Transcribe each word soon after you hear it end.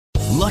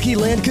Lucky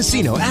Land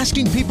Casino,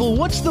 asking people,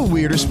 what's the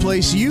weirdest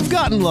place you've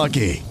gotten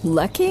lucky?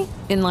 Lucky?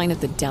 In line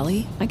at the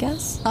deli, I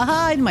guess?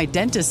 Aha, in my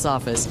dentist's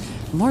office.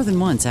 More than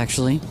once,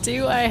 actually.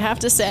 Do I have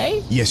to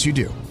say? Yes, you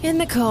do. In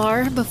the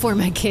car before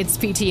my kids'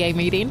 PTA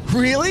meeting.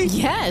 Really?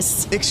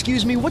 Yes.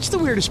 Excuse me, what's the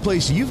weirdest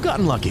place you've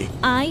gotten lucky?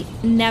 I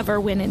never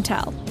win and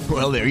tell.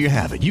 Well, there you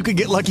have it. You can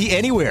get lucky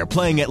anywhere,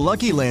 playing at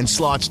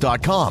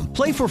LuckyLandSlots.com.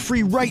 Play for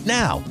free right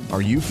now.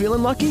 Are you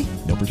feeling lucky?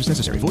 No purchase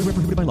necessary. Void where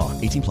prohibited by law.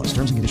 18 plus.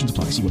 Terms and conditions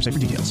apply. See website for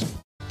details.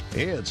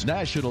 It's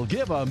National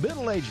Give a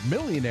Middle-Aged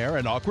Millionaire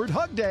an Awkward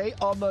Hug Day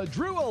on the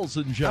Drew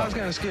Olson Show. I was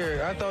kind of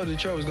scared. I thought the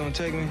truck was going to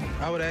take me.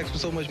 I would have asked for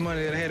so much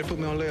money that I had to put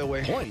me on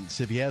layaway.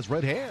 Points if he has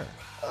red hair.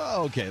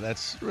 Okay,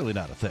 that's really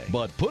not a thing.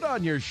 But put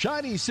on your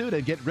shiny suit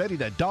and get ready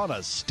to don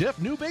a stiff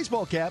new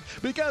baseball cap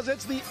because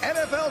it's the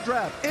NFL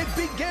Draft. It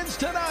begins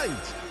tonight.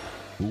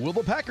 Who will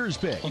the Packers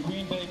pick? The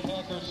Green Bay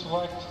Packers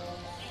select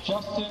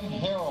Justin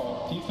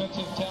Harrell,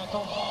 defensive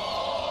tackle,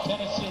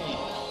 Tennessee.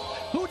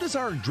 Who does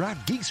our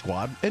Draft Geek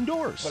Squad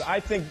endorse? But I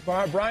think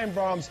Brian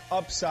Brahms'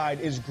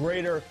 upside is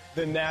greater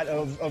than that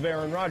of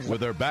Aaron Rodgers. With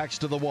their backs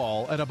to the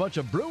wall and a bunch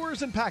of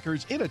Brewers and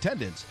Packers in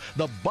attendance,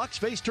 the Bucs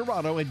face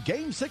Toronto in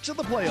Game 6 of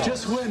the playoffs.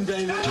 Just win,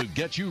 baby. To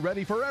get you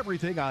ready for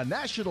everything on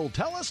National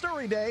Tell a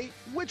Story Day,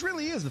 which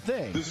really is the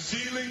thing. The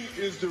ceiling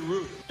is the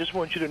roof. Just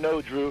want you to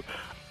know, Drew,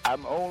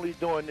 I'm only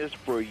doing this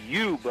for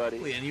you,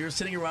 buddy. And you're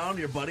sitting around with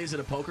your buddies at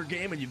a poker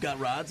game and you've got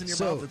rods in your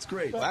mouth. It's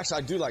great. Well, actually,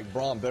 I do like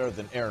Braun better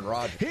than Aaron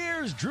Rodgers.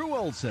 Here's Drew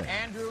Olson.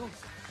 Andrew,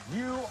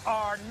 you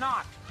are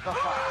not the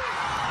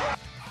father.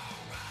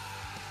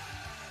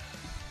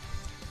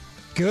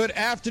 Good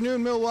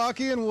afternoon,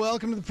 Milwaukee, and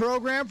welcome to the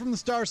program from the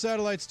Star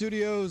Satellite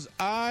Studios.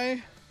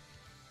 I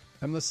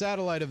am the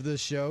satellite of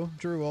this show,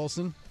 Drew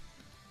Olson.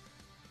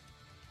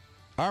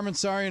 Armin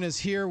Sarian is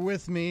here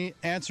with me,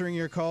 answering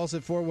your calls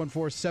at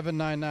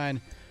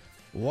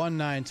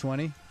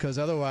 414-799-1920, because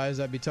otherwise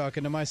I'd be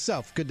talking to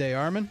myself. Good day,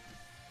 Armin.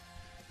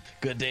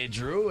 Good day,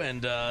 Drew,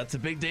 and it's a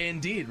big day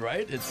indeed,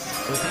 right? It's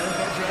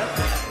NFL Draft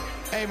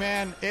Day. Hey,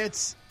 man,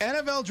 it's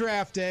NFL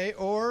Draft Day,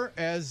 or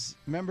as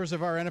members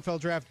of our NFL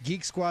Draft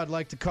Geek Squad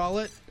like to call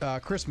it,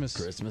 Christmas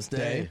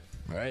Day.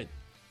 Right.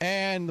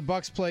 And the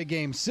Bucs play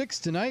Game 6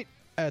 tonight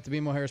at the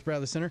BMO Harris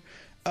Bradley Center.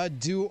 A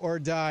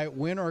do-or-die,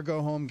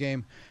 win-or-go-home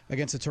game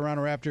against the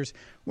Toronto Raptors.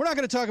 We're not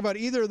going to talk about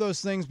either of those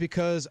things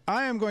because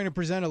I am going to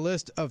present a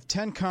list of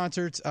 10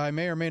 concerts I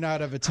may or may not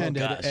have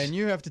attended, and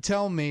you have to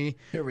tell me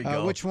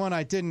which one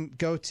I didn't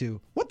go to.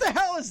 What the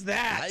hell is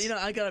that?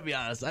 I got to be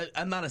honest.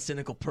 I'm not a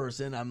cynical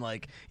person. I'm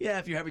like, yeah,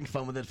 if you're having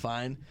fun with it,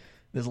 fine.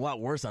 There's a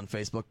lot worse on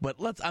Facebook, but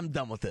I'm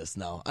done with this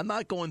now. I'm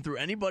not going through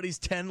anybody's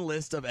 10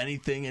 list of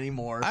anything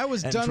anymore. I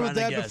was done with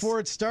that before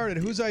it started.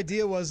 Whose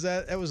idea was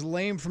that? It was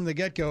lame from the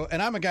get-go,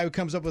 and I'm a guy who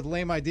comes up with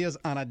lame ideas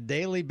on a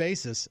daily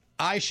basis.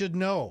 I should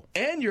know.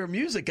 And you're a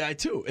music guy,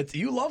 too.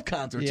 You love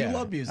concerts. Yeah, you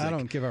love music. I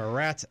don't give a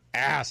rat's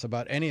ass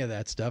about any of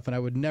that stuff, and I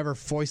would never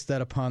foist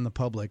that upon the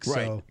public.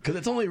 Right, because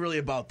it's only really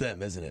about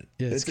them, isn't it?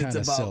 It's kind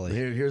of silly.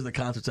 Here's the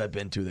concerts I've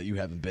been to that you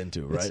haven't been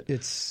to, right?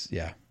 It's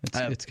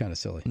kind of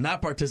silly.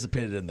 Not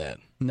participated in that.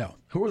 No.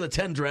 Who were the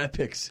 10 draft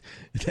picks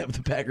that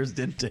the Packers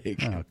didn't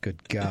take? Oh,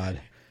 good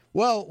God.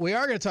 Well, we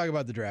are going to talk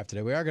about the draft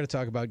today. We are going to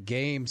talk about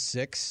Game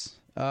 6.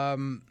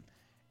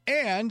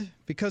 And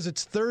because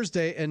it's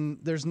Thursday and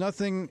there's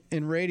nothing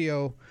in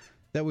radio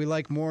that we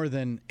like more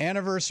than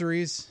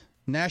anniversaries,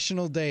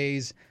 national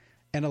days,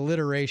 and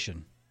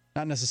alliteration.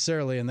 Not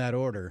necessarily in that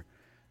order.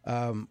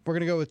 We're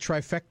going to go with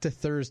Trifecta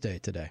Thursday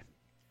today.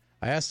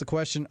 I asked the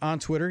question on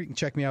Twitter. You can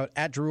check me out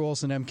at Drew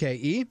Olson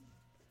MKE.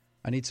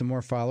 I need some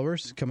more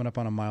followers coming up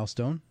on a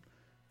milestone.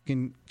 You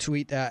can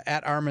tweet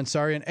at Armin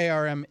Sarian,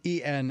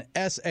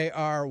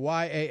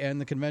 ARMENSARYAN,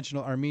 the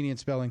conventional Armenian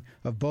spelling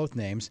of both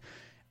names.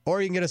 Or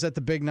you can get us at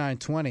the Big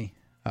 920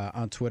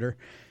 on Twitter.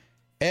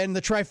 And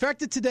the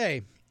Trifecta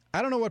today,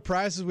 I don't know what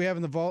prizes we have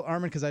in the vault,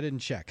 Armin, because I didn't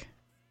check.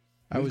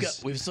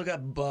 We've still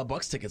got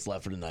Bucs tickets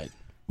left for tonight.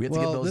 We have to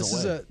get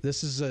those away.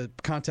 This is a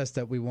contest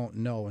that we won't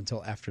know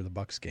until after the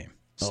Bucs game.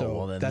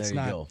 So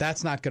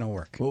that's not going to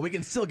work. Well, we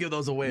can still give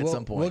those away at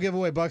some point. We'll give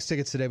away Bucs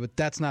tickets today, but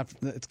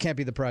it can't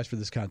be the prize for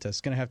this contest.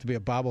 It's going to have to be a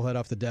bobblehead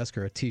off the desk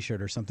or a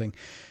T-shirt or something.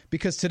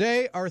 Because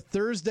today, our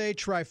Thursday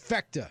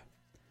Trifecta,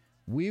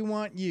 we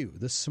want you,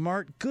 the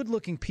smart,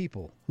 good-looking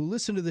people who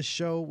listen to this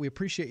show. We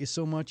appreciate you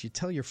so much. You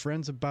tell your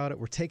friends about it.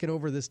 We're taking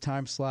over this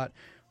time slot.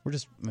 We're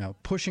just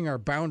pushing our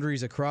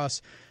boundaries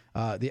across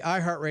the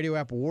iHeartRadio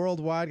app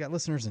worldwide. Got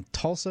listeners in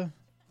Tulsa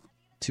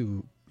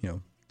to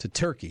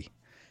Turkey.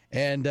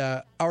 And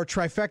our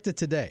Trifecta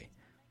today,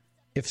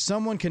 if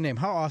someone can name,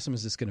 how awesome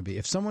is this going to be?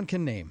 If someone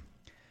can name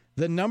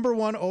the number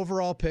one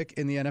overall pick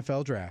in the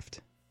NFL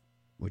draft,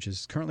 which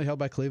is currently held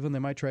by Cleveland, they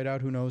might trade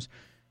out, who knows?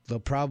 They'll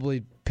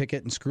probably pick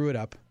it and screw it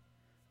up.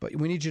 But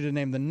we need you to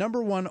name the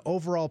number one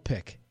overall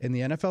pick in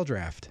the NFL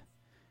draft.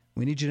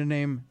 We need you to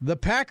name the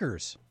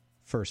Packers'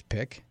 first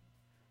pick,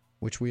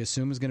 which we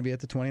assume is going to be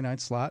at the 29th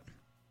slot.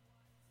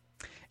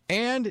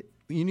 And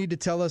you need to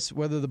tell us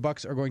whether the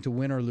Bucs are going to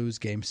win or lose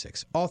Game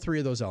 6. All three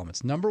of those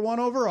elements. Number one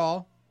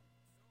overall,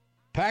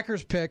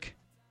 Packers pick,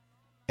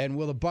 and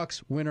will the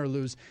Bucks win or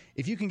lose?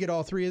 If you can get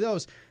all three of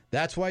those,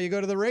 that's why you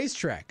go to the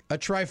racetrack. A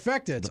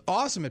trifecta. It's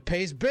awesome. It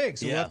pays big,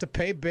 so we'll have to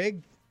pay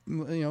big,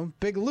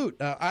 big loot.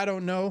 I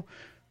don't know.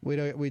 We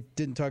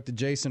didn't talk to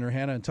Jason or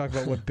Hannah and talk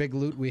about what big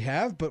loot we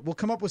have, but we'll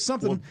come up with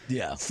something.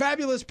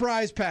 Fabulous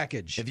prize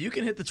package. If you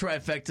can hit the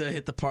trifecta,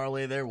 hit the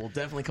parlay there, we'll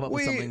definitely come up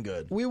with something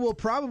good. We will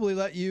probably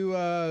let you,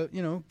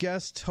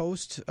 guest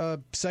host a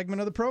segment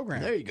of the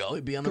program. There you go.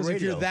 You'd be on the radio.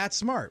 Because if you're that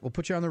smart, we'll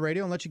put you on the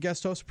radio and let you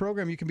guest host a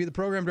program. You can be the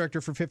program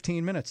director for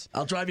 15 minutes.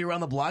 I'll drive you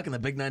around the block in the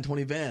big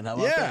 920 van. How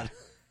about that?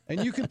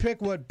 And you can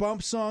pick what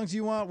bump songs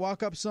you want,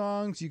 walk-up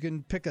songs. You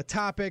can pick a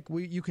topic.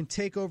 You can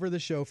take over the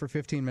show for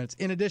 15 minutes,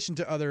 in addition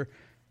to other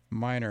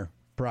minor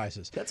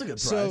prizes. That's a good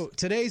prize. So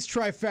today's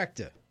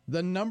trifecta,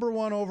 the number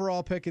one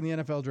overall pick in the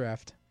NFL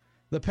draft,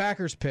 the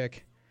Packers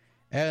pick,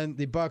 and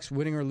the Bucks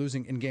winning or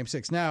losing in Game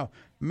 6. Now,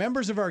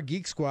 members of our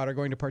Geek Squad are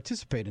going to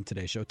participate in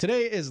today's show.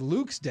 Today is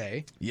Luke's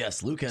day.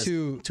 Yes, Luke has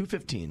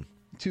 2:15.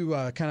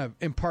 To kind of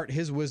impart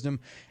his wisdom.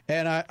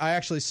 And I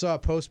actually saw a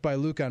post by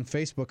Luke on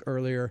Facebook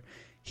earlier.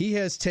 He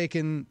has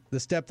taken the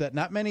step that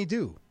not many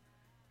do.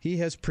 He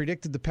has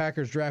predicted the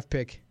Packers draft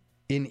pick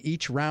in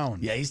each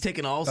round. Yeah, he's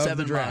taken all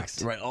 7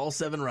 mocks. Right, all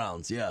 7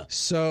 rounds, yeah.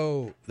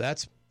 So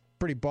that's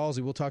pretty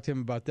ballsy. We'll talk to him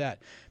about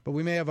that. But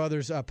we may have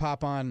others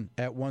pop on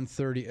at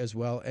 1:30 as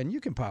well. And you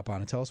can pop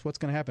on and tell us what's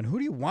going to happen. Who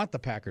do you want the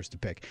Packers to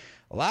pick?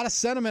 A lot of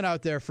sentiment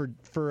out there for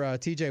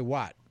T.J.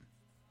 Watt.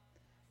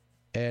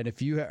 And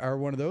if you are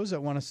one of those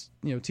that want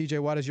to, T.J.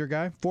 Watt is your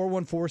guy,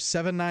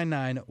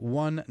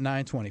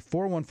 414-799-1920.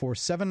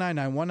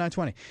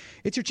 414-799-1920.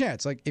 It's your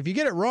chance. Like, if you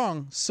get it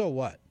wrong, so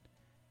what?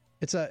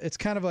 It's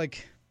kind of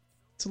like...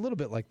 It's a little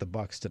bit like the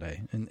Bucks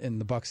today, and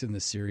the Bucks in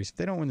this series. If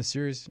they don't win the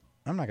series,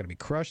 I'm not going to be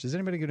crushed. Is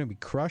anybody going to be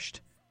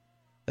crushed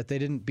that they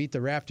didn't beat the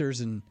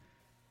Raptors and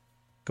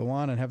go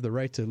on and have the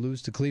right to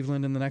lose to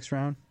Cleveland in the next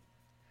round?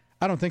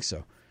 I don't think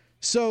so.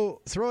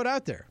 So throw it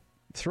out there.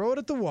 Throw it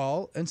at the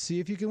wall and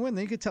see if you can win.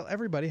 Then you can tell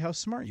everybody how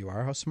smart you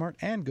are, how smart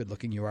and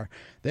good-looking you are.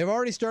 They've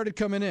already started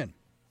coming in.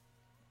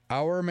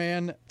 Our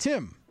man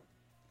Tim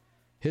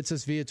hits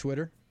us via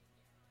Twitter.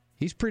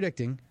 He's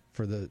predicting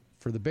for the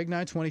Big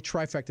 920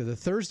 trifecta, the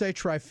Thursday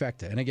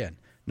trifecta. And again,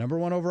 number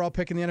one overall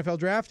pick in the NFL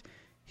draft,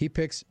 he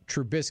picks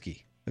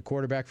Trubisky, the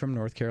quarterback from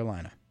North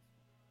Carolina.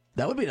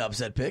 That would be an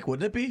upset pick,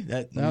 wouldn't it be?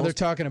 They're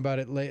talking about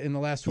it in the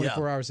last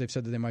 24 hours. They've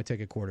said that they might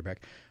take a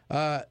quarterback.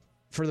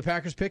 For the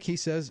Packers pick, he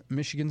says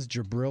Michigan's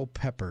Jabril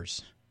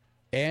Peppers.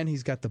 And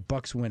he's got the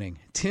Bucks winning.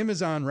 Tim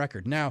is on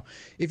record. Now,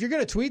 if you're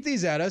going to tweet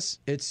these at us,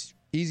 it's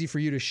easy for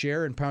you to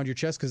share and pound your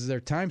chest because they're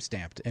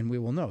time-stamped, and we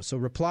will know. So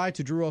reply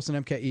to Drew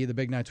Olson, MKE, the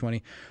Big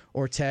 920,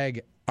 or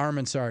tag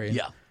Armin Sarian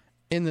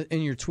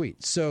in your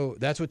tweet. So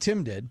that's what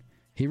Tim did.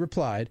 He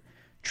replied,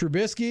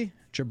 Trubisky,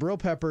 Jabril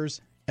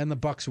Peppers, and the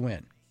Bucks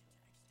win.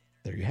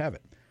 There you have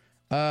it.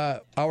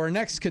 Our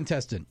next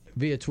contestant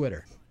via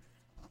Twitter,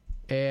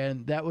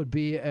 and that would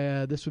be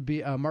this would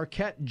be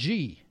Marquette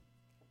G.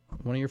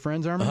 One of your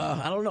friends, Armin?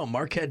 I don't know.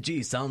 Marquette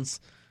G sounds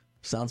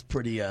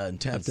pretty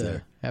intense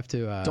there. Have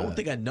to don't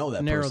think I know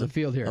that narrow person. the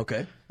field here.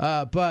 Okay.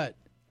 But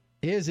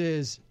his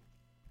is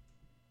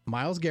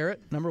Myles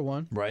Garrett, number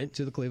one, right,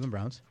 to the Cleveland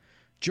Browns.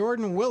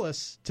 Jordan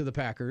Willis to the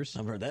Packers.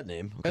 I've heard that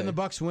name. Okay. And the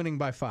Bucks winning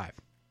by 5.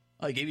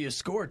 I gave you a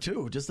score,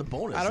 too, just a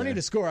bonus. I don't need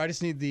a score. I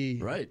just need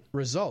the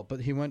result,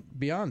 but he went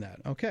beyond that.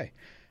 Okay.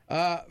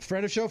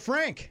 Friend of show,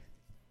 Frank.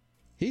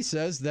 He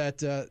says that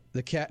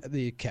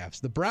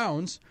the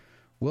Browns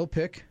will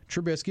pick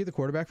Trubisky, the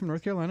quarterback from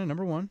North Carolina,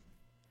 number one,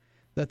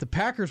 that the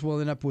Packers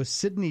will end up with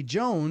Sidney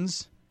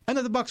Jones, and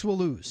that the Bucks will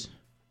lose.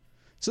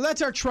 So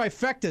that's our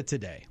trifecta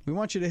today. We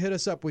want you to hit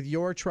us up with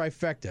your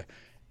trifecta.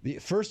 The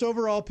first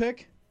overall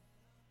pick,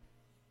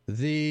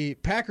 the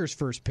Packers'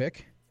 first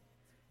pick,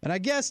 and I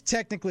guess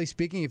technically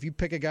speaking, if you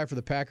pick a guy for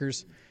the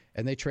Packers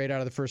and they trade out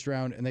of the first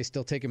round and they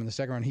still take him in the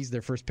second round, he's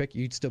their first pick,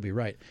 you'd still be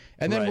right.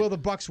 And then will the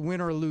Bucks win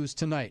or lose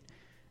tonight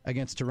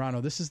against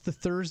Toronto? This is the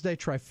Thursday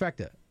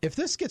trifecta. If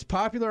this gets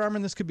popular,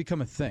 Armin, this could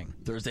become a thing.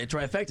 Thursday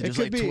trifecta, just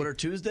like Twitter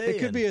Tuesday. It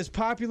could be as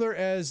popular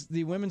as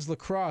the women's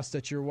lacrosse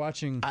that you're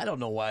watching. I don't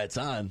know why it's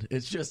on.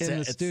 It's just in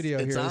the studio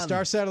here. On. The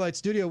Star Satellite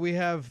Studio, we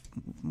have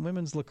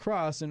women's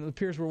lacrosse, and it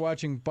appears we're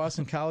watching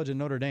Boston College and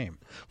Notre Dame.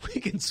 We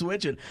can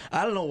switch it.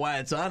 I don't know why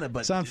it's on it,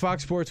 but it's on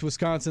Fox Sports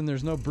Wisconsin.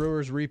 There's no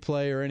Brewers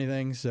replay or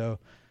anything, so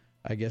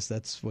I guess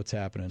that's what's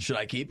happening. Should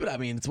I keep it? I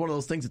mean, it's one of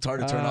those things that's hard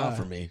to turn off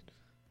for me.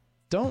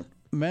 Don't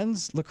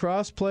men's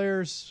lacrosse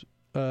players,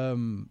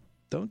 don't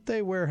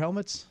they wear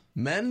helmets?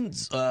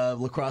 Men's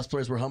lacrosse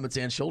players wear helmets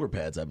and shoulder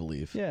pads, I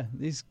believe. Yeah,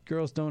 these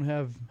girls don't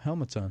have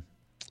helmets on.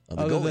 The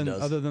goalie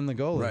does. Other than the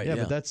goalie. Right, yeah,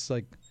 but that's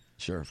like...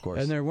 Sure, of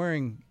course. And they're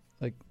wearing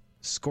like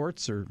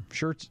skirts or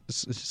skirts,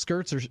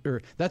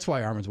 or that's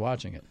why Armin's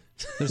watching it.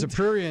 There's a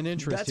prurient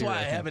interest That's here, why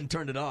I haven't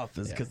turned it off,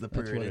 is because the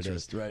prurient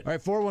interest. Right. All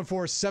right,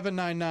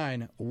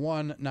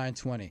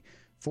 414-799-1920.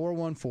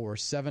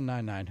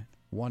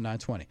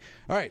 414-799-1920.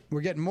 All right,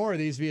 we're getting more of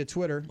these via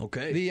Twitter.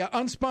 Okay. The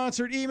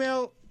unsponsored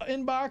email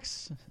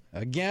inbox,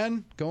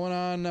 again, going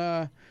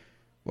on,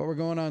 we're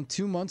going on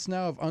 2 months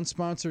now of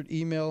unsponsored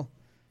email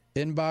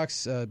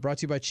Inbox brought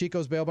to you by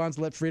Chico's Bail Bonds.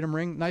 Let freedom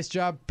ring. Nice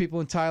job, people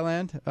in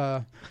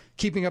Thailand,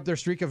 keeping up their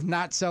streak of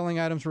not selling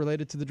items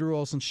related to the Drew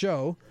Olson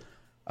Show.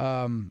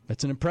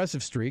 It's an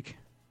impressive streak.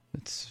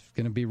 It's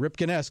going to be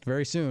Ripken-esque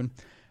very soon.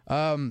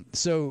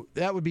 So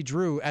that would be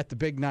Drew at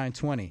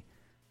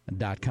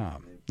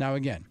thebig920.com. Now,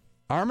 again,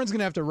 Armin's going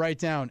to have to write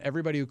down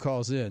everybody who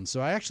calls in.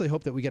 So I actually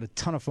hope that we get a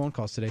ton of phone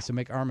calls today, so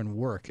make Armin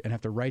work and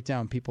have to write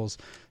down people's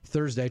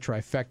Thursday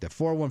trifecta.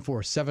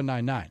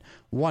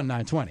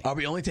 414-799-1920. Are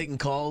we only taking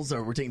calls,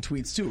 or we're taking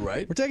tweets too,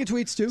 right? We're taking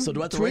tweets too. So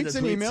do I have to write tweets the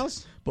and tweets?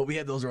 emails? But we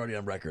have those already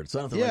on record, so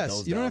I don't have to write those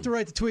Yes, you don't have to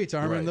write the tweets,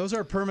 Armin. Right. Those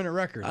are permanent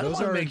records. I Those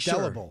wanna are make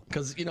indelible.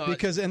 Sure,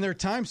 and they're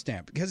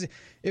timestamped. Because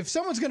if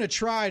someone's going to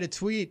try to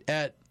tweet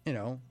at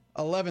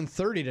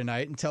 11:30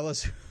 tonight and tell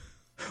us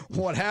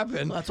what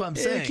happened, well, that's what I'm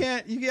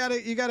saying.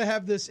 You gotta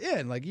have this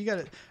in. Like you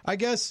gotta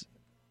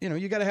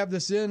have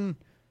this in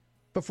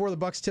before the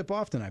Bucks tip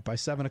off tonight by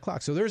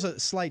 7:00. So there's a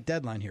slight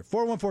deadline here.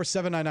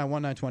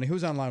 414-799-1920.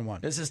 Who's on line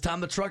one? This is Tom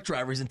the truck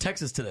driver. He's in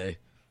Texas today.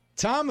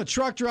 Tom the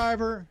truck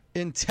driver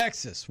in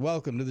Texas.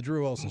 Welcome to the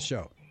Drew Olson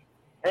Show.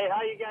 Hey,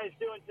 how you guys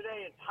doing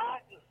today? It's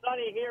hot and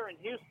sunny here in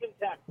Houston,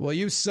 Texas. Well,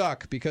 you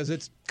suck because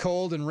it's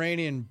cold and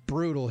rainy and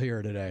brutal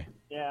here today.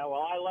 Yeah,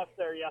 well, I left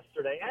there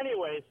yesterday.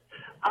 Anyways,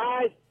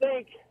 I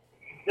think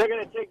they're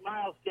going to take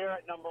Myles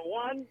Garrett, number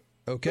one.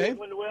 Okay.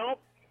 Cleveland will.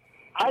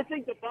 I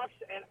think the Bucks,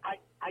 and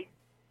I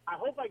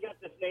hope I got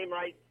this name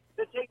right,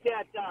 to take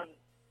that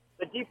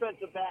the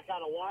defensive back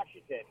out of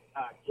Washington,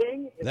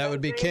 King. That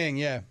would be King,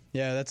 yeah.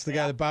 Yeah, that's the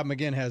guy that Bob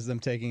McGinn has them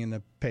taking in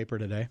the paper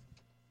today.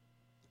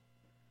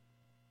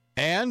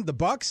 And the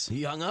Bucks?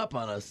 He hung up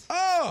on us.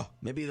 Oh!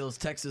 Maybe those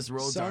Texas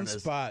roads aren't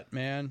as... Sunspot,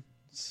 man.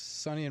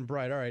 Sunny and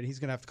bright. All right, he's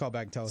going to have to call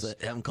back and tell us.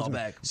 Have him call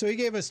back. So he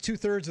gave us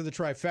 2/3 of the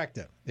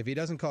trifecta. If he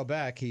doesn't call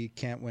back, he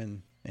can't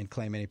win and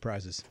claim any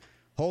prizes.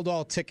 Hold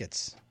all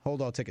tickets.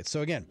 Hold all tickets.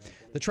 So again,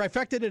 the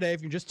trifecta today,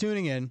 if you're just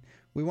tuning in,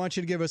 we want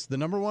you to give us the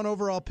number one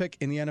overall pick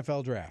in the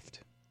NFL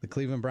draft. The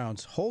Cleveland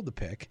Browns hold the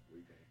pick,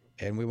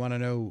 and we want to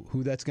know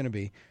who that's going to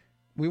be.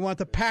 We want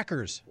the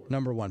Packers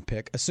number one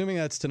pick, assuming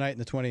that's tonight in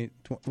the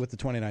with the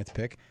 29th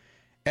pick.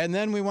 And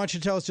then we want you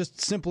to tell us just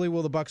simply,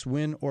 will the Bucks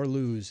win or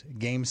lose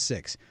Game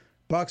 6?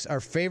 Bucks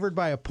are favored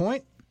by a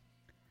point.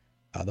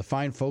 The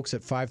fine folks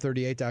at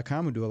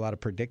 538.com, who do a lot of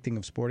predicting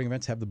of sporting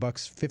events, have the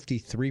Bucks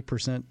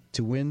 53%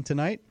 to win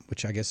tonight,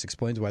 which I guess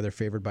explains why they're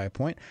favored by a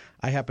point.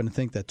 I happen to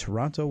think that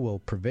Toronto will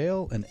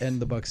prevail and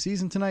end the Bucks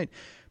season tonight.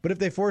 But if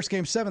they force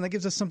Game 7, that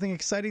gives us something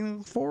exciting to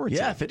look forward to.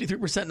 Yeah,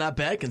 53% not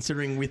bad,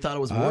 considing we thought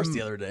it was worse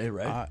the other day,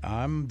 right?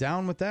 I'm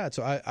down with that.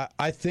 So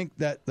I think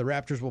that the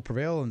Raptors will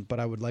prevail, but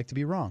I would like to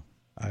be wrong.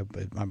 I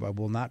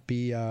will not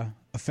be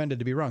offended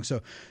to be wrong.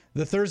 So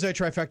the Thursday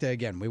trifecta,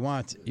 again, we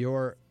want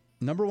your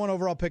number one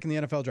overall pick in the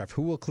NFL draft.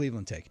 Who will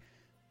Cleveland take?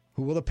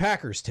 Who will the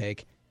Packers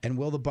take? And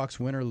will the Bucks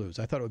win or lose?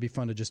 I thought it would be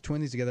fun to just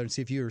twin these together and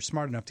see if you were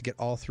smart enough to get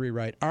all three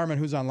right. Armin,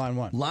 who's on line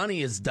one?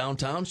 Lonnie is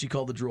downtown. She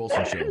called the Drew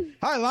Olson Show.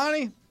 Hi,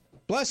 Lonnie.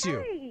 Bless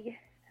you. Hi.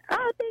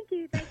 Oh, thank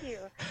you.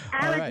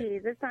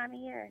 Allergies this time of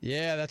year.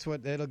 Yeah, that's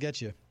what it'll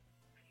get you.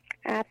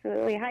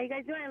 Absolutely. How you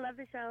guys doing? I love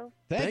the show.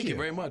 Thank you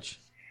very much.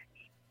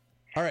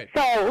 All right.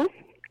 So,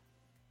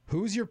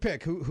 who's your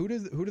pick? Who do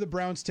the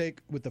Browns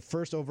take with the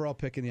first overall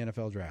pick in the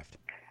NFL draft?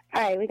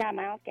 All right, we got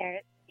Myles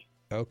Garrett.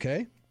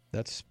 Okay,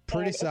 that's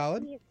pretty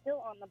solid. He's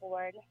still on the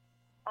board.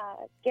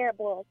 Garrett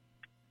Bowles,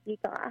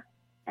 Utah,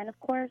 and of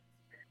course,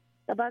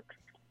 the Bucks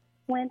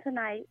win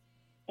tonight,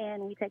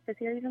 and we take the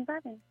series in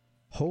 7.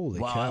 Holy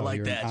wow, cow! I like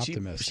you're that. An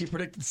optimist. She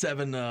predicted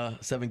 7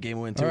 game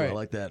win too. Right. I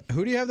like that.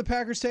 Who do you have the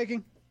Packers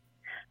taking?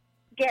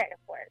 Garrett,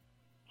 of course.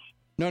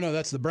 No,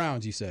 that's the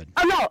Browns. You said.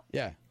 Oh no.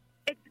 Yeah.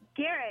 It's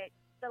Garrett.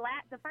 The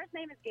first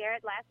name is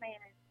Garrett. Last name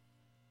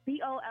is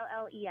Bolles.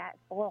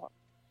 Bowles.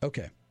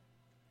 Okay.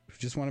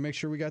 Just want to make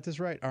sure we got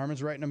this right.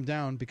 Armin's writing them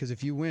down because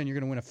if you win, you're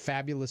going to win a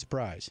fabulous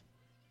prize.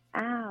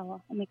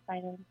 Ow, I'm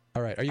excited.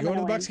 All right. Are you going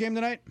to the Bucks game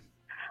tonight?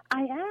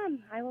 I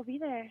am. I will be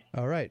there.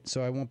 All right.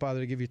 So I won't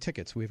bother to give you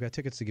tickets. We've got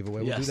tickets to give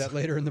away. We'll do that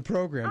later in the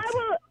program.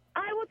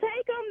 I will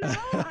take them.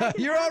 No,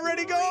 you're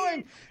already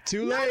going.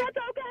 Too late. No, that's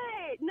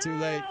okay. No, too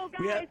late.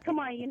 Guys, come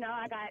on.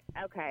 I got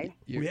okay.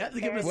 We have to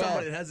give it to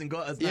somebody that hasn't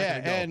gone.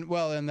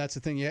 And that's the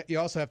thing. You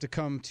also have to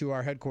come to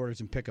our headquarters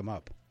and pick them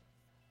up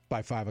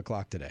by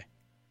 5:00 today.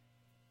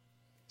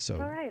 So,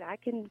 all right, I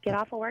can get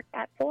off of work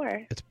at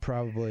 4. It's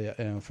probably,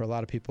 for a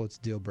lot of people, it's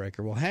a deal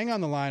breaker. Well, hang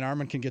on the line.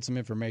 Armin can get some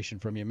information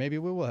from you. Maybe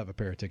we will have a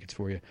pair of tickets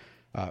for you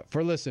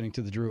for listening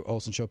to the Drew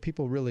Olson Show.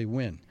 People really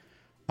win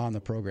on the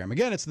program.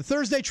 Again, it's the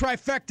Thursday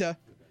trifecta.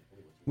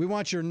 We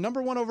want your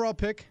number one overall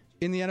pick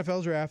in the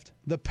NFL draft,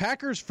 the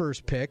Packers'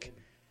 first pick,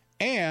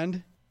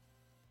 and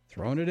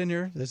throwing it in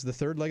here, this is the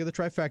third leg of the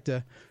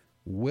trifecta.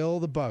 Will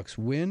the Bucks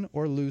win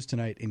or lose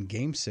tonight in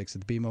Game 6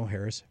 at the BMO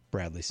Harris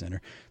Bradley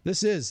Center?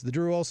 This is the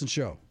Drew Olson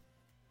Show.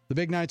 The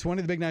Big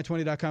 920,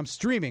 thebig920.com,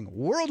 streaming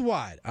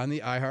worldwide on the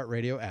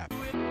iHeartRadio app.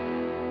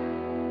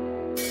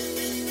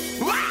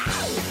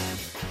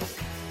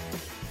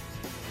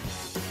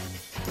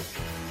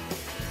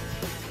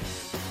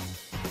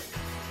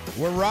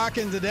 We're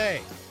rocking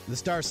today. The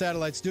Star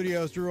Satellite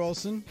Studios, Drew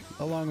Olson,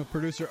 along with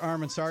producer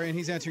Armin Sari, and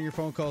he's answering your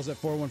phone calls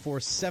at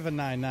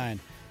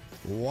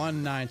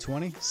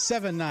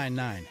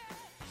 414-799-1920.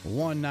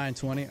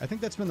 799-1920. I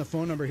think that's been the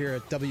phone number here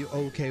at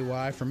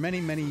WOKY for many,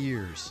 many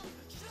years.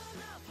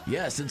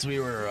 Yeah, since we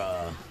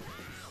were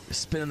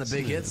spinning the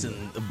big hits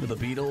and the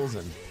Beatles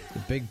and the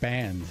big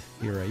band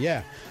era.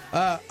 Yeah.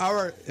 Now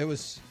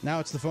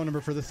it's the phone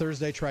number for the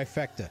Thursday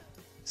trifecta.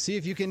 See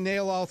if you can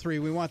nail all three.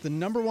 We want the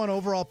number one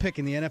overall pick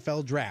in the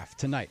NFL draft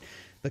tonight.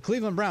 The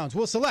Cleveland Browns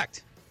will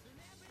select.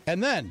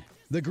 And then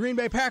the Green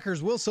Bay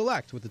Packers will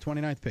select with the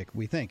 29th pick,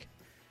 we think.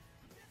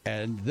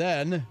 And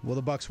then will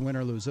the Bucs win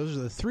or lose? Those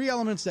are the three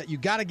elements that you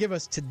got to give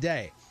us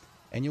today.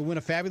 And you'll win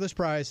a fabulous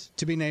prize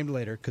to be named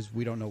later because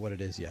we don't know what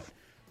it is yet.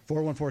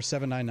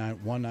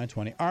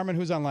 414-799-1920. Armin,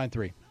 who's on line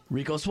 3?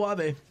 Rico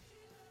Suave.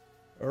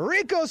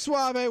 Rico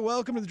Suave,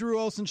 welcome to the Drew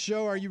Olson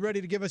Show. Are you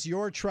ready to give us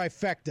your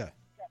trifecta?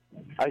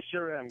 I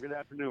sure am. Good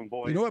afternoon,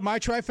 boys. You know what my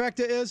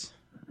trifecta is?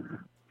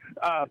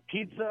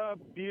 Pizza,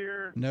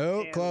 beer,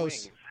 No, and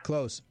close. wings.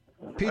 Close.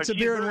 Pizza,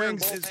 beer, and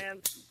wings is...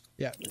 Hands?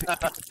 Yeah.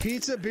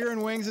 Pizza, beer,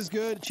 and wings is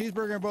good.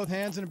 Cheeseburger in both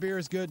hands and a beer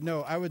is good.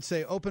 No, I would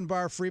say open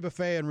bar, free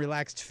buffet, and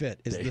relaxed fit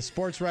is the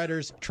sports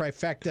writers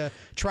trifecta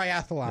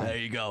triathlon. There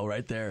you go,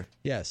 right there.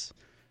 Yes.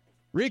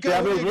 Rico, Yeah,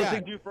 I've what been do you listening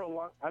got? to you for a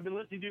long. I've been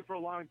listening to you for a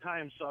long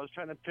time, so I was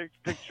trying to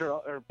figure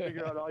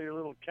out all your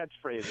little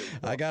catchphrases.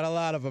 I got a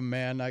lot of them,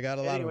 man. I got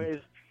a lot of them.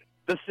 Anyways,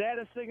 the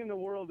saddest thing in the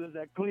world is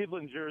that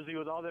Cleveland jersey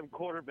with all them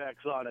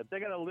quarterbacks on it. They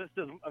got a list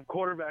of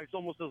quarterbacks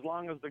almost as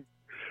long as the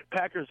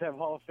Packers have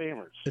Hall of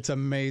Famers. It's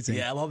amazing.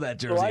 Yeah, I love that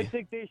jersey. So I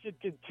think they should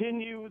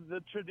continue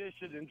the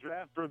tradition and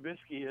draft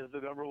Trubisky as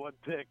the number one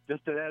pick,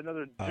 just to add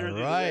another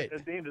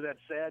jersey name to that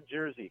sad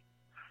jersey.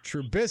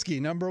 Trubisky,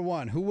 number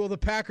one. Who will the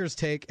Packers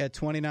take at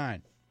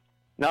 29?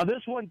 Now,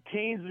 this one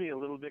pains me a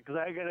little bit because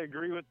I got to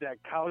agree with that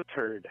cow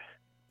turd.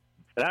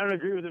 And I don't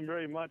agree with him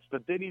very much,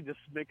 but they need to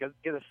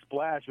get a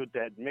splash with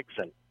that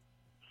Mixon.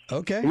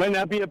 Okay. He might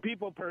not be a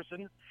people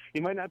person. He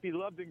might not be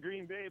loved in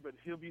Green Bay, but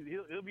he'll be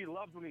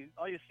loved when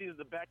all you see is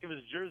the back of his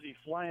jersey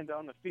flying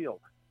down the field.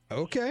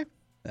 Okay.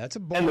 That's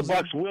a ballsy. And the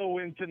Bucs will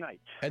win tonight.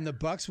 And the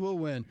Bucs will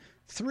win.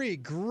 3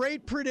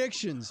 great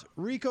predictions.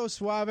 Rico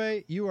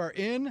Suave, you are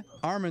in.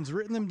 Armin's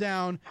written them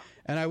down,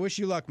 and I wish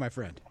you luck, my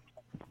friend.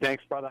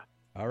 Thanks, brother.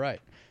 All right.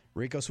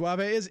 Rico Suave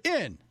is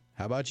in.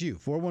 How about you?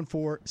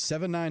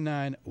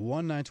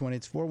 414-799-1920.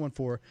 It's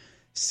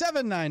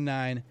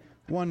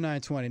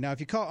 414-799-1920. Now, if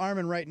you call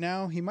Armin right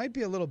now, he might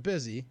be a little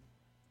busy.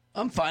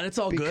 I'm fine. It's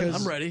all good.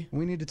 I'm ready.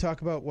 We need to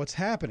talk about what's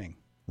happening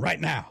right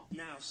now.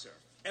 Now, sir.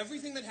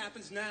 Everything that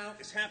happens now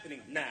is happening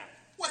now.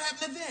 What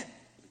happened then?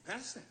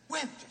 Past that.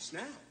 When? Just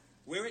now.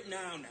 We're at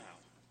now.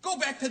 Go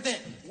back to then.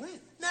 When?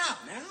 Now.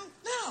 Now?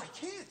 Now. I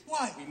can't.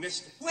 Why? We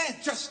missed it. When?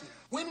 Just now.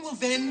 When will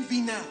then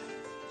be now?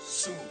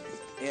 Soon.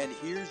 And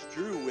here's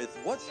Drew with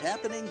what's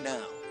happening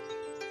now.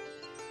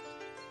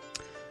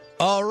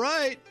 All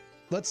right.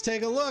 Let's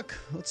take a look.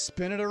 Let's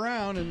spin it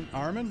around. And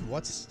Armin,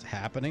 what's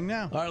happening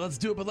now? All right, let's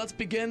do it. But let's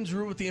begin,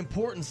 Drew, with the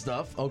important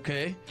stuff,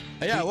 okay?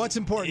 Yeah, what's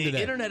important today?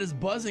 The internet is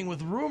buzzing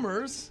with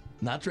rumors,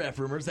 not draft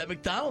rumors, that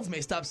McDonald's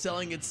may stop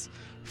selling its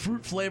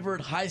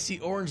fruit-flavored Hi-C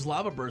Orange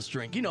Lava Burst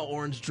drink. You know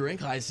orange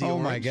drink, Hi-C Orange.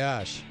 Oh, my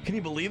gosh. Can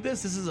you believe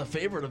this? This is a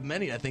favorite of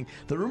many, I think.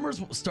 The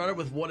rumors started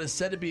with what is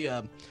said to be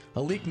a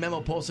leaked memo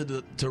posted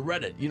to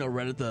Reddit. You know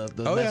Reddit, the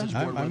message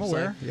board I'm website.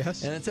 aware,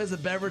 yes. And it says the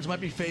beverage might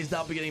be phased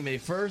out beginning May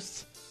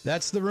 1st.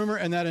 That's the rumor,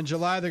 and that in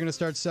July they're going to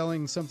start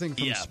selling something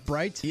from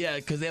Sprite. Yeah,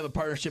 because they have a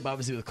partnership,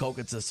 obviously, with Coke.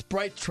 It's a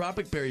Sprite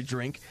Tropic Berry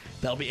drink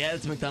that'll be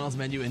added to McDonald's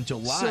menu in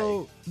July.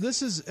 So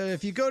this is,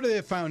 if you go to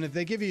the fountain, if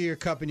they give you your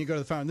cup and you go to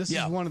the fountain, this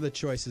is one of the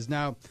choices.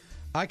 Now,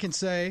 I can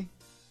say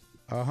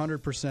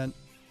 100%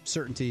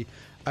 certainty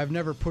I've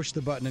never pushed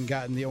the button and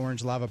gotten the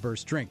Orange Lava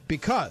Burst drink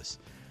because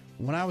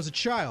when I was a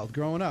child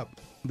growing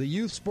up, the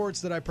youth sports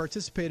that I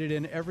participated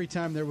in, every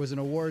time there was an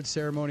award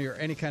ceremony or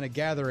any kind of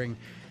gathering,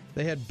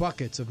 they had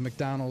buckets of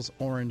McDonald's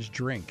orange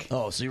drink.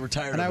 Oh, so you were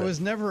tired of it. And I was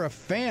never a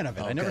fan of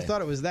it. Okay. I never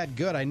thought it was that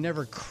good. I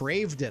never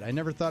craved it. I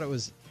never thought it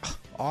was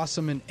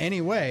awesome in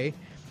any way.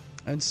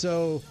 And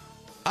so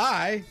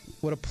I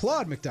would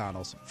applaud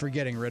McDonald's for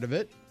getting rid of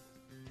it.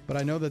 But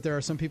I know that there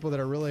are some people that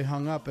are really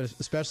hung up,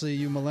 especially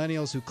you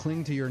millennials who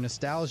cling to your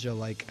nostalgia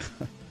like...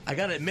 I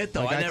got to admit,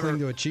 though, like I never cling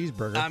to a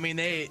cheeseburger. I mean,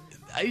 I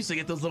used to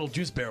get those little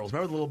juice barrels.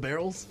 Remember the little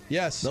barrels?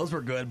 Yes. Those were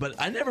good, but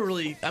I never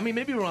really, I mean,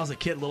 maybe when I was a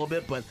kid a little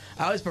bit, but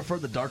I always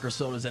preferred the darker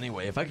sodas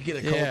anyway. If I could get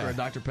a Coke or a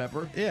Dr.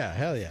 Pepper. Yeah,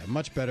 hell yeah.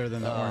 Much better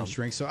than the orange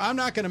drink. So I'm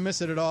not going to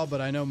miss it at all,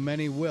 but I know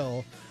many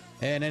will.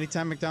 And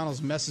anytime McDonald's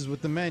messes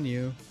with the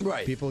menu,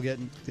 people get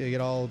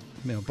all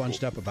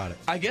bunched up about it.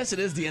 I guess it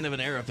is the end of an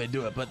era if they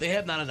do it, but they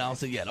have not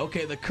announced it yet.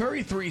 Okay, the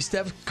Curry 3,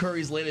 Steph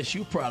Curry's latest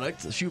shoe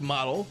product, shoe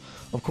model,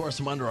 of course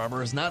from Under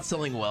Armour, is not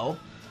selling well.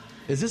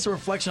 Is this a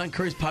reflection on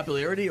Curry's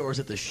popularity, or is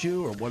it the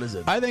shoe, or what is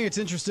it? I think it's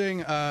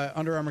interesting.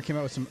 Under Armour came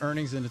out with some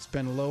earnings, and it's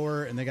been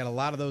lower, and they got a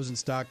lot of those in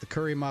stock. The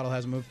Curry model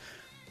hasn't moved.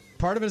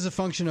 Part of it is a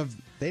function of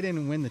they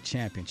didn't win the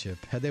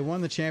championship. Had they won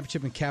the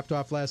championship and capped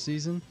off last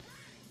season,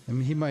 I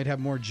mean, he might have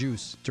more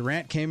juice.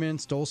 Durant came in,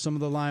 stole some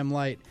of the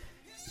limelight.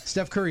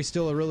 Steph Curry's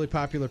still a really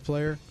popular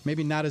player.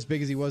 Maybe not as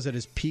big as he was at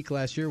his peak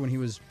last year when he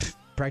was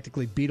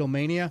practically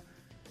Beatlemania.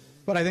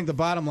 But I think the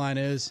bottom line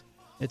is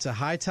it's a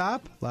high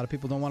top. A lot of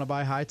people don't want to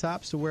buy high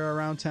tops to wear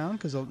around town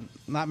because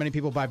not many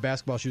people buy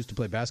basketball shoes to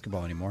play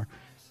basketball anymore.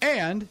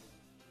 And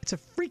it's a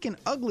freaking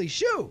ugly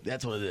shoe.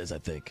 That's what it is, I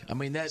think. I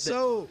mean,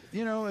 So,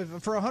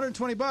 if for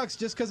 $120,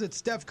 just because it's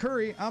Steph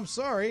Curry, I'm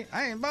sorry,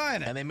 I ain't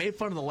buying it. And they made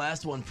fun of the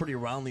last one pretty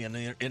roundly on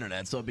the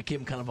internet, so it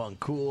became kind of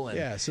uncool. And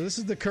yeah, so this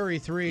is the Curry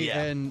 3,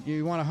 and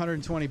you want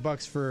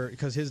 $120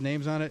 because his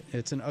name's on it.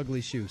 It's an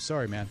ugly shoe.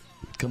 Sorry, man.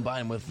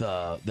 Combined with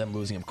them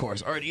losing, of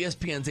course. All right,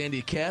 ESPN's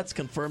Andy Katz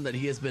confirmed that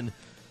he has been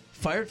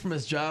fired from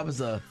his job as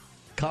a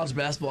college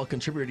basketball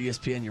contributor to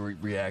ESPN. Your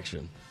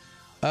reaction?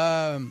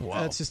 Wow.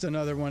 That's just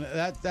another one.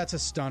 That's a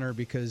stunner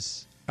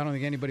because I don't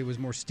think anybody was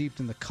more steeped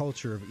in the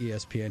culture of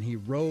ESPN. He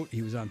wrote,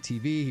 he was on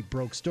TV, he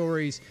broke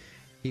stories.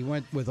 He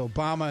went with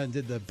Obama and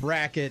did the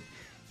bracket.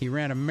 He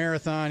ran a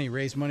marathon. He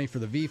raised money for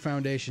the V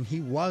Foundation.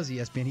 He was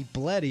ESPN. He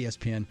bled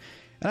ESPN. And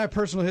I have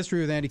personal history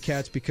with Andy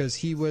Katz because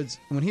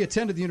when he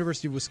attended the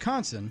University of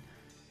Wisconsin,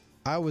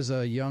 I was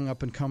a young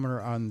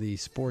up-and-comer on the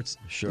sports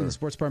in the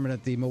sports department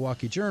at the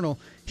Milwaukee Journal.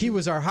 He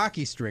was our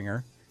hockey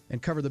stringer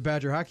and covered the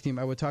Badger hockey team.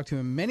 I would talk to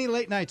him many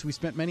late nights. We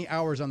spent many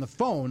hours on the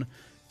phone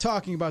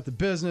talking about the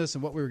business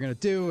and what we were going to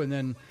do, and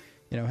then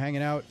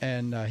hanging out.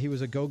 And he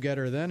was a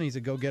go-getter then. He's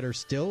a go-getter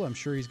still. I'm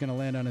sure he's going to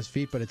land on his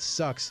feet, but it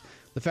sucks.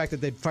 The fact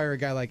that they'd fire a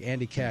guy like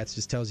Andy Katz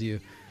just tells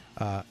you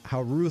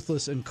how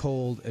ruthless and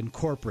cold and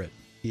corporate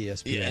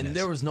ESPN and is.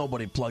 there was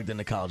nobody plugged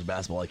into college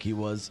basketball like he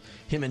was.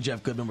 Him and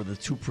Jeff Goodman were the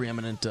two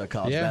preeminent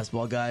college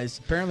basketball guys.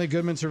 Apparently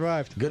Goodman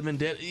survived. Goodman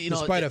did.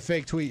 Despite a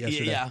fake tweet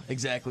yesterday. Yeah,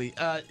 exactly.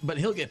 But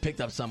he'll get picked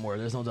up somewhere.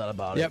 There's no doubt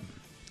about it.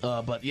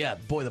 But yeah,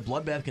 boy, the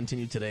bloodbath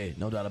continued today.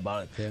 No doubt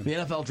about it. Yeah.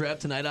 The NFL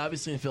draft tonight,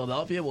 obviously, in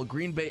Philadelphia. Will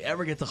Green Bay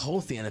ever get to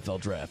host the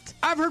NFL draft?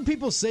 I've heard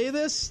people say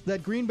this,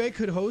 that Green Bay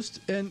could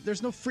host, and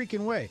there's no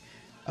freaking way.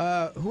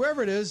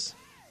 Whoever it is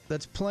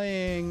that's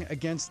playing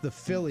against the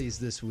Phillies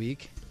this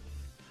week,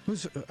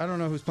 I don't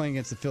know who's playing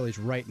against the Phillies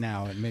right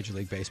now in Major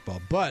League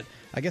Baseball, but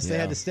I guess they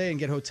had to stay and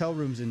get hotel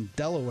rooms in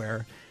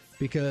Delaware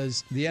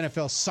because the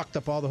NFL sucked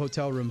up all the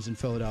hotel rooms in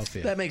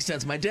Philadelphia. That makes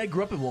sense. My dad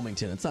grew up in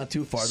Wilmington. It's not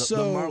too far. The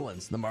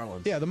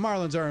Marlins. Yeah, the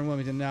Marlins are in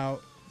Wilmington. Now,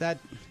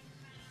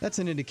 that's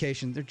an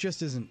indication there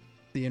just isn't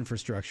the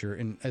infrastructure.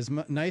 And as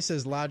nice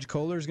as Lodge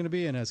Kohler is going to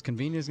be and as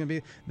convenient as going to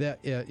be,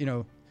 that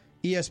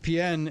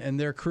ESPN and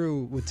their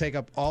crew would take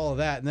up all of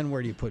that, and then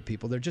where do you put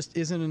people? There just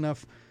isn't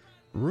enough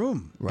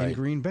room in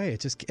Green Bay.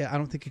 I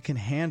don't think it can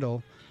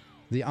handle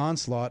the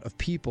onslaught of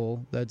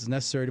people that's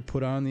necessary to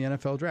put on the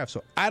NFL draft.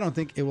 So I don't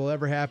think it will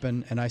ever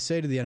happen. And I say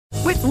to the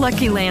With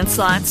Lucky Land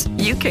Slots,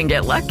 you can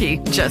get lucky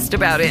just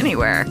about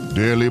anywhere.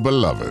 Dearly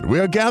beloved, we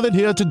are gathered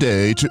here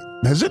today to...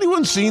 Has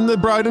anyone seen the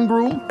bride and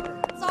groom?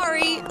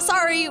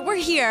 Sorry, we're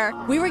here.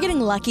 We were getting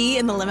lucky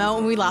in the limo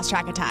and we lost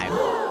track of time.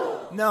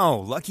 No,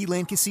 Lucky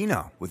Land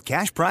Casino, with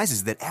cash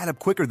prizes that add up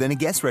quicker than a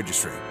guest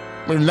registry.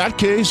 In that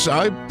case,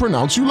 I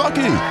pronounce you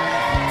lucky.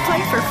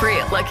 Play for free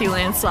at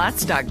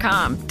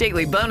LuckyLandSlots.com.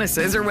 Daily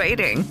bonuses are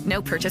waiting.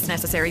 No purchase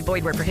necessary.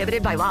 Void where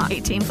prohibited by law.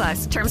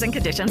 18+. Terms and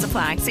conditions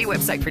apply. See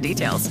website for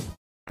details.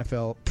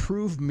 NFL,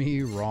 prove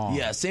me wrong.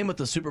 Yeah, same with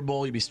the Super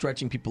Bowl. You'd be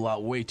stretching people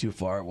out way too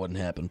far. It wouldn't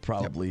happen,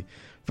 probably,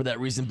 for that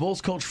reason.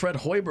 Bulls coach Fred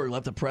Hoiberg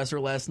left the presser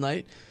last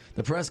night.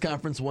 The press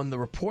conference when a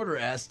reporter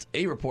asked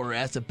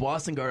if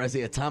Boston guard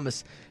Isaiah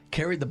Thomas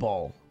carried the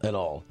ball at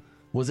all.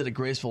 Was it a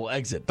graceful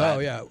exit?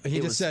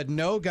 He just said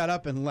no, got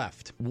up, and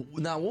left.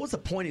 Now, what was the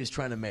point he was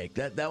trying to make?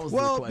 That was the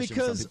question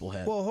some people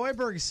had. Well,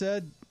 Hoiberg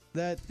said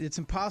that it's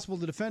impossible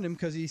to defend him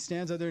because he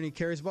stands out there and he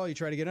carries the ball. You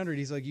try to get under it.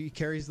 He's like, he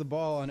carries the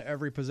ball on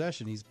every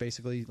possession. He's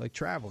basically like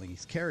traveling.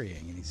 He's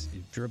carrying, and he's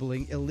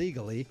dribbling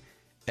illegally.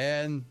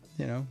 And,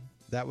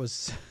 that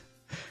was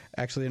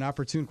actually an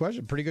opportune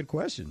question. Pretty good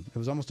question. It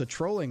was almost a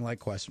trolling-like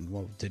question.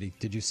 Well,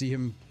 did you see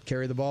him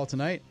carry the ball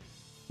tonight?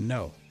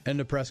 No.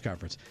 End of press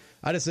conference.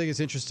 I just think it's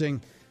interesting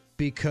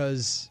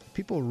because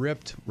people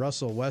ripped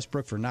Russell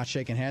Westbrook for not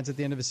shaking hands at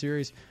the end of a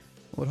series.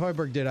 What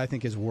Hoiberg did, I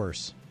think, is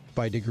worse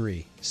by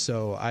degree.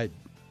 So I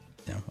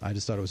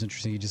just thought it was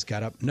interesting. He just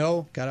got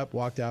up,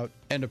 walked out,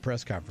 end of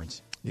press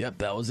conference. Yep,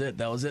 that was it.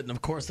 And,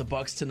 of course, the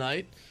Bucks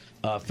tonight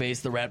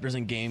face the Raptors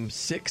in Game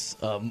 6.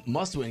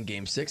 Must-win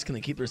Game 6. Can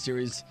they keep their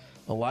series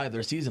alive,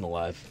 their season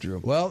alive, Drew?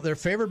 Well, they're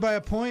favored by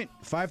a point.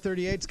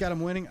 538's got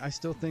them winning. I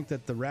still think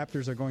that the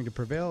Raptors are going to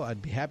prevail.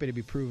 I'd be happy to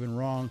be proven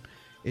wrong.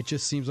 It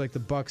just seems like the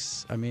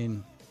Bucks,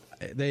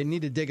 they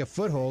need to dig a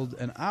foothold,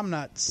 and I'm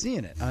not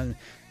seeing it.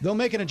 They'll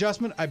make an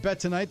adjustment. I bet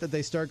tonight that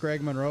they start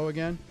Greg Monroe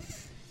again.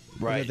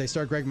 Right. They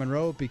start Greg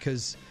Monroe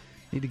because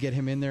they need to get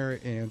him in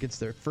there against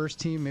their first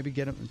team, maybe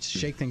get him,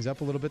 shake things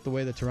up a little bit the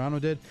way that Toronto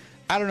did.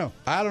 I don't know.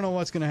 I don't know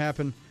what's going to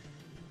happen.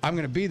 I'm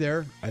going to be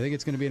there. I think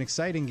it's going to be an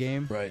exciting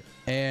game. Right.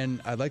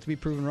 And I'd like to be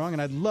proven wrong,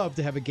 and I'd love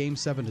to have a Game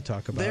 7 to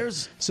talk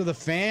about. So the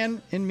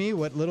fan in me,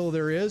 what little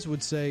there is,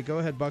 would say, go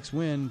ahead, Bucks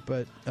win,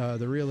 but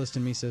the realist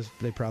in me says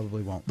they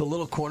probably won't. The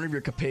little corner of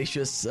your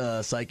capacious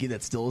psyche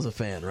that still is a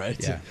fan,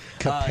 right? Yeah.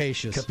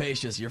 Capacious.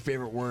 Capacious, your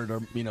favorite word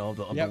of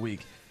the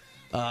week.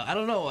 I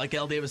don't know. Like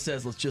Al Davis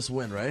says, let's just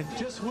win, right?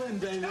 Just win,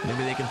 baby.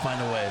 Maybe they can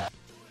find a way.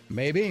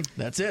 Maybe.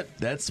 That's it.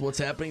 That's what's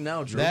happening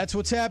now, Drew. That's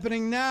what's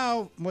happening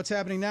now. What's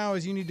happening now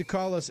is you need to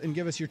call us and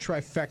give us your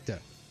trifecta.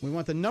 We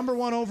want the number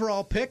 1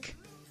 overall pick.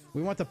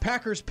 We want the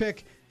Packers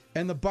pick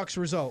and the Bucs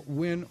result,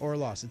 win or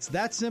loss. It's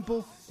that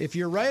simple. If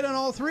you're right on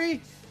all three,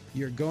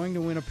 you're going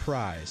to win a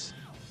prize.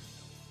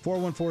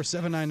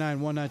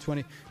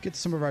 414-799-1920. Get to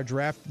some of our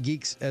draft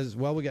geeks as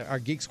well. We got our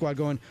Geek Squad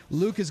going.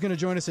 Luke is going to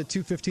join us at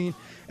 2:15.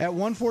 At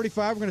 1:45,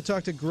 we're going to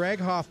talk to Greg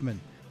Hoffman,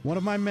 one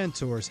of my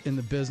mentors in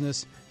the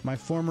business, my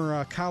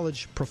former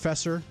college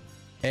professor,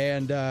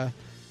 and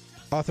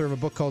author of a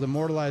book called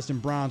Immortalized in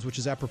Bronze, which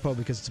is apropos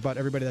because it's about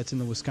everybody that's in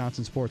the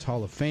Wisconsin Sports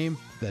Hall of Fame.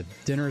 That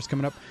dinner is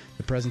coming up.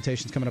 The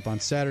presentation's coming up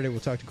on Saturday.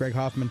 We'll talk to Greg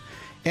Hoffman.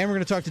 And we're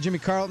going to talk to Jimmy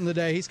Carlton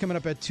today. He's coming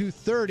up at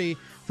 2:30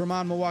 from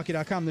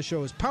OnMilwaukee.com. The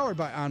show is powered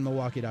by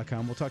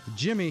OnMilwaukee.com. We'll talk to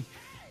Jimmy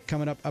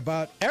coming up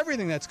about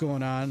everything that's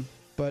going on,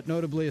 but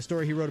notably a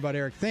story he wrote about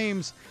Eric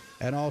Thames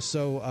and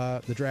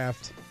also the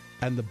draft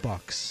and the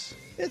Bucs.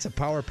 It's a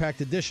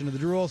power-packed edition of the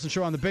Drew Olson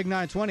Show on the Big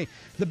 920,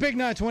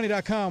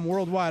 thebig920.com,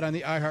 worldwide on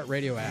the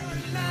iHeartRadio app.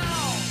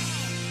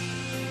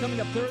 Coming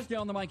up Thursday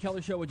on the Mike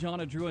Keller Show with John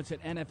and Drew, it's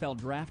at NFL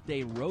Draft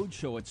Day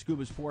Roadshow at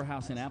Scuba's Four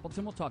House in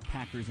Appleton. We'll talk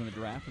Packers in the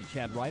draft with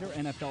Chad Ryder,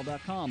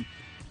 NFL.com.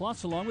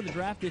 Plus, along with the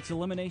draft, it's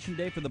elimination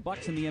day for the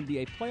Bucs in the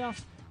NBA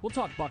playoffs. We'll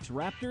talk Bucs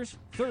Raptors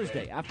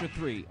Thursday after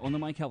 3 on the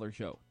Mike Keller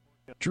Show.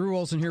 Drew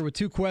Olson here with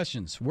 2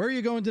 questions. Where are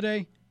you going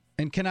today?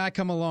 And can I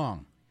come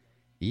along?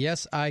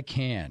 Yes, I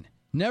can.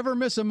 Never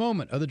miss a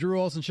moment of the Drew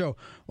Olson Show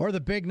or the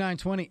Big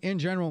 920 in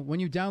general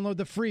when you download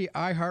the free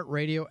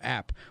iHeartRadio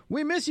app.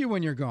 We miss you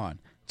when you're gone.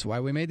 That's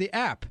why we made the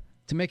app,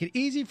 to make it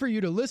easy for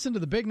you to listen to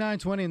the Big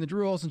 920 and the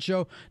Drew Olson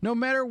Show no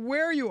matter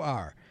where you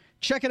are.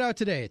 Check it out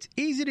today. It's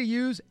easy to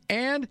use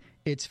and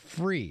it's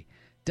free.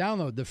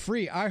 Download the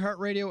free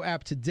iHeartRadio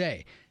app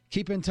today.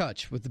 Keep in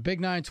touch with the Big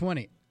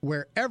 920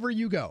 wherever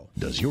you go.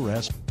 Does your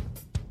ass...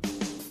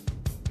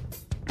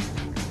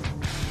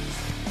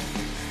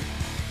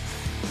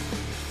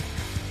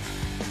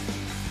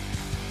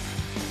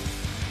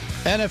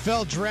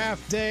 NFL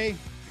Draft Day,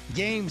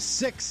 Game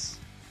 6.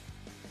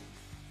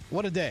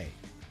 What a day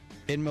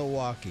in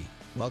Milwaukee.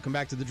 Welcome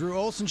back to the Drew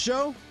Olson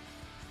Show.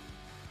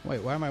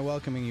 Wait, why am I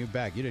welcoming you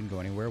back? You didn't go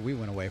anywhere. We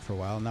went away for a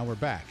while. Now we're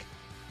back.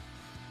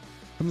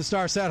 From the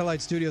Star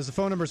Satellite Studios, the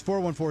phone number is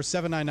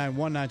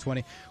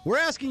 414-799-1920. We're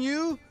asking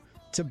you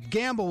to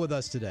gamble with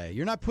us today.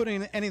 You're not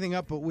putting anything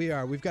up, but we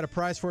are. We've got a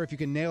prize for if you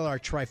can nail our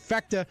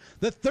trifecta,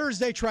 the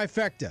Thursday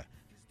trifecta.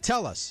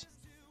 Tell us,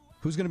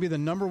 who's going to be the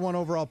number 1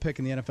 overall pick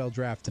in the NFL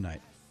draft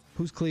tonight?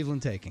 Who's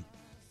Cleveland taking?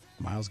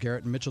 Myles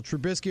Garrett and Mitchell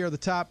Trubisky are the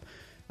top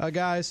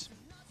guys.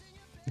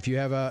 If you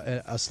have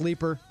a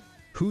sleeper,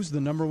 who's the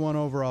number 1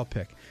 overall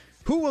pick?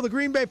 Who will the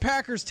Green Bay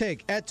Packers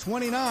take at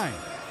 29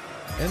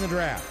 in the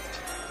draft?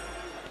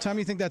 What time do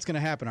you think that's going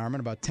to happen, Armin?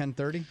 About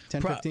 10:30,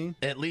 10:15?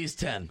 At least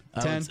 10.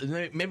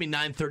 10? Maybe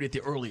 9:30 at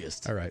the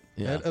earliest. All right.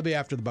 Yeah. It'll be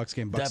after the Bucs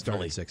game. Bucs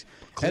start at 6.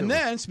 Clearly. And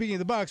then,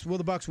 speaking of the Bucs, will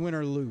the Bucs win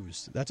or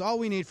lose? That's all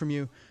we need from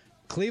you.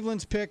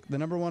 Cleveland's pick, the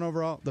number 1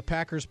 overall. The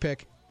Packers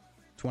pick,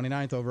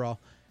 29th overall.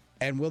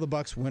 And will the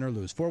Bucs win or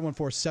lose?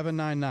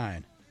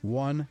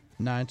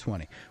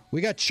 414-799-1920.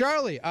 We got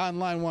Charlie on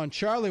line 1.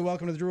 Charlie,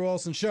 welcome to the Drew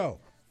Olson Show.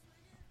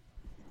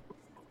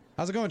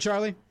 How's it going,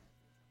 Charlie?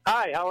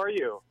 Hi, how are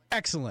you?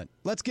 Excellent.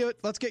 Let's get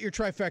your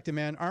trifecta,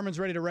 man. Armin's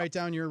ready to write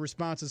down your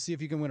responses, see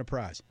if you can win a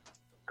prize.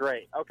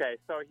 Great. Okay,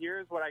 so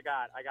here's what I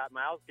got. I got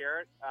Myles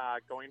Garrett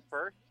going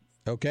first.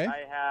 Okay.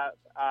 I have.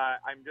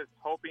 I'm just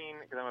hoping,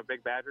 because I'm a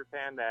big Badger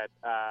fan, that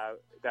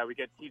we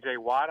get T.J.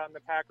 Watt on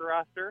the Packer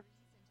roster.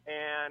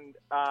 And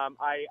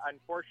I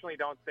unfortunately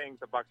don't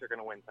think the Bucs are going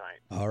to win tonight.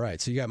 All right,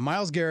 so you got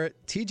Myles Garrett,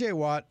 T.J.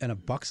 Watt, and a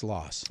Bucs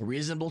loss. A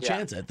reasonable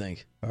chance, I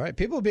think. All right,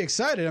 people will be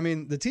excited. I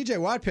mean, the T.J.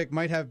 Watt pick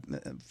might have,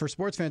 for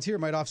sports fans here,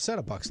 might offset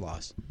a Bucs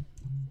loss.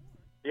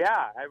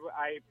 Yeah,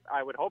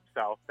 I would hope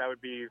so. That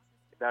would be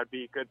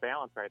good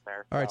balance right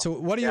there. All right, so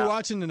what are you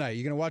watching tonight?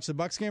 You going to watch the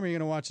Bucs game or are you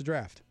going to watch the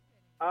draft?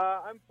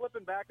 I'm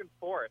flipping back and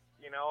forth.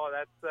 You know,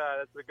 that's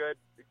a good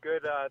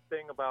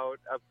thing about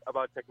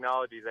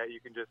technology, that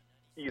you can just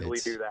easily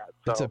do that.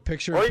 So, it's a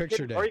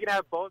picture-in-picture day. Or you can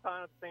have both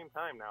on at the same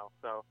time now.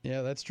 So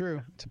yeah, that's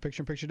true. It's a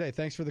picture-in-picture day.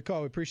 Thanks for the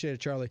call. We appreciate it,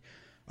 Charlie.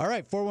 All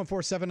right,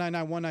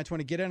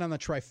 414-799-1920. Get in on the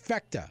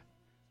trifecta.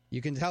 You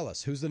can tell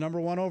us who's the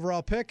number 1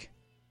 overall pick,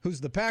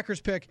 who's the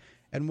Packers pick,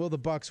 and will the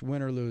Bucs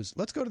win or lose?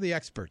 Let's go to the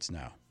experts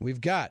now.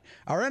 We've got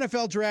our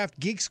NFL Draft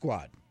Geek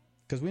Squad,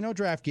 because we know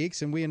draft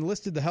geeks, and we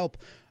enlisted the help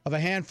of a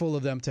handful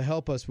of them to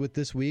help us with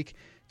this week,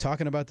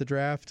 talking about the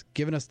draft,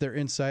 giving us their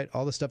insight,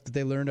 all the stuff that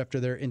they learned after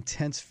their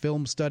intense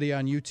film study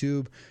on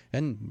YouTube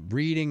and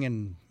reading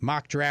and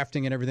mock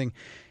drafting and everything.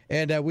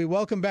 And we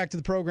welcome back to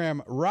the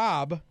program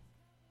Rob,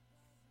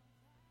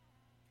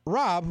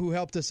 who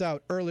helped us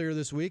out earlier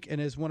this week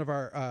and is one of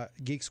our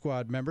Geek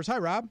Squad members. Hi,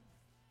 Rob.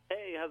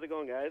 Hey, how's it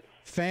going, guys?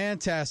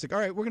 Fantastic. All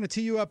right, we're going to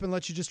tee you up and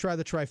let you just try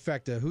the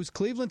trifecta. Who's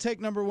Cleveland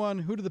take number 1?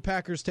 Who do the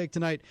Packers take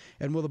tonight?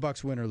 And will the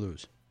Bucs win or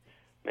lose?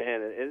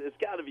 Man, it's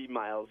got to be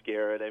Myles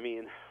Garrett. I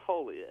mean,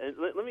 I'm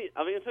going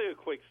to tell you a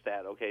quick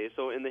stat, okay?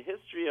 So in the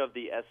history of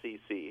the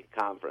SEC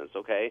conference,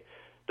 okay,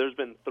 there's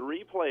been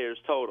 3 players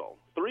total,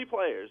 3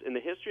 players in the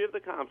history of the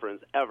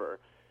conference ever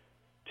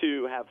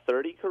to have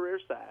 30 career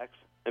sacks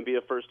and be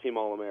a first-team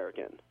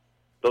All-American.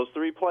 Those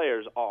 3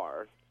 players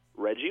are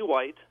Reggie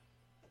White,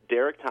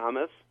 Derek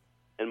Thomas,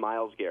 and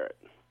Myles Garrett.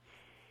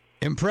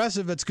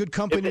 Impressive. It's good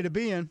company to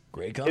be in.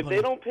 Great company. If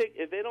they don't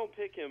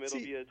pick him, it'll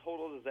be a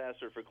total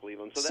disaster for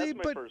Cleveland. So that's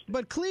my first.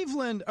 But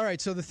Cleveland, all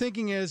right, so the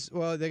thinking is,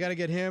 well, they got to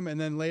get him, and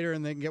then later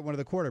and they can get one of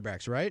the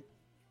quarterbacks, right?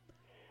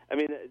 I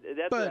mean,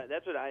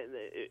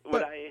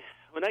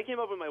 when I came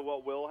up with my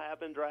what will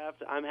happen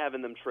draft, I'm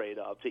having them trade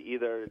up to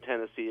either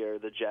Tennessee or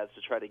the Jets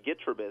to try to get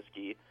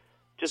Trubisky,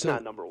 just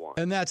not number 1.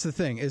 And that's the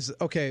thing is,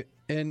 okay,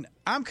 and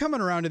I'm coming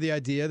around to the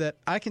idea that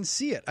I can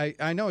see it.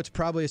 I know it's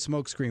probably a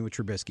smokescreen with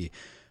Trubisky.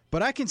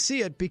 But I can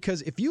see it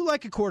because if you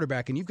like a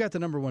quarterback and you've got the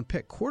number 1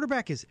 pick,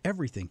 quarterback is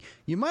everything.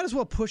 You might as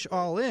well push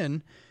all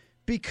in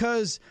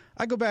because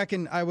I go back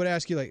and I would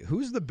ask you, like,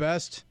 who's the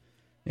best,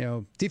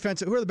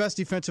 defensive? Who are the best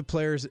defensive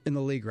players in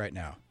the league right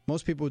now?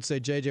 Most people would say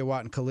J.J.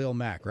 Watt and Khalil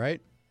Mack,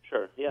 right?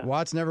 Sure, yeah.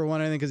 Watt's never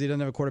won anything because he doesn't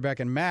have a quarterback,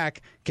 and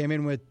Mack came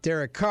in with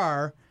Derek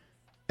Carr,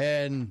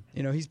 and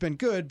he's been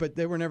good, but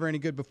they were never any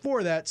good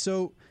before that.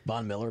 So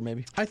Von Miller,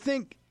 maybe. I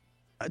think.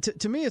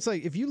 To me, it's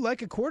like if you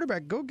like a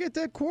quarterback, go get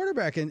that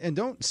quarterback and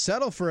don't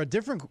settle for a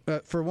different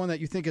for one that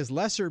you think is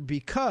lesser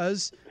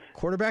because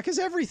quarterback is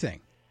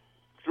everything.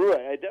 True,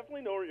 I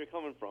definitely know where you're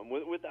coming from,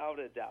 without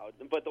a doubt.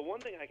 But the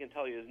one thing I can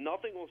tell you is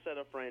nothing will set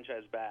a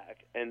franchise back,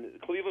 and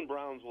Cleveland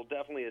Browns will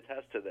definitely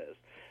attest to this.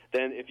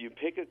 Then if you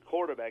pick a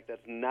quarterback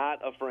that's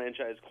not a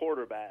franchise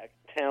quarterback,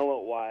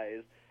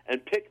 talent-wise,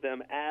 and pick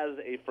them as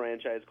a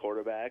franchise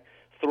quarterback,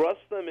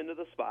 thrust them into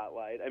the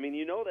spotlight. I mean,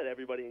 you know that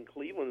everybody in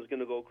Cleveland is going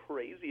to go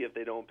crazy if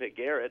they don't pick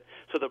Garrett.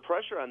 So the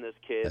pressure on this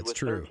kid That's with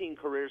true. 13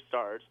 career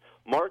starts,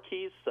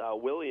 Marquise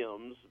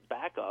Williams,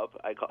 backup,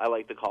 I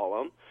like to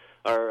call him,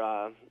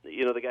 or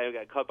the guy who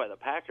got cut by the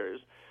Packers,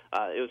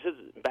 it was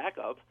his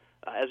backup.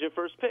 As your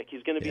first pick,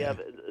 he's going to be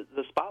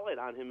the spotlight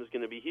on him is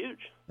going to be huge.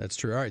 That's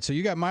true. All right, so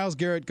you got Myles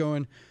Garrett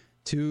going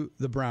to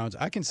the Browns.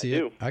 I can see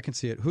it. I can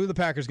see it. Who are the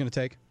Packers going to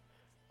take?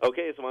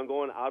 Okay, so I'm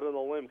going out on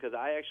a limb because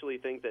I actually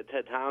think that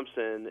Ted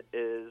Thompson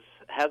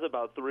has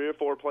about 3 or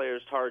 4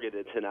 players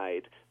targeted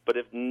tonight. But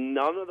if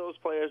none of those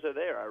players are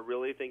there, I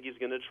really think he's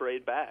going to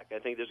trade back. I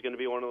think there's going to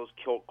be one of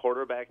those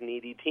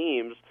quarterback-needy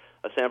teams,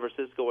 a San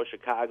Francisco, a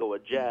Chicago, a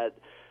Jet,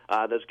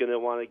 that's going to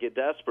want to get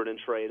desperate and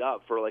trade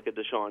up for like a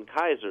Deshaun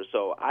Kaiser.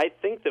 So I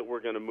think that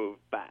we're going to move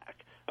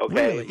back.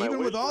 Okay, Really? Even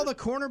with all the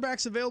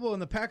cornerbacks available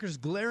and the Packers'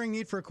 glaring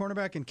need for a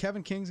cornerback and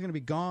Kevin King's going to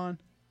be gone?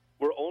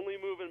 We're only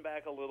moving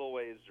back a little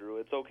ways, Drew.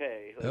 It's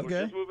okay. Okay.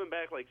 We're just moving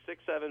back like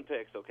 6-7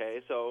 picks, okay?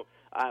 So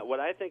what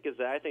I think is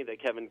that I think that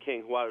Kevin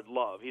King, who I would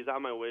love, he's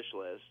on my wish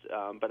list,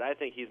 but I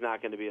think he's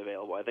not going to be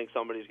available. I think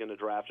somebody's going to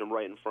draft him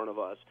right in front of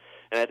us.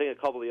 And I think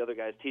a couple of the other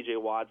guys, T.J.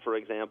 Watt, for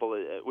example,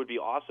 it would be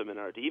awesome in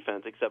our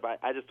defense, except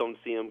I just don't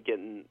see him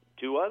getting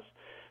to us.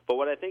 But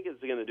what I think he's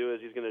going to do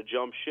is he's going to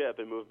jump ship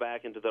and move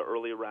back into the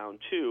early round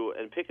 2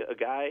 and pick a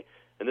guy,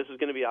 and this is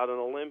going to be out on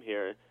a limb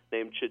here,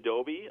 named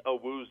Chidobe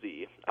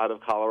Awuzie out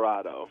of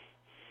Colorado.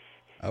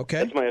 Okay.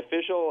 That's my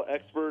official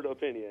expert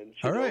opinion.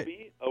 All right.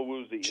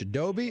 Awuzie.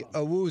 Chidobe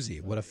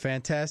Awuzie. What a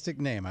fantastic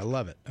name. I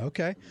love it.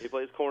 Okay. He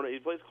plays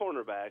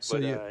cornerback,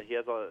 but he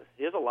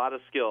has a lot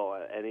of skill,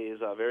 and he's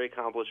a very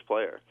accomplished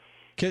player.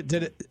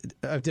 Did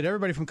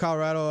everybody from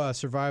Colorado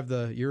survive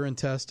the urine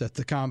test at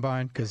the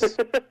combine? Because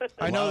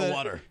I know that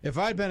water. If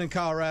I'd been in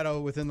Colorado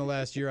within the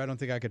last year, I don't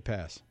think I could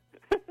pass.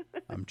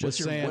 I'm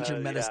just saying. What's your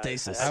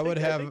metastasis? I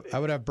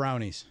would have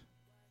brownies,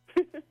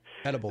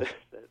 edibles.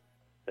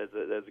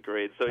 That's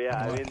great. So yeah,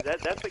 I mean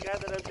that's the guy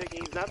that I'm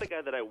picking. He's not the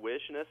guy that I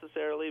wish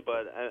necessarily,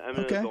 but I'm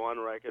going to go on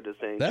record as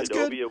saying That's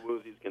Chidobe good.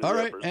 Awuzie's going to All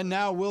right, represent. and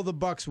now will the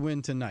Bucs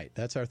win tonight?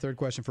 That's our third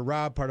question for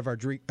Rob, part of our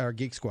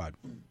Geek Squad.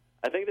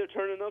 I think they're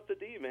turning up the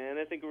D, man.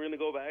 I think we're going to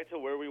go back to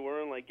where we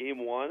were in like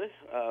game 1.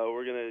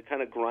 We're going to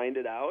kind of grind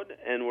it out,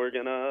 and we're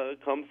going to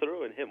come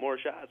through and hit more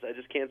shots. I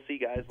just can't see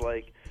guys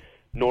like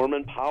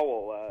Norman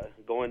Powell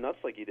going nuts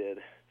like he did.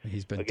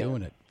 He's been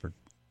doing it for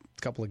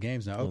a couple of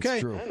games now. That's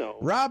Okay, true. I know.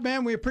 Rob,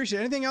 man, we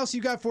appreciate it. Anything else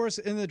you got for us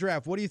in the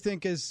draft? What do you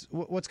think is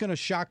what's going to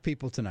shock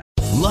people tonight?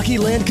 Lucky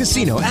Land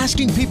Casino,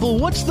 asking people,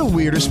 what's the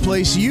weirdest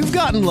place you've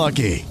gotten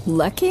lucky?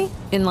 Lucky?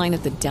 In line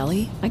at the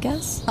deli, I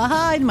guess?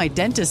 Aha, in my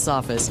dentist's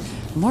office.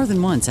 More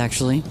than once,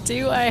 actually.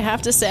 Do I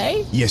have to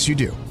say? Yes, you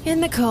do. In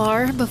the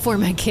car before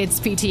my kids'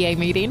 PTA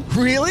meeting.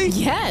 Really?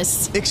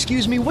 Yes.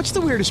 Excuse me, what's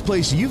the weirdest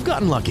place you've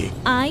gotten lucky?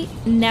 I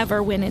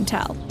never win and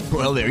tell.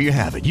 Well, there you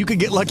have it. You can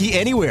get lucky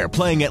anywhere,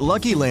 playing at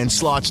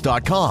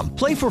LuckyLandSlots.com.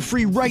 Play for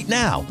free right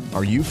now.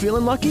 Are you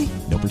feeling lucky?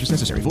 No purchase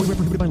necessary. Void where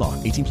prohibited by law.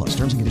 18+.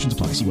 Terms and conditions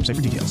apply. See website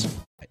for details.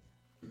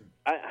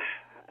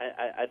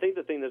 I think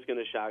the thing that's going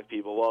to shock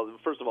people, well,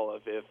 first of all,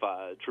 if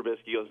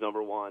Trubisky goes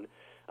number 1,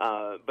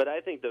 But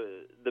I think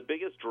the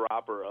biggest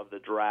dropper of the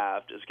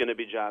draft is going to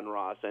be John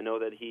Ross. I know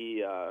that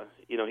he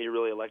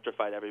really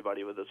electrified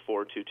everybody with his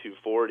 4.22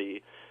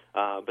 40.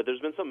 But there's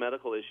been some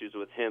medical issues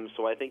with him,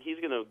 so I think he's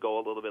going to go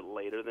a little bit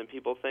later than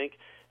people think.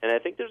 And I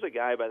think there's a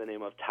guy by the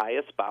name of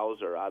Tyus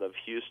Bowser out of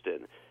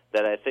Houston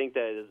that I think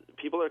that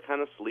people are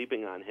kind of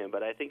sleeping on him,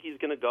 but I think he's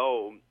going to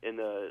go in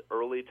the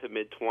early to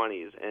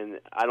mid-20s, and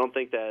I don't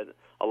think that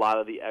a lot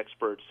of the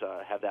experts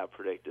have that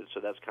predicted, so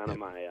that's kind of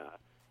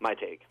my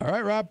take. All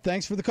right, Rob,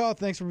 thanks for the call.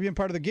 Thanks for being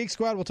part of the Geek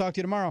Squad. We'll talk to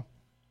you tomorrow.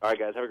 All right,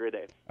 guys, have a great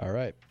day. All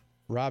right,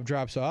 Rob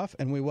drops off,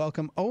 and we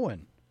welcome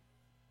Owen.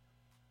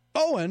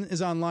 Owen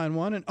is on line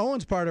one, and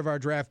Owen's part of our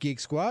Draft Geek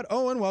Squad.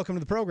 Owen, welcome to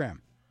the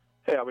program.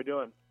 Hey, how we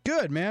doing?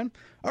 Good, man.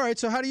 All right,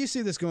 so how do you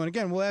see this going?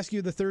 Again, we'll ask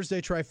you the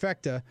Thursday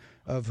trifecta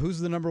of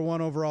who's the number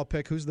one overall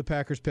pick, who's the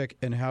Packers pick,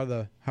 and how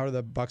are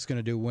the Bucs going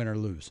to do, win or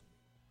lose?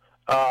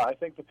 I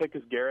think the pick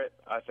is Garrett.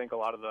 I think a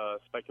lot of the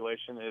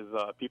speculation is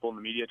people in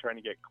the media trying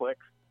to get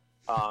clicks.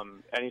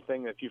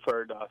 Anything that you've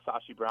heard,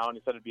 Sashi Brown,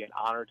 he said it'd be an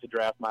honor to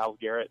draft Myles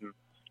Garrett, and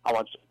I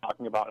want you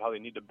talking about how they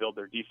need to build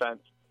their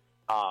defense.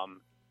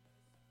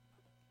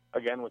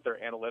 Again, with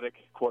their analytic,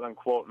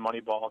 quote-unquote,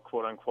 Moneyball,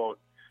 quote-unquote,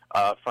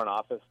 front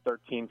office,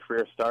 13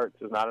 career starts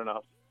is not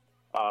enough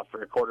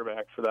for a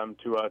quarterback for them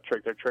to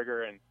trick their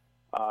trigger, and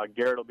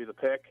Garrett will be the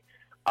pick.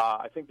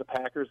 I think the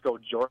Packers go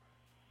Jordan.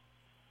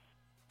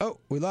 Oh,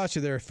 we lost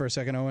you there for a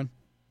second, Owen.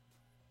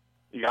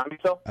 You got me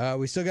still?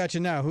 We still got you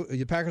now.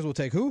 The Packers will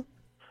take who?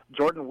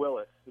 Jordan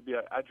Willis. He'll be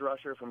an edge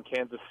rusher from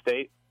Kansas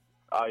State.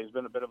 He's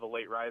been a bit of a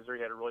late riser.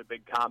 He had a really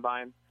big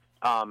combine.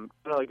 Kind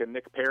of like a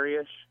Nick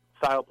Perry-ish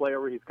style player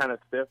where he's kind of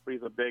stiff, but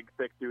he's a big,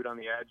 thick dude on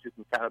the edge who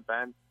can kind of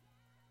bend.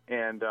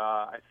 And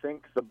I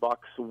think the Bucs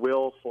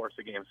will force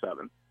a Game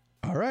 7.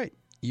 All right.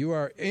 You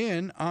are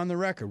in on the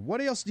record. What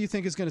else do you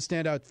think is going to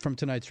stand out from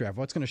tonight's draft?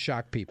 What's going to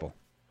shock people?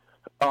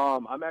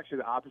 I'm actually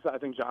the opposite. I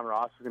think John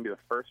Ross is going to be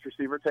the first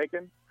receiver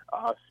taken.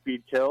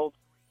 Speed kills.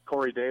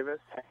 Corey Davis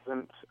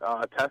hasn't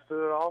tested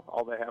at all.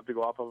 All they have to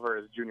go off of are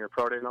his junior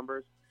pro day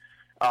numbers.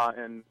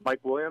 And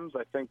Mike Williams,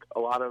 I think a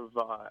lot of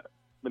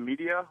the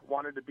media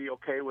wanted to be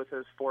okay with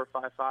his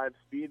 4.55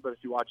 speed, but if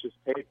you watch his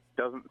tape,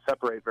 he doesn't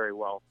separate very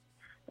well.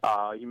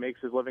 He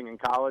makes his living in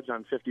college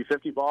on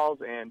 50-50 balls,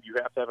 and you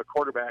have to have a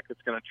quarterback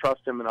that's going to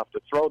trust him enough to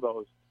throw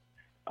those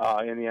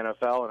in the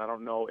NFL. And I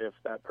don't know if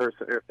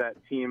that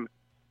team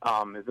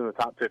is in the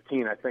top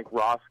 15. I think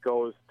Ross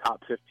goes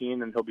top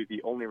 15, and he'll be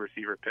the only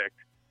receiver picked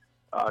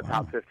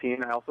top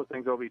 15. I also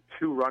think there'll be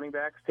 2 running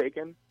backs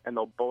taken, and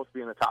they'll both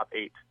be in the top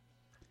 8.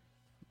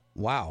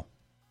 Wow.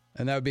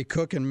 And that would be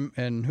Cook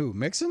and who?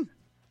 Mixon?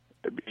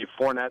 It'd be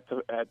Fournette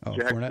at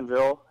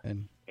Jacksonville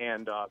and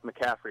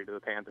McCaffrey to the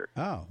Panthers.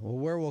 Oh, well,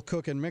 where will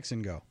Cook and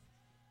Mixon go?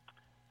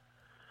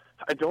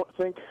 I don't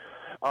think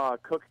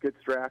Cook gets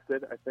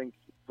drafted. I think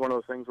it's one of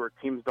those things where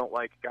teams don't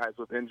like guys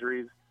with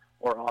injuries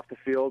or off the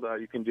field.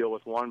 You can deal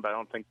with one, but I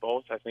don't think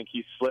both. I think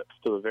he slips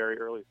to the very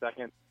early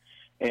second.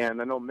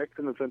 And I know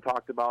Mixon has been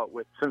talked about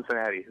with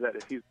Cincinnati, that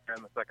if he's there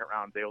in the second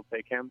round, they'll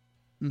take him.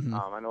 Mm-hmm.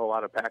 I know a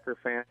lot of Packer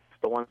fans,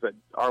 the ones that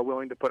are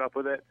willing to put up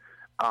with it,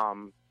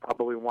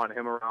 probably want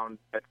him around,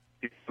 but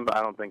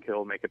I don't think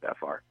he'll make it that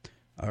far.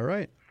 All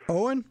right.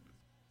 Owen,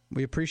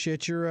 we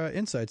appreciate your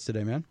insights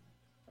today, man.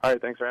 All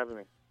right, thanks for having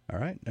me. All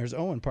right, there's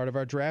Owen, part of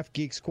our Draft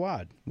Geek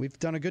Squad. We've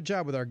done a good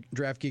job with our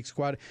Draft Geek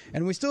Squad,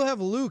 and we still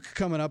have Luke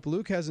coming up.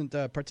 Luke hasn't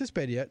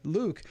participated yet.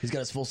 Luke, he's got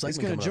his full segment.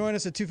 He's going to join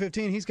us at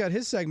 2:15. He's got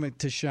his segment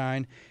to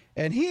shine,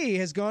 and he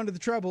has gone to the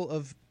trouble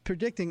of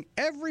predicting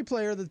every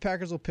player that the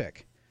Packers will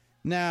pick.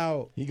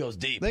 Now he goes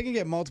deep. They can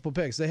get multiple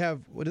picks. They have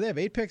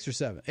 8 picks or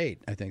 7?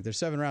 8, I think. There's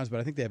 7 rounds, but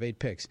I think they have 8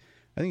 picks.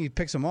 I think he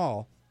picks them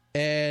all,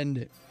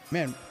 and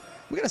man,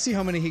 we got to see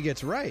how many he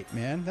gets right,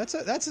 man. That's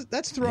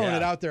throwing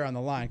it out there on the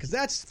line, because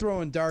that's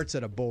throwing darts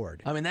at a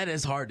board. I mean, that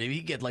is hard. If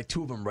he get like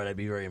 2 of them right, I'd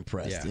be very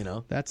impressed. Yeah, you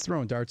know, that's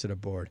throwing darts at a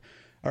board.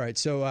 All right,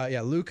 so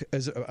Luke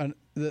is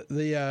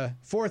the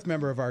 4th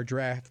member of our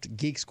Draft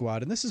Geek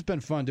Squad, and this has been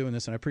fun doing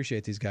this, and I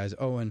appreciate these guys,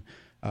 Owen,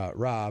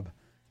 Rob,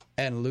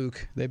 and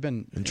Luke. They've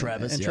been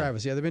Travis,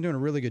 Travis. Yeah, they've been doing a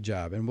really good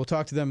job, and we'll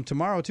talk to them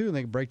tomorrow too, and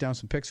they can break down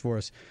some picks for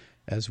us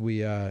as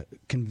we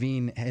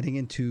convene heading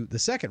into the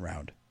second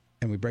round.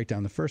 And we break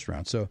down the first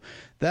round. So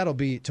that'll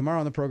be tomorrow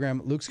on the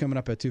program. Luke's coming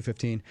up at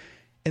 2:15.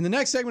 In the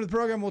next segment of the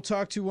program, we'll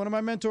talk to one of my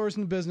mentors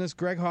in the business,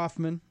 Greg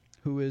Hoffman,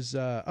 who is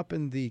up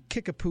in the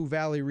Kickapoo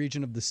Valley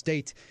region of the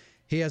state.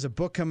 He has a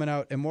book coming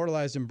out,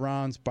 Immortalized in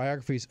Bronze,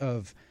 biographies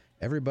of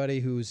everybody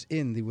who's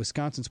in the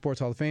Wisconsin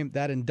Sports Hall of Fame.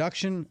 That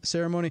induction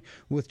ceremony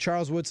with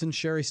Charles Woodson,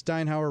 Sherry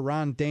Steinhauer,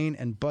 Ron Dane,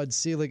 and Bud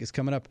Selig is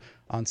coming up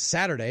on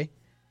Saturday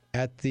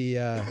at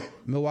the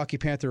Milwaukee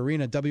Panther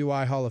Arena,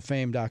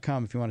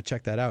 WIHallOfFame.com if you want to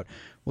check that out.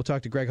 We'll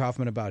talk to Greg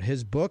Hoffman about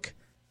his book.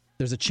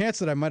 There's a chance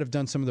that I might have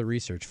done some of the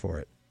research for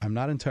it. I'm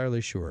not entirely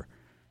sure.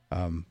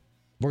 We're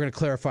going to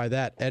clarify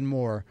that and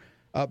more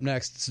up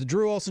next. It's the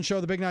Drew Olson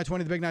Show, the Big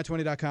 920,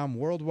 thebig920.com,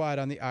 worldwide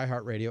on the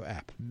iHeartRadio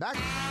app. Back.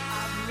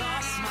 I've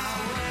lost my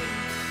way.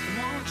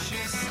 Won't you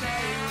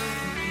stay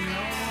with me a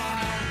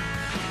while?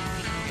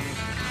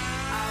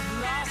 I've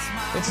lost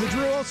my It's the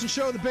Drew Olson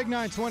Show, the Big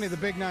 920,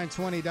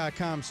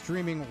 thebig920.com,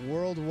 streaming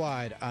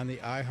worldwide on the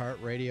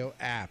iHeartRadio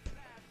app.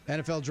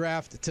 NFL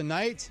Draft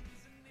tonight.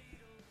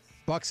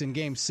 Bucks in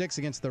Game 6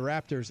 against the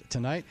Raptors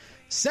tonight.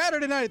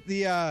 Saturday night,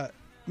 the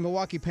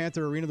Milwaukee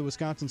Panther Arena, the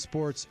Wisconsin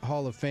Sports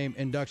Hall of Fame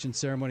induction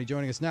ceremony.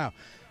 Joining us now,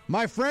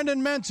 my friend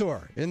and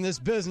mentor in this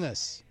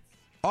business,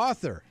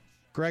 author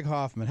Greg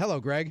Hoffman. Hello,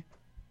 Greg.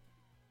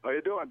 How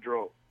you doing,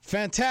 Drew?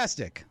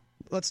 Fantastic.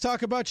 Let's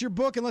talk about your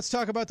book, and let's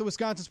talk about the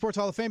Wisconsin Sports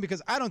Hall of Fame,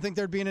 because I don't think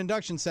there'd be an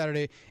induction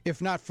Saturday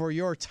if not for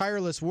your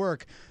tireless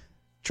work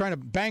trying to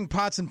bang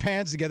pots and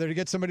pans together to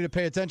get somebody to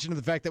pay attention to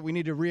the fact that we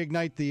need to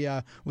reignite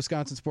the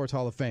Wisconsin Sports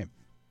Hall of Fame.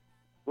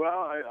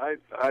 Well,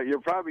 you'll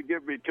probably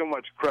give me too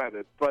much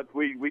credit, but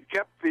we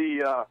kept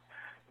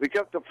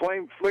the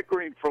flame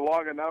flickering for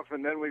long enough,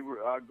 and then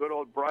good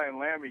old Brian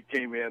Lammy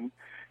came in,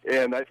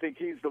 and I think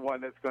he's the one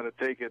that's going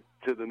to take it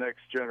to the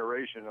next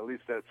generation. At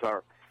least that's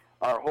our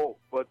hope.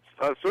 But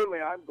certainly,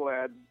 I'm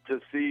glad to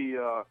see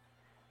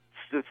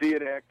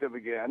it active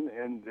again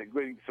and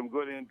getting some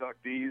good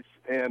inductees.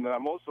 And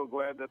I'm also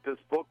glad that this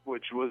book,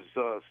 which was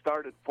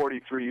started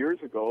 43 years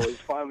ago, is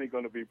finally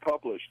going to be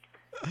published.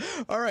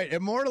 All right,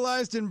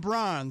 immortalized in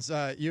bronze.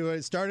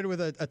 You started with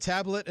a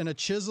tablet and a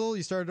chisel.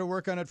 You started to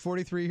work on it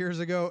 43 years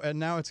ago, and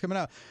now it's coming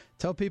out.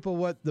 Tell people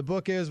what the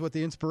book is, what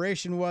the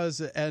inspiration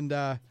was, and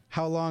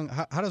how long.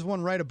 How does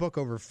one write a book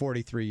over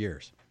 43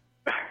 years?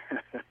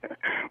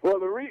 Well,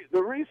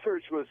 the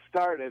research was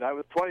started. I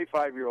was a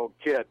 25-year-old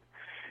kid,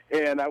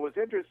 and I was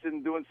interested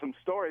in doing some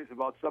stories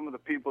about some of the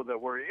people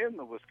that were in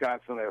the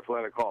Wisconsin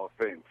Athletic Hall of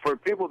Fame. For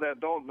people that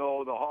don't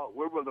know,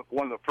 we were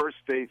one of the first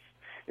states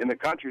in the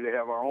country to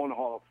have our own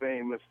Hall of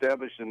Fame,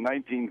 established in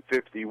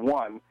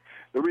 1951.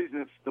 The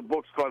reason the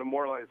book's called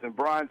Immortalized in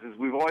Bronze is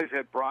we've always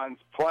had bronze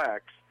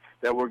plaques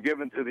that were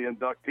given to the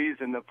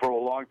inductees, and for a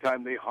long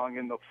time they hung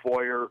in the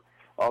foyer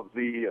of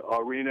the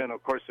arena, and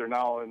of course they're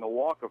now in the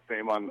Walk of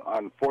Fame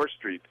on 4th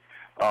Street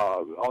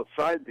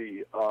outside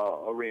the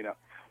arena.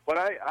 But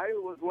I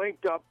was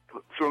linked up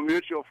through a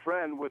mutual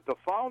friend with the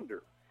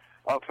founder,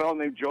 a fellow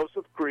named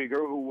Joseph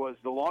Krieger, who was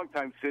the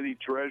longtime city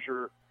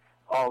treasurer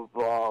of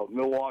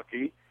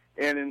Milwaukee.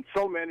 And in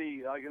so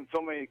many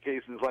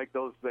cases, like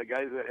the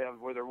guys that have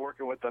where they're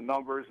working with the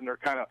numbers and they're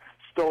kind of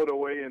stowed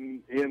away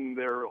in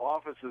their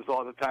offices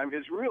all the time,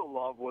 his real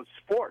love was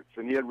sports.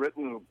 And he had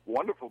written a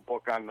wonderful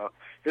book on the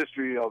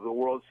history of the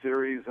World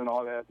Series and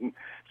all that. And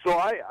so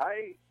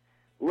I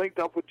linked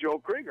up with Joe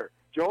Krieger.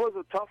 Joe was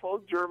a tough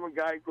old German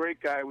guy,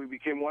 great guy. We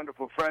became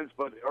wonderful friends.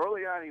 But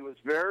early on, he was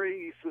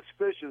very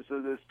suspicious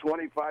of this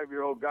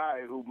 25-year-old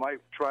guy who might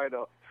try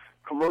to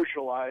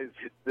commercialize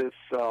this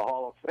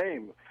Hall of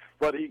Fame.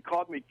 But he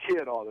called me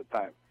kid all the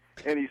time.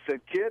 And he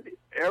said, kid,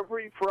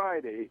 every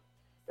Friday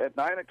at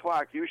 9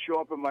 o'clock, you show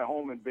up at my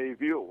home in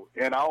Bayview,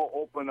 and I'll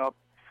open up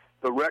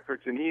the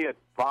records. And he had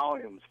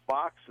volumes,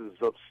 boxes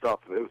of stuff,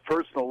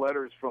 personal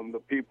letters from the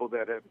people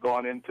that had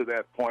gone into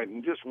that point,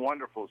 and just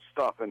wonderful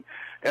stuff. And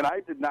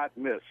I did not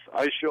miss.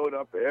 I showed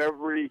up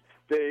every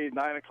day,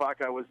 9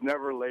 o'clock. I was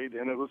never late,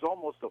 and it was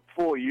almost a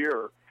full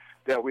year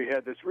that we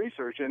had this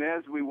research. And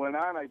as we went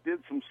on, I did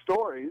some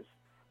stories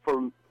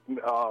for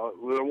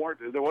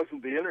there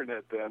wasn't the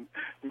internet then,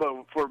 but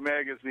for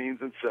magazines,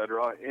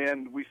 etc.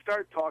 And we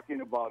started talking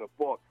about a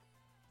book.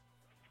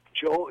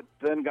 Joe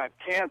then got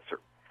cancer,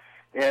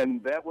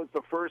 and that was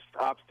the first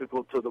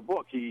obstacle to the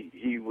book.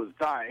 He was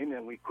dying,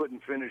 and we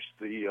couldn't finish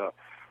the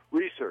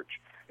research.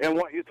 And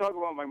what you talk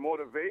about my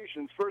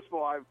motivations, first of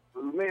all,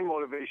 the main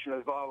motivation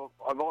is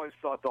I've always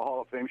thought the Hall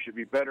of Fame should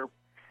be better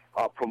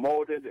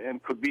promoted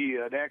and could be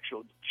an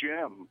actual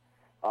gem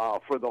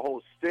for the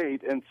whole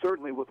state, and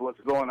certainly with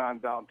what's going on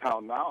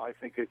downtown now, I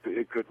think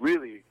it could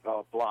really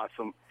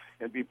blossom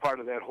and be part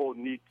of that whole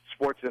neat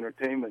sports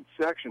entertainment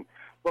section.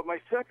 But my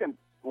second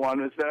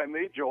one is that I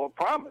made Joe a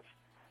promise.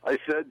 I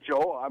said,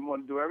 Joe, I'm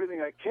going to do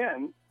everything I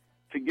can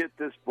to get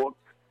this book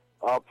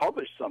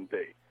published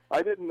someday.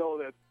 I didn't know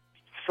that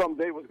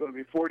someday was going to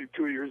be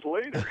 42 years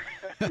later.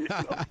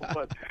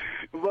 But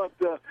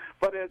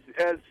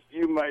as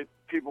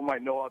people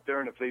might know out there,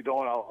 and if they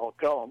don't, I'll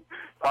tell them.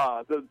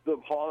 The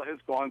hall has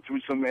gone through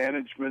some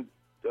management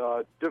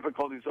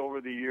difficulties over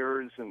the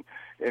years, and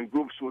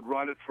groups would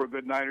run it for a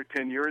good 9 or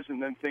 10 years,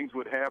 and then things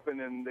would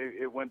happen, and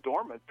it went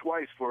dormant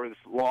twice for as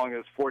long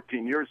as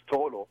 14 years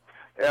total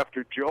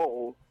after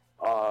Joe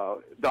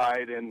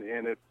died, and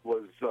it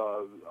was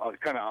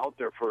kind of out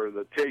there for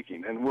the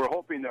taking. And we're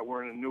hoping that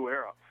we're in a new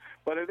era.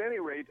 But at any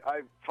rate,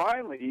 I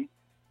finally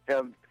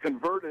have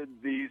converted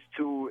these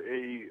to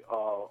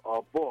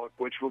a book,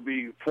 which will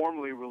be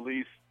formally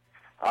released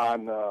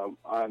on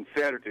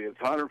Saturday. It's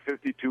a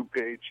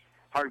 152-page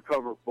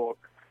hardcover book.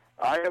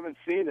 I haven't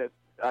seen it.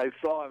 I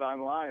saw it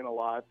online a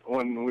lot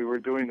when we were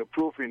doing the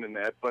proofing and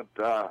that, but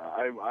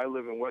I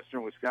live in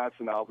western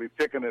Wisconsin. I'll be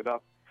picking it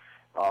up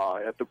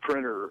at the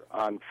printer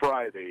on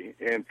Friday,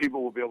 and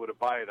people will be able to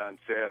buy it on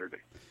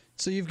Saturday.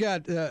 So you've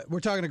got, we're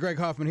talking to Greg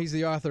Hoffman. He's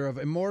the author of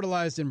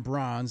Immortalized in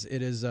Bronze.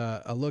 It is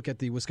a look at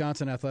the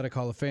Wisconsin Athletic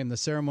Hall of Fame. The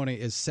ceremony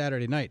is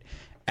Saturday night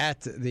at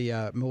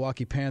the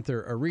Milwaukee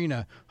Panther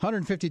Arena.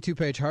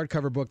 152-page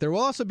hardcover book. There will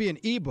also be an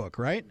ebook,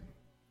 right?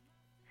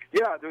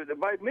 Yeah,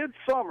 by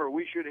midsummer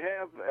we should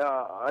have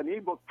an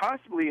ebook,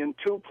 possibly in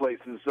two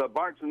places.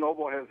 Barnes &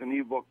 Noble has an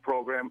ebook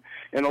program,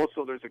 and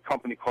also there's a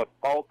company called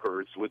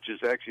Alkers, which is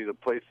actually the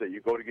place that you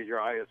go to get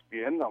your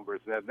ISBN numbers.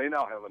 And they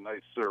now have a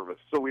nice service.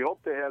 So we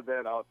hope to have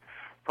that out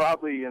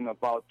probably in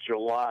about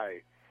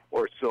July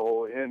or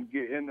so, and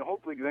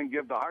hopefully then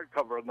give the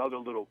hardcover another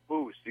little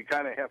boost. You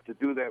kind of have to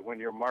do that when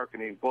you're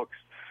marketing books,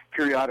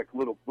 periodic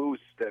little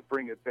boosts that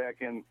bring it back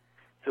in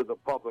to the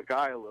public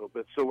eye a little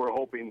bit. So we're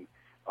hoping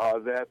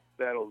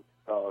that'll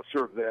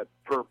serve that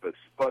purpose.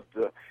 But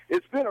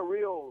it's been a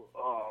real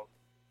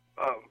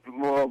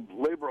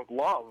labor of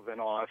love, in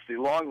all honesty,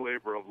 long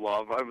labor of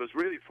love. I was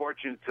really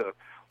fortunate to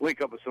link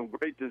up with some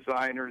great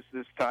designers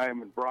this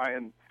time, and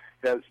Brian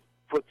has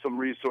put some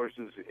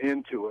resources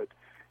into it.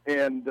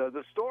 And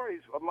the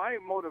stories, my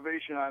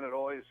motivation on it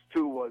always,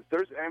 too, was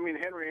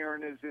Henry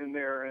Aaron is in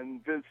there,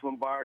 and Vince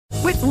Lombardi.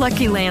 With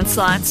Lucky Land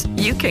Slots,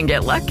 you can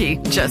get lucky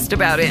just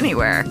about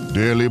anywhere.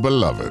 Dearly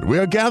beloved, we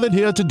are gathered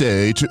here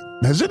today to...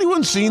 Has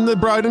anyone seen the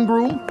bride and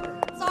groom?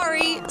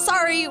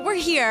 Sorry, we're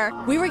here.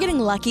 We were getting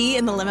lucky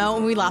in the limo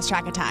and we lost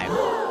track of time.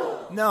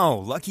 No,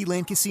 Lucky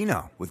Land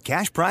Casino, with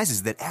cash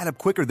prizes that add up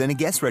quicker than a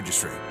guest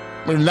registry.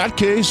 In that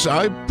case,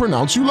 I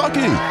pronounce you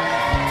lucky.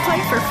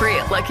 Play for free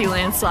at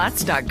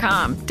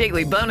LuckyLandSlots.com.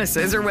 Daily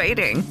bonuses are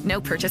waiting. No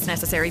purchase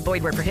necessary.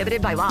 Void where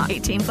prohibited by law.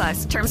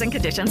 18+. Terms and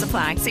conditions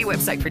apply. See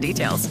website for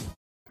details.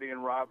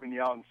 And Robin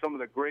Young, some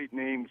of the great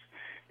names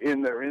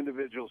in their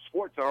individual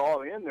sports are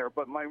all in there.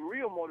 But my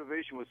real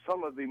motivation was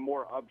some of the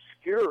more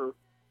obscure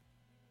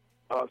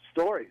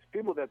stories.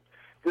 People that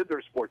did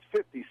their sports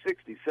 50,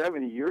 60,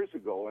 70 years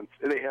ago, and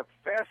they have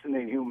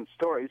fascinating human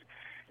stories.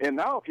 And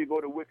now if you go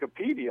to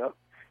Wikipedia,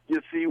 you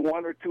see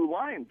one or two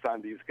lines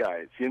on these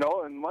guys, and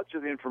much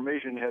of the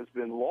information has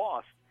been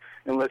lost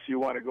unless you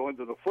want to go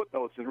into the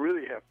footnotes and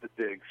really have to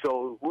dig.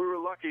 So we were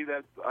lucky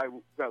that I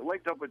got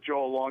linked up with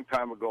Joe a long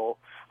time ago.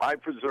 I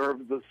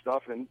preserved the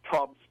stuff in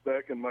tub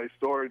spec in my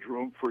storage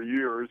room for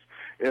years,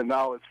 and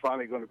now it's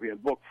finally going to be in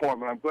book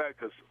form. And I'm glad,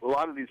 because a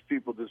lot of these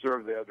people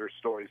deserve to have their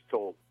stories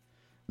told.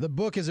 The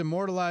book is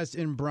Immortalized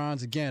in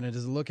Bronze. Again, it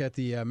is a look at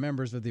the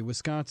members of the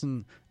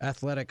Wisconsin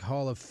Athletic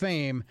Hall of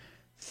Fame.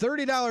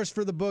 $30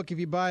 for the book if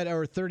you buy it,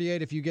 or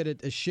 $38 if you get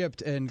it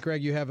shipped. And,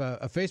 Greg, you have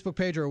a Facebook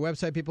page or a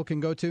website people can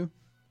go to?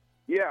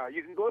 Yeah,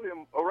 you can go to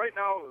them. Right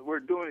now, we're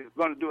going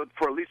to do it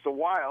for at least a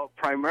while,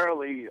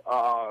 primarily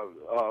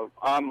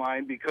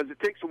online, because it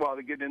takes a while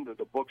to get into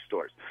the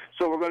bookstores.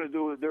 So we're going to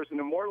do. There's an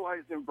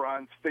Immortalized in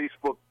Bronze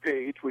Facebook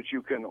page which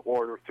you can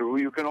order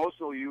through. You can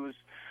also use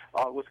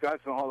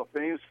Wisconsin Hall of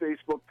Fame's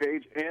Facebook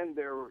page, and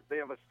they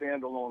have a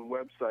standalone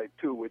website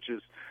too, which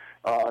is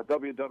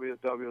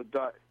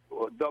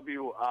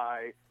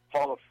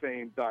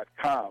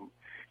www.wihalloffame.com.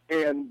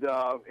 And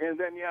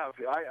then,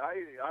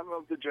 I'm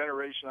of the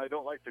generation, I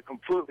don't like to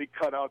completely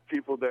cut out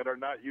people that are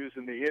not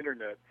using the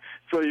Internet.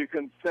 So you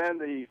can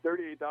send the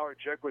 $38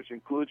 check, which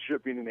includes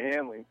shipping and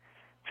handling,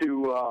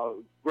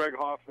 to Greg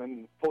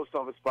Hoffman, Post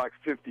Office Box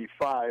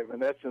 55,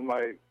 and that's in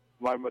my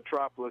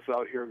metropolis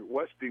out here in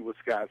Westby,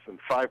 Wisconsin,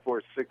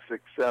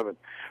 54667.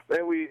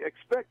 And we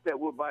expect that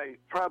by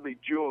probably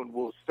June,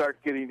 we'll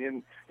start getting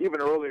in even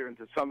earlier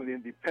into some of the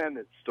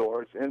independent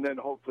stores, and then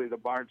hopefully the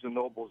Barnes &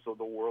 Nobles of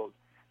the world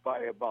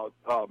by about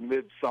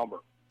midsummer.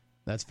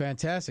 That's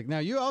fantastic. Now,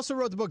 you also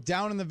wrote the book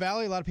Down in the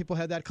Valley. A lot of people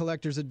had that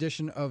collector's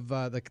edition of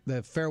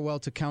the Farewell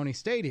to County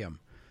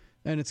Stadium.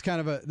 And it's kind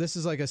of this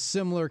is like a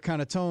similar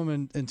kind of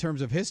tome in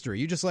terms of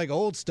history. You just like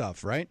old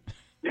stuff, right?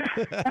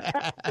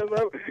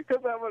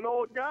 Because I'm an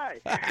old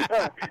guy.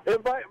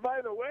 And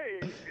by the way,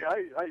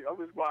 I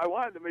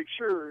wanted to make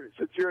sure,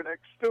 since you're an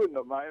ex-student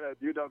of mine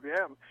at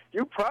UWM,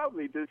 you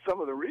probably did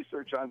some of the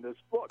research on this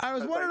book. I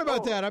was wondering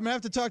about that. I'm going to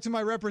have to talk to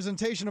my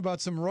representation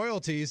about some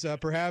royalties,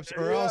 perhaps,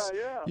 or else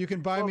you can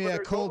buy me a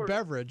cold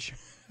beverage.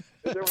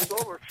 There was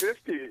over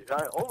 50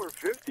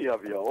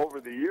 of you over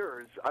the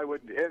years.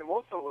 And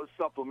most of it was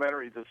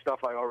supplementary to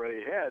stuff I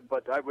already had,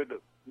 but I would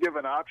give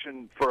an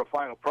option for a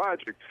final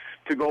project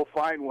to go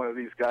find one of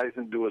these guys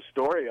and do a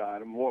story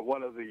on him,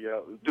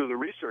 do the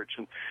research.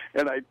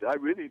 And I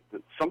really,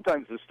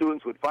 sometimes the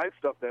students would find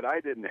stuff that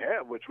I didn't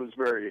have, which was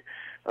very,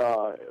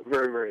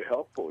 very, very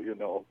helpful,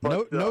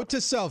 But, note to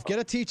self, get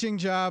a teaching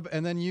job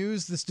and then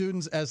use the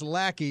students as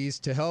lackeys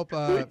to help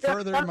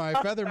feather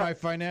my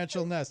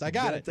financial nest. I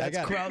got it. That's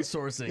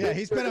crowdsourcing. Yeah,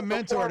 he's been a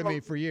mentor to me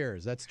for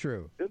years. That's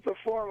true. It's a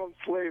form of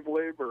slave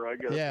labor, I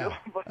guess. Yeah.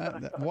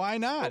 Why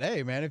not?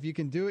 Hey, man, if you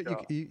can do it,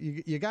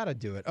 you got to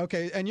do it.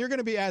 Okay, and you're going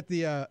to be at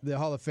the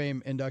Hall of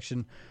Fame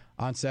induction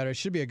on Saturday.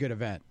 Should be a good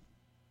event.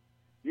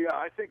 Yeah,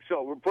 I think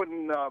so. We're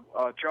putting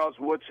Charles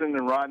Woodson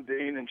and Ron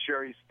Dane and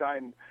Sherry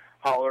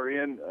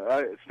Steinhauer in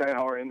as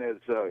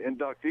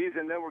inductees,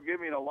 and then we're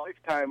giving a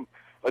Lifetime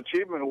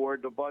Achievement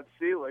Award to Bud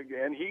Selig,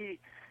 and he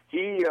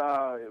he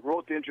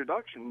wrote the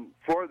introduction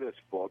for this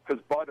book,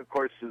 because Bud, of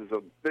course, is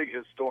a big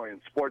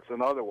historian, sports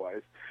and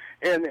otherwise.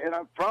 And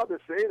I'm proud to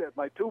say that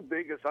my two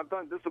biggest,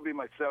 this will be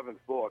my 7th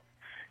book,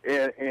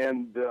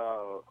 and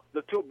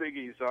the two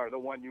biggies are the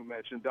one you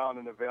mentioned, Down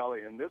in the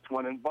Valley, and this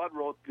one. And Bud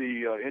wrote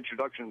the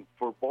introduction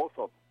for both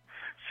of them.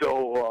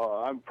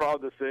 So I'm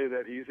proud to say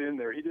that he's in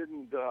there. He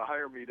didn't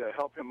hire me to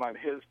help him on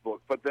his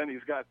book, but then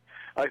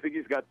I think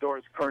he's got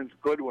Doris Kearns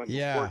Goodwin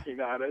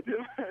working on it.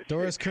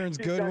 Doris Kearns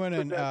Goodwin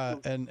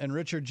and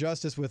Richard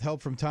Justice with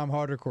help from Tom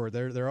Hardercourt.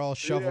 They're all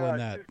shoveling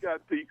that. She's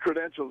got the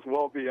credentials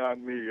well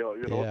beyond me,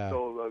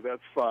 so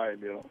that's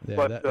fine, Yeah,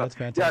 but that's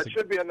fantastic. Yeah, it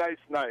should be a nice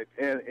night,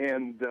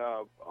 and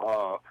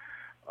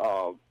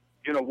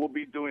we'll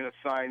be doing a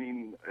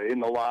signing in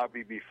the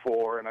lobby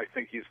before, and I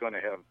think he's going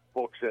to have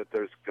books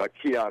there's a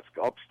kiosk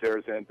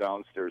upstairs and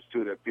downstairs,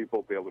 too, that people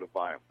will be able to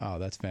buy them. Oh,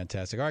 that's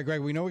fantastic. All right,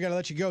 Greg, we know we got to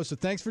let you go, so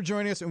thanks for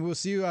joining us, and we'll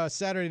see you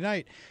Saturday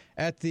night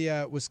at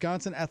the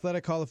Wisconsin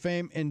Athletic Hall of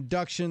Fame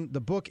induction. The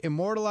book,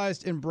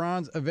 Immortalized in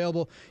Bronze,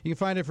 available. You can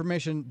find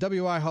information at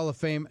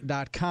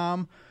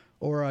wihalloffame.com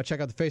or check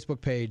out the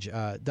Facebook page,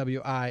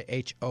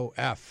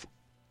 WIHOF.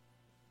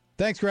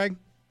 Thanks, Greg.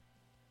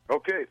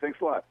 Okay, thanks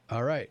a lot.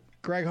 All right.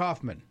 Greg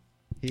Hoffman.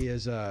 He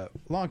is a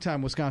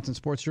longtime Wisconsin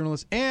sports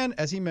journalist, and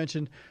as he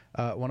mentioned,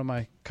 one of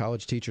my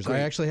college teachers. Great. I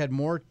actually had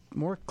more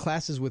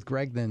classes with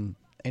Greg than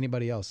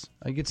anybody else.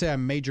 I could say I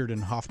majored in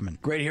Hoffman.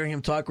 Great hearing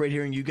him talk. Great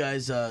hearing you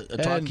guys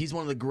talk. He's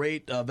one of the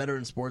great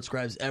veteran sports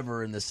scribes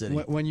ever in this city.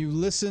 When you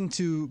listen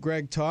to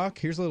Greg talk,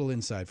 here's a little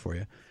insight for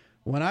you.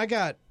 When I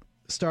got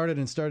started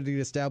to get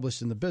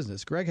established in the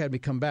business, Greg had me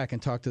come back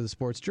and talk to the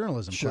sports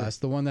journalism class.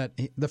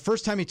 The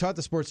first time he taught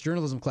the sports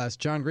journalism class,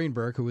 John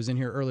Greenberg, who was in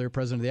here earlier,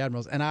 president of the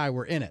Admirals, and I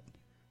were in it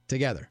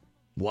together.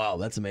 Wow,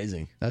 that's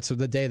amazing. That's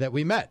the day that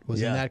we met,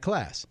 was in that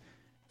class.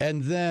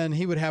 And then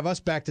he would have us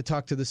back to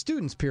talk to the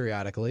students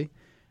periodically.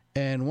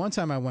 And one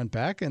time I went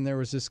back, and there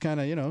was this kind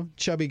of,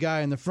 chubby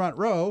guy in the front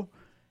row,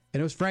 and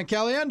it was Frank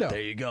Caliendo.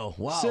 There you go.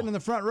 Wow. Sitting in the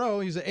front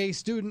row. He was an A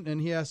student,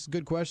 and he asked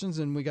good questions,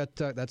 and we got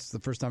that's the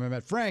first time I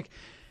met Frank.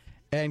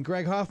 And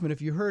Greg Hoffman,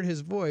 if you heard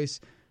his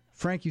voice,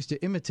 Frank used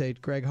to imitate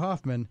Greg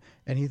Hoffman,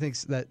 and he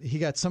thinks that he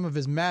got some of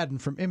his Madden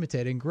from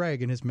imitating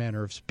Greg in his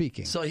manner of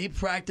speaking. So he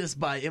practiced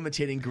by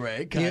imitating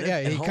Greg.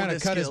 He kind of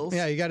cut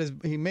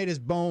he made his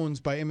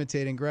bones by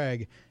imitating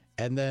Greg,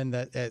 and then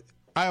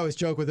I always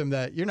joke with him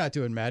that you're not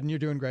doing Madden, you're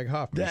doing Greg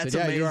Hoffman. That's I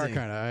said, amazing. You are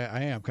kind of.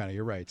 I am kind of.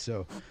 You're right.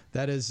 So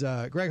that is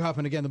Greg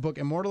Hoffman again. The book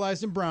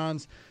Immortalized in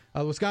Bronze,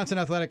 Wisconsin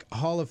Athletic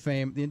Hall of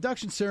Fame. The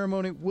induction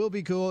ceremony will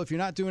be cool. If you're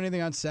not doing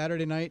anything on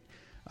Saturday night,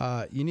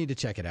 you need to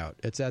check it out.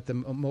 It's at the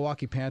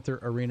Milwaukee Panther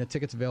Arena.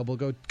 Tickets available.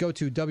 Go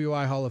to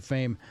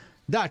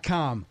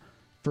wihalloffame.com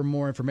for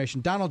more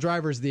information. Donald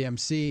Driver is the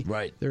MC.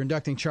 Right. They're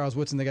inducting Charles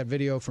Woodson. They got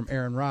video from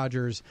Aaron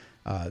Rodgers.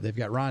 They've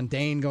got Ron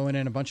Dane going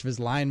in. A bunch of his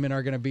linemen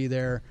are going to be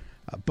there.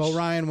 Bo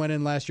Ryan went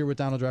in last year with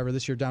Donald Driver.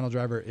 This year, Donald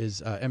Driver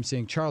is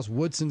emceeing. Charles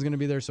Woodson's going to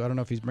be there, so I don't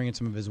know if he's bringing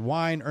some of his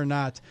wine or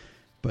not.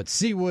 But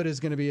Seawood is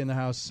going to be in the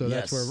house, so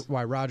that's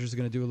why Rodgers is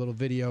going to do a little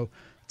video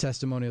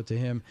testimonial to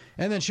him.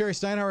 And then Sherry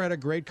Steinhauer had a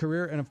great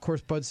career, and of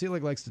course Bud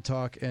Selig likes to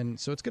talk, and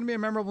so it's going to be a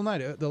memorable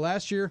night. The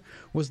last year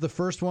was the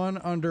first one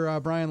under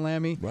Brian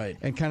Lammy, right,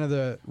 and kind of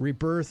the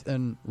rebirth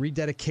and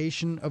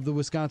rededication of the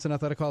Wisconsin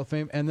Athletic Hall of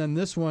Fame, and then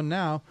this one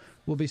now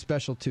will be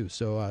special too.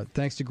 So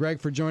thanks to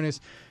Greg for joining us.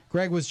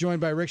 Greg was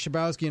joined by Rick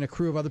Schabowski and a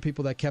crew of other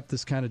people that kept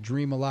this kind of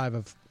dream alive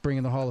of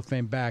bringing the Hall of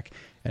Fame back.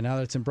 And now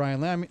that it's in Brian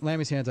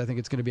Lammy's hands, I think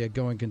it's going to be a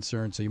going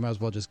concern. So you might as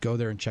well just go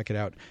there and check it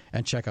out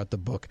and check out the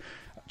book.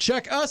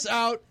 Check us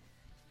out.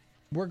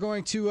 We're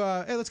going to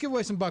let's give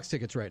away some Bucks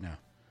tickets right now.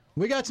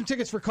 We got some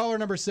tickets for caller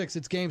number 6.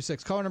 It's game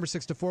 6. Caller number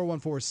 6 to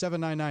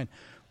 414-799-1920.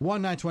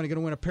 Going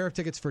to win a pair of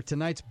tickets for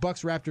tonight's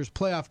Bucks-Raptors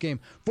playoff game.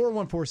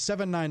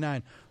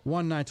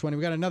 414-799-1920.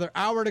 We got another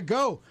hour to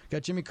go.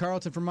 Got Jimmy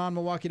Carlton from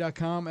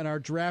OnMilwaukee.com and our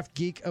draft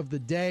geek of the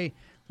day,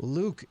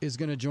 Luke, is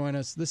going to join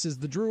us. This is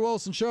the Drew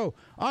Olson Show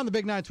on the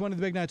Big 920,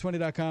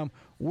 thebig920.com,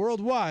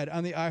 worldwide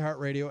on the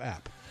iHeartRadio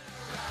app.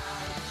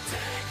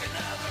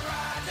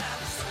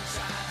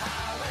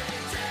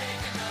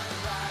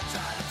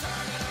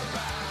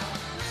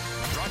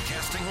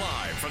 Broadcasting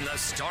live from the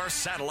Star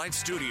Satellite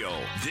Studio,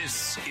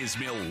 this is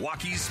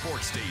Milwaukee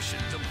Sports Station.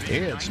 The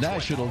Big It's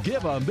National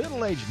Give a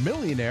Middle-Aged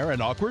Millionaire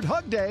an Awkward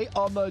Hug Day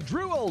on the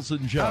Drew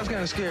Olson Show. I was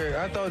kind of scared.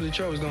 I thought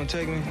Detroit was going to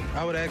take me.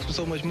 I would ask for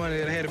so much money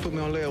that I had to put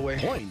me on layaway.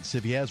 Points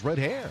if he has red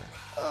hair.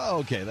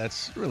 Okay,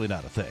 that's really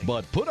not a thing.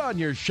 But put on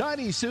your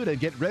shiny suit and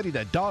get ready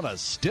to don a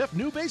stiff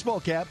new baseball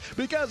cap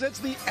because it's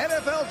the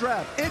NFL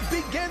Draft. It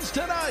begins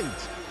tonight.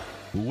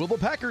 Who will the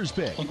Packers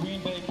pick? The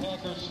Green Bay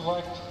Packers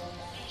select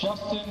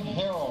Justin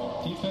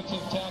Harrell,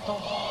 defensive tackle,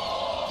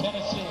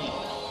 Tennessee.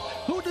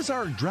 Who does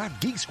our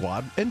Draft Geek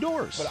Squad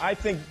endorse? But I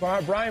think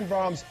Brian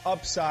Brom's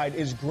upside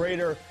is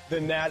greater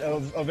than that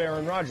of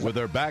Aaron Rodgers. With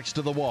their backs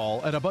to the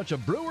wall and a bunch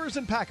of Brewers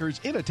and Packers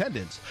in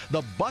attendance,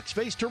 the Bucks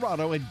face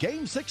Toronto in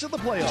Game 6 of the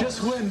playoffs.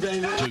 Just win,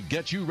 baby. To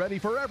get you ready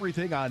for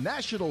everything on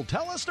National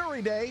Tell a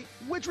Story Day,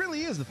 which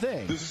really is the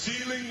thing. The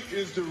ceiling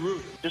is the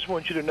roof. Just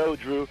want you to know,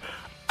 Drew,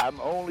 I'm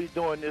only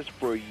doing this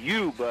for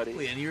you,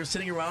 buddy. And you're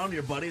sitting around with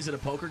your buddies at a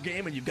poker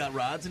game, and you've got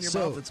rods in your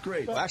mouth. It's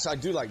great. Well, actually, I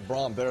do like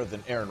Braun better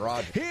than Aaron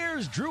Rodgers.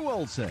 Here's Drew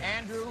Olson.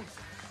 Andrew,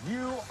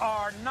 you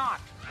are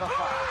not the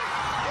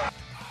father.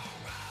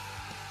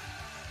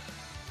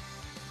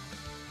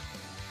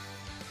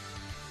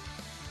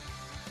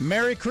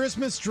 Merry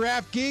Christmas,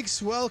 Draft Geeks.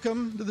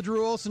 Welcome to the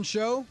Drew Olson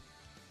Show.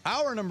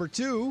 Hour number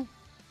 2.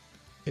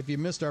 If you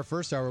missed our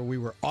first hour, we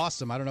were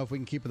awesome. I don't know if we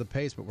can keep the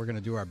pace, but we're going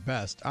to do our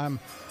best. I'm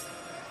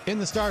in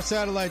the Star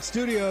Satellite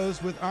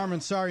Studios with Armin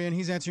Sarian.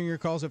 He's answering your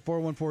calls at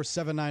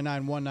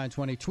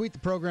 414-799-1920. Tweet the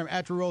program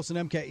at Drew Olson,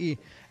 MKE,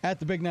 at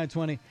the Big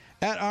 920,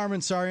 at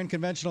Armin Sarian,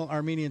 conventional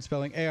Armenian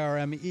spelling,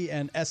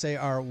 ARMENSARYAN.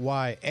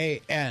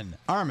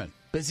 Armin.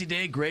 Busy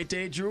day, great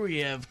day, Drew. We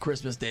have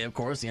Christmas Day, of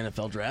course, the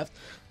NFL Draft,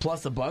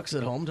 plus the Bucs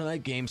at home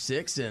tonight, Game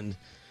 6, and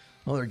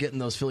well, they're getting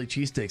those Philly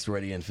cheesesteaks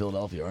ready in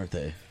Philadelphia, aren't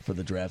they, for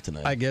the draft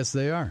tonight? I guess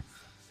they are.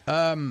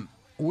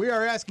 We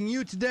are asking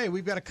you today.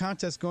 We've got a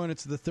contest going.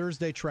 It's the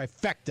Thursday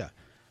Trifecta.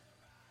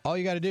 All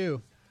you got to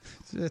do,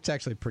 it's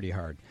actually pretty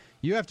hard.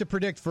 You have to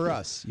predict for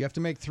us. You have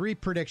to make 3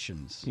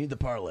 predictions. You need the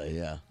parlay,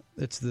 yeah.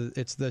 It's the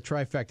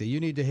trifecta. You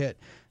need to hit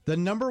the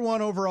number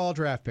 1 overall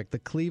draft pick, the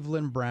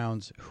Cleveland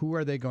Browns. Who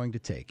are they going to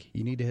take?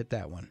 You need to hit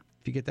that one.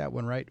 If you get that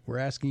one right, we're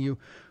asking you,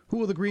 who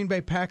will the Green Bay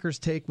Packers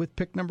take with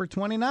pick number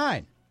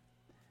 29?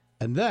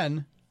 And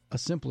then, a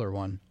simpler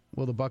one,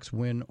 will the Bucs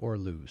win or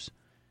lose?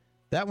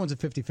 That one's a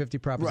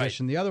 50-50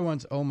 proposition. Right. The other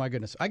one's, oh my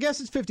goodness. I guess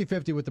it's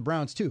 50-50 with the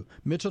Browns, too.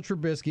 Mitchell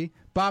Trubisky,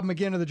 Bob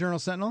McGinn of the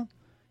Journal-Sentinel.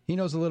 He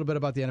knows a little bit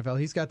about the NFL.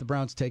 He's got the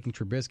Browns taking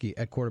Trubisky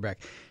at quarterback.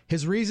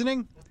 His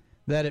reasoning,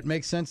 that it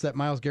makes sense that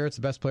Myles Garrett's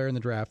the best player in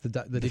the draft,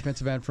 the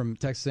defensive end from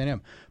Texas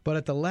A&M. But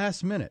at the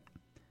last minute,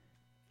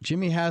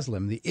 Jimmy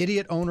Haslam, the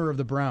idiot owner of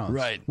the Browns,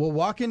 will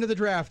walk into the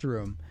draft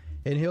room,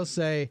 and he'll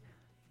say,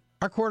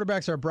 our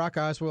quarterbacks are Brock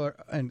Osweiler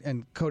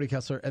and Cody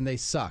Kessler, and they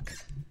suck.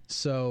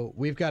 So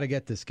we've got to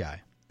get this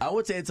guy. I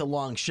would say it's a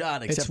long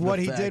shot. Except it's what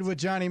he did with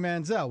Johnny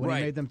Manziel when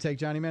he made them take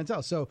Johnny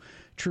Manziel. So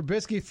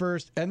Trubisky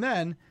first, and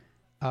then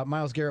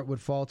Myles Garrett would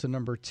fall to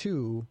number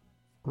 2,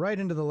 right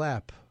into the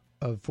lap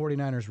of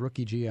 49ers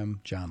rookie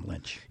GM John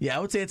Lynch. Yeah, I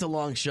would say it's a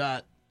long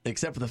shot,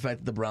 except for the fact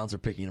that the Browns are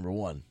picking number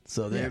 1.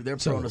 So they're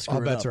prone to screw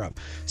all bets it up. are up.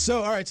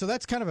 So, all right, so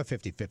that's kind of a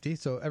 50-50.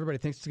 So everybody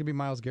thinks it's going to be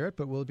Myles Garrett,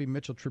 but will it be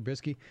Mitchell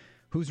Trubisky?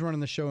 Who's running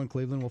the show in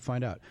Cleveland? We'll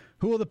find out.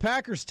 Who will the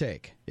Packers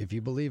take? If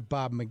you believe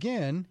Bob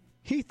McGinn,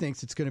 he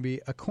thinks it's going to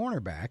be a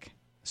cornerback,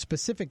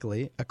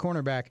 specifically a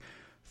cornerback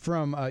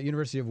from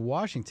University of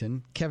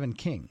Washington, Kevin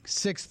King.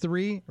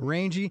 6'3",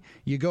 rangy.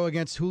 You go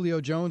against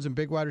Julio Jones and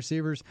big wide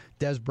receivers,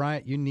 Des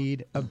Bryant, you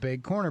need a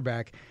big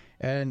cornerback,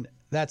 and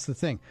that's the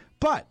thing.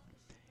 But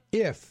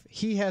if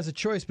he has a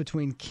choice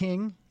between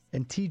King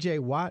and T.J.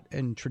 Watt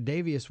and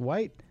Tre'Davious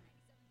White...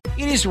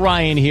 It is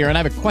Ryan here, and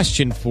I have a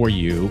question for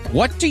you.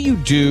 What do you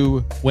do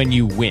when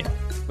you win?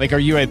 Like, are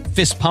you a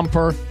fist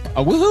pumper,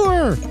 a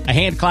woohooer, a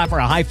hand clapper,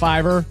 a high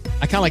fiver?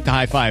 I kind of like the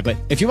high five, but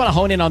if you want to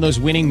hone in on those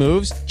winning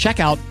moves, check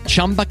out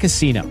Chumba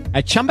Casino.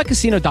 At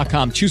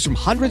ChumbaCasino.com, choose from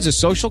hundreds of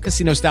social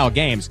casino-style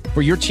games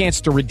for your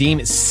chance to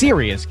redeem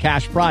serious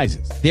cash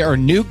prizes. There are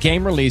new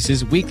game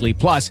releases weekly,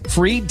 plus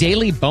free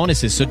daily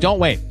bonuses, so don't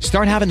wait.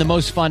 Start having the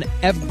most fun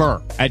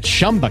ever at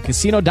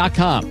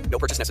ChumbaCasino.com. No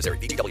purchase necessary.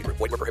 VGW. Void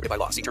where prohibited by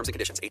law. See terms and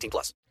conditions.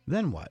 18+.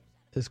 Then what?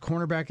 Is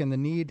cornerback in the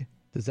need?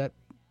 Does that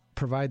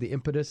provide the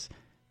impetus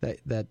that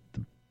the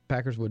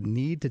Packers would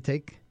need to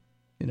take,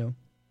 an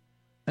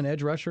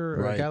edge rusher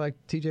or a guy like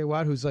T.J.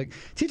 Watt, who's like,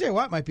 T.J.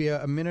 Watt might be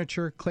a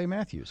miniature Clay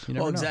Matthews. You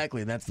never know.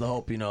 Exactly. And that's the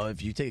hope,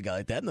 if you take a guy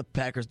like that. And the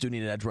Packers do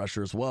need an edge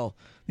rusher as well.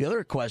 The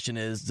other question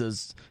is,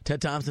 does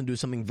Ted Thompson do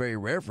something very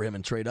rare for him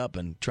and trade up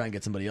and try and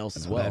get somebody else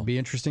as well? That'd be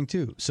interesting,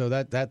 too. So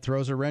that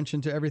throws a wrench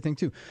into everything,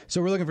 too.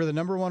 So we're looking for the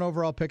number 1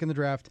 overall pick in the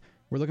draft.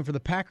 We're looking for the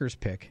Packers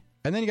pick.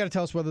 And then you got to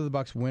tell us whether the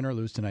Bucs win or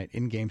lose tonight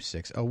in Game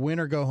 6. A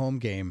win-or-go-home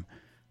game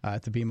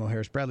at the BMO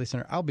Harris Bradley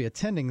Center. I'll be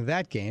attending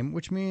that game,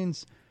 which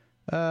means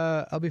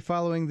I'll be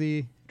following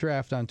the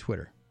draft on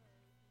Twitter.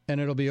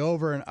 And it'll be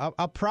over, and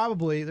I'll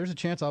probably, there's a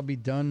chance I'll be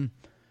done,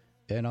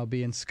 and I'll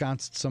be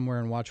ensconced somewhere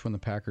and watch when the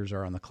Packers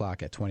are on the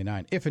clock at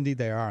 29, if indeed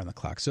they are on the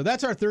clock. So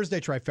that's our Thursday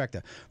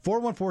trifecta.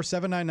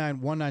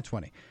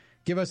 414-799-1920.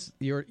 Give us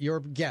your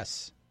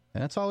guess.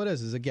 And that's all it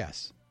is a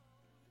guess.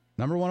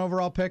 Number 1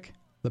 overall pick,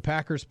 the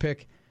Packers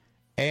pick,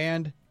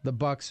 and the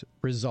Bucs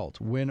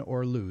result, win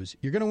or lose.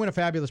 You're going to win a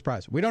fabulous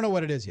prize. We don't know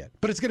what it is yet,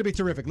 but it's going to be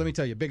terrific. Let me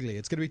tell you, bigly,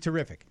 it's going to be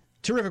terrific.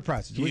 Terrific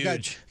prizes. Huge. We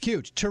got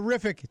huge,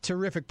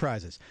 terrific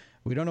prizes.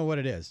 We don't know what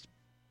it is.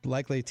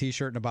 Likely a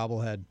T-shirt and a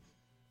bobblehead,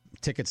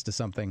 tickets to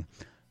something.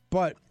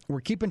 But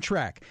we're keeping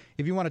track.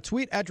 If you want to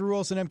tweet at Drew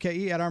Olson,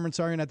 MKE, at Armin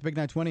Sarian, at the Big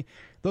 920,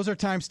 those are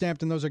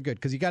time-stamped and those are good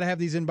because you got to have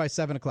these in by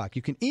 7 o'clock.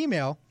 You can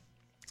email.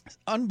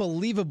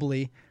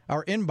 Unbelievably,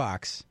 our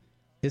inbox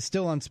is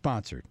still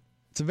unsponsored.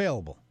 It's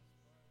available.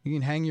 You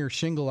can hang your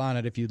shingle on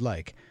it if you'd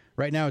like.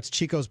 Right now, it's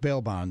Chico's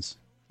Bail Bonds.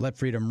 Let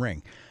freedom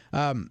ring.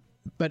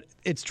 But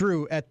it's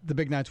Drew at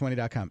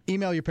thebig920.com.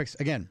 Email your picks.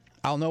 Again,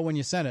 I'll know when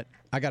you send it.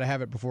 I got to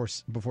have it before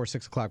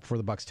 6 o'clock, before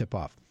the Bucs tip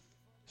off.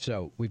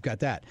 So we've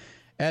got that.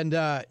 And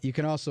you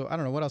can also, I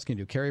don't know, what else can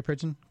you do? Carry a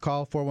pigeon?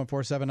 Call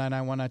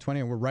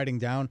 414-799-1920, and we're writing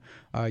down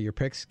your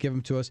picks. Give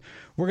them to us.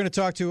 We're going to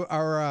talk to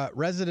our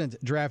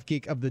resident draft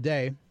geek of the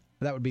day.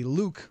 That would be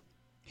Luke.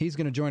 He's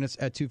going to join us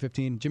at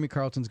 2:15. Jimmy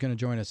Carlton's going to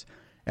join us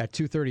at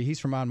 2:30. He's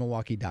from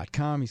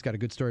onmilwaukee.com. He's got a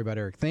good story about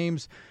Eric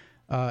Thames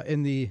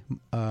in the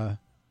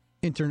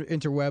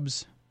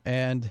interwebs.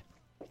 And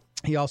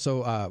he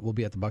also will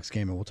be at the Bucks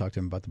game, and we'll talk to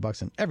him about the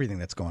Bucks and everything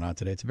that's going on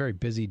today. It's a very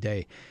busy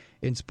day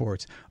in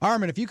sports.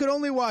 Armin, if you could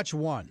only watch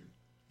one.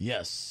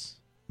 Yes.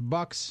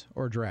 Bucks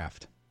or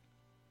draft?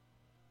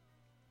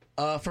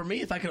 For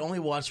me, if I could only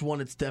watch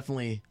one, it's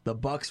definitely the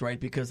Bucks, right?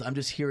 Because I'm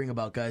just hearing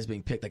about guys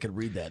being picked. I could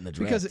read that in the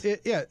draft.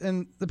 Because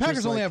and the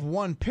Packers only have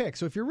one pick.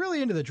 So if you're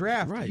really into the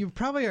draft, Right. you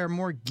probably are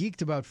more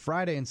geeked about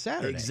Friday and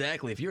Saturday.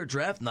 Exactly. If you're a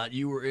draft nut,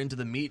 you were into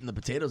the meat and the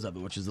potatoes of it,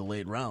 which is the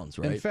late rounds,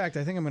 right? In fact,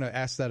 I think I'm going to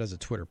ask that as a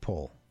Twitter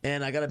poll.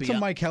 And I got to be It's a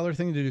Mike Heller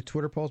thing to do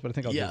Twitter polls, but I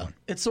think I'll do one.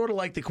 It's sort of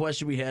like the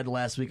question we had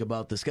last week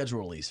about the schedule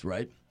release,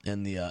 right?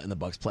 In the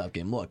Bucks playoff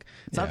game. Look,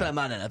 it's not that I'm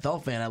not an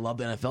NFL fan. I love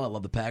the NFL. I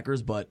love the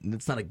Packers, but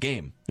it's not a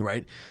game,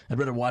 right? I'd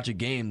rather watch a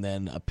game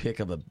than a pick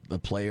of a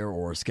player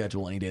or a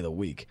schedule any day of the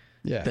week.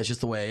 Yeah. That's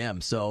just the way I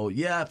am. So,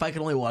 yeah, if I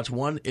could only watch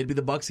one, it'd be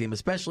the Bucks game,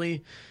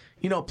 especially,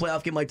 a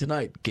playoff game like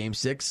tonight, Game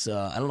 6.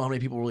 I don't know how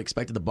many people really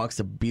expected the Bucks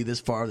to be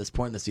this far at this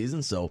point in the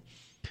season, so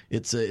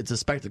it's a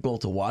spectacle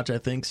to watch, I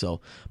think.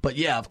 So, but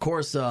yeah, of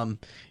course,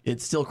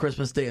 it's still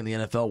Christmas Day in the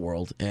NFL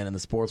world and in the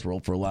sports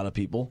world for a lot of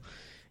people,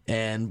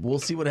 and we'll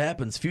see what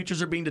happens.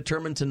 Futures are being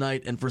determined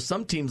tonight, and for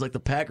some teams like the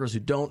Packers who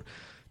don't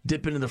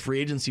dip into the free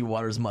agency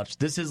waters much,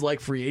 this is like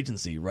free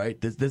agency, right?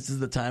 This is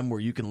the time where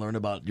you can learn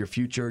about your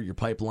future, your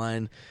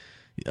pipeline,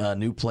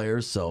 new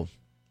players. So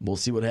we'll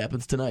see what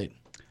happens tonight.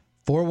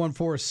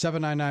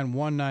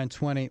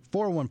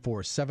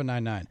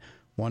 414-799-1920.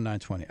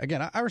 414-799-1920.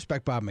 Again, I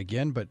respect Bob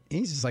McGinn, but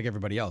he's just like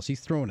everybody else. He's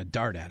throwing a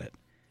dart at it.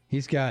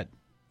 He's got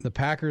the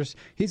Packers.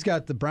 He's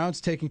got the Browns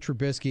taking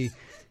Trubisky.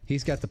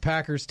 He's got the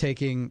Packers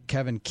taking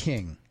Kevin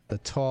King, the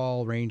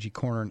tall, rangy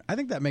corner. And I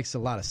think that makes a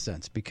lot of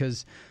sense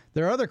because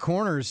there are other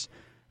corners,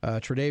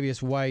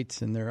 Tre'Davious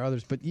White, and there are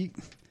others, but they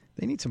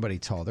need somebody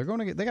tall. They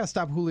got to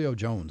stop Julio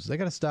Jones. They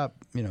got to stop,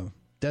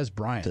 Des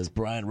Bryant. Des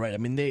Bryant, right. I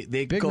mean, they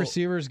big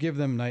receivers give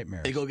them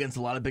nightmares. They go against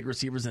a lot of big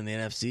receivers in the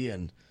NFC,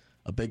 and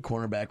a big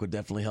cornerback would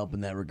definitely help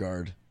in that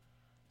regard.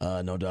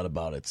 No doubt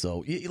about it.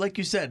 So, like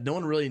you said, no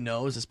one really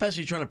knows,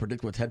 especially trying to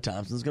predict what Ted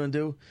Thompson's going to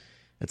do.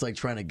 It's like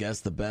trying to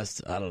guess the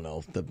best, I don't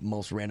know, the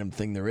most random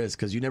thing there is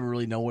because you never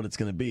really know what it's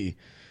going to be.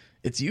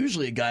 It's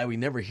usually a guy we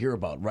never hear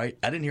about, right?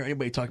 I didn't hear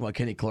anybody talking about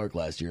Kenny Clark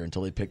last year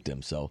until they picked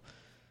him. So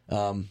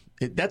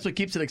that's what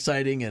keeps it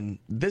exciting. And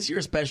this year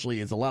especially,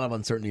 it's a lot of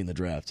uncertainty in the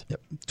draft.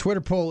 Yep.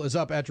 Twitter poll is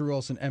up at Drew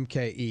Olson,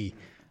 MKE.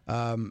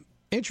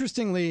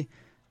 Interestingly,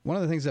 one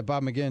of the things that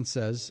Bob McGinn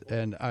says,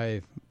 and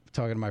I'm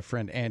talking to my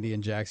friend Andy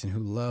in Jackson,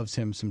 who loves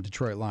him some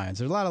Detroit Lions.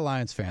 There's a lot of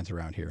Lions fans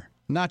around here.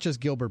 Not just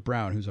Gilbert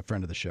Brown, who's a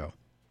friend of the show.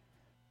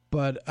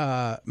 But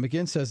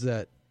McGinn says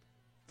that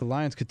the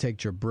Lions could take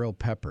Jabril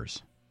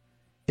Peppers.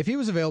 If he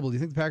was available, do you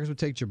think the Packers would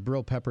take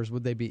Jabril Peppers?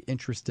 Would they be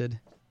interested?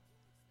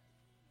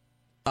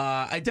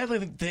 I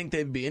definitely think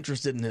they'd be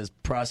interested in his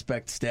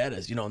prospect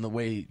status, in the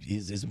way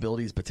his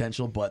ability, his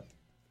potential. But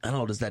I don't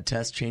know, does that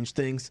test change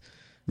things?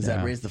 Does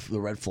that raise the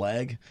red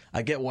flag?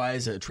 I get why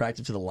he's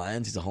attractive to the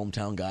Lions. He's a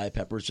hometown guy.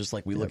 Peppers, just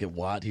like we look at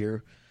Watt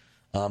here.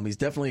 He's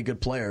definitely a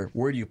good player.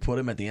 Where do you put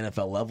him at the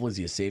NFL level? Is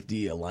he a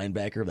safety, a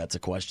linebacker? That's a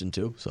question,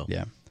 too. So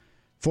yeah.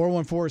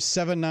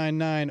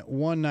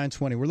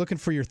 414-799-1920. We're looking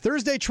for your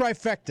Thursday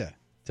trifecta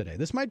today.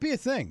 This might be a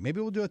thing. Maybe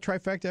we'll do a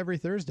trifecta every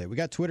Thursday. We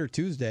got Twitter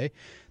Tuesday.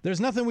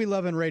 There's nothing we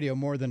love in radio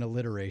more than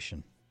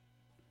alliteration.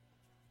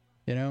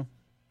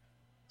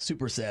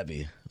 Super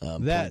savvy.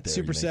 That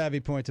super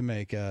savvy point to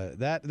make.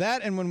 That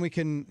and when we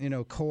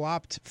can,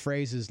 co-opt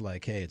phrases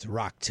like, "Hey, it's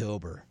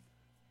Rocktober."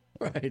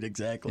 Right.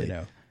 Exactly.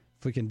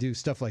 If we can do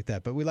stuff like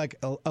that, but we like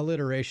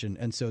alliteration,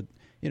 and so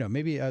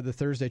maybe the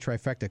Thursday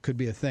trifecta could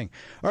be a thing.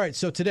 All right,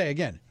 so today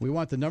again, we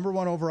want the number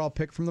 1 overall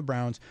pick from the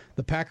Browns,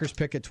 the Packers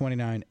pick at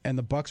 29, and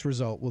the Bucks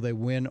result. Will they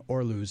win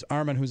or lose?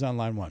 Armin, who's on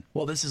line 1?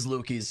 Well, this is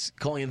Luke. He's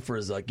calling in for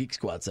his Geek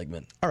Squad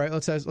segment. All right,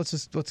 let's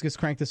just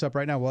crank this up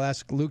right now. We'll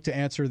ask Luke to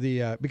answer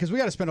the because we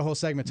got to spend a whole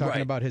segment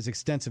talking about his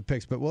extensive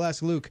picks, but we'll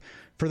ask Luke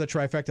for the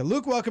trifecta.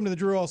 Luke, welcome to the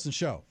Drew Olson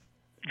Show.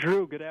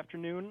 Drew, good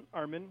afternoon.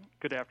 Armin,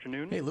 good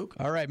afternoon. Hey, Luke.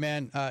 All right,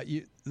 man.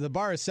 The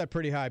bar is set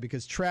pretty high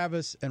because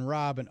Travis and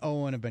Rob and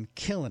Owen have been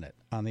killing it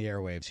on the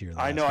airwaves here.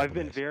 I know. I've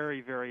been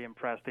very, very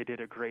impressed. They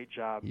did a great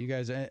job. You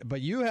guys,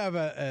 but you have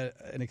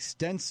an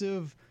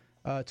extensive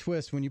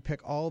twist when you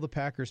pick all the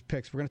Packers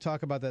picks. We're going to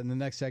talk about that in the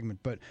next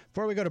segment. But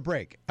before we go to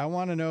break, I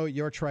want to know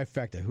your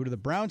trifecta. Who do the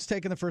Browns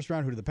take in the first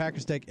round? Who do the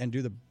Packers take? And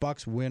do the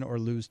Bucks win or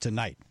lose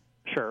tonight?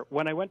 Sure.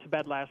 When I went to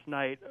bed last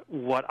night,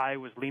 what I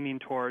was leaning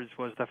towards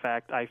was the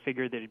fact I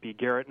figured that it'd be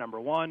Garrett number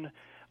 1.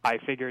 I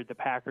figured the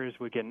Packers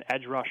would get an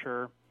edge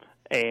rusher,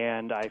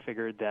 and I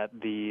figured that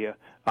the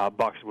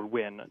Bucks would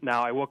win.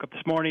 Now, I woke up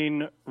this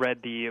morning,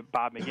 read the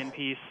Bob McGinn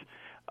piece.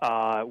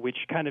 which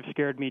kind of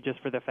scared me just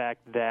for the fact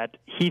that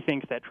he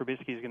thinks that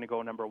Trubisky is going to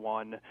go number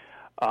 1.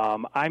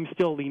 I'm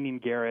still leaning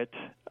Garrett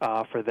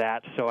for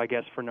that, so I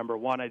guess for number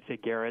 1 I'd say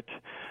Garrett.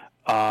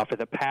 For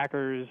the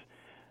Packers,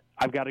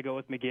 I've got to go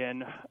with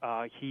McGinn.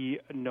 He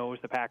knows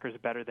the Packers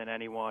better than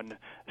anyone,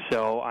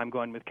 so I'm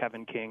going with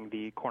Kevin King,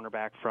 the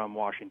cornerback from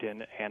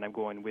Washington, and I'm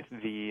going with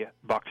the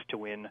Bucs to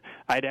win.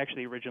 I'd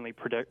actually originally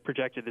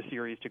projected the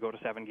series to go to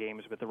 7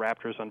 games, but the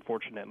Raptors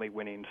unfortunately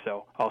winning,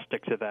 so I'll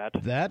stick to that.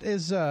 That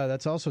is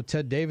that's also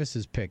Ted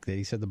Davis's pick. That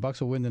he said the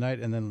Bucs will win tonight,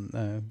 and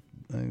then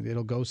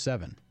it'll go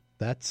 7.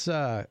 That's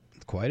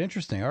quite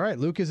interesting. All right,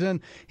 Luke is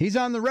in. He's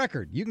on the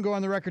record. You can go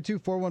on the record too.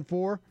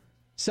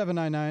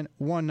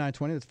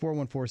 414-799-1920. That's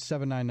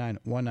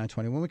 414-799-1920.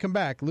 When we come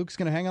back, Luke's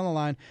going to hang on the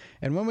line.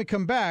 And when we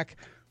come back,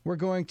 we're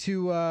going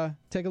to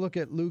take a look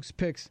at Luke's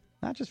picks,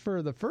 not just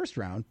for the first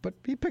round, but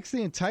he picks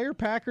the entire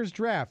Packers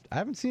draft. I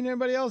haven't seen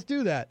anybody else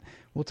do that.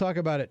 We'll talk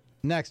about it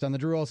next on The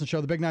Drew Olson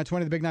Show, the Big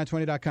 920,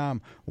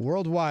 thebig920.com,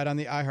 worldwide on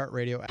the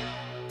iHeartRadio app.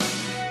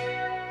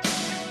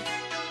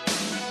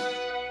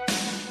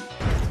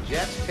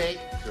 Jets take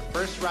the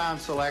first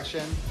round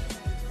selection,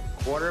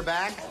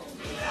 quarterback,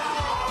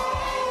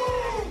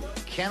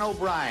 Ken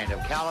O'Brien of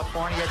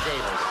California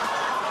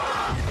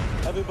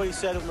Davis. Everybody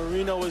said if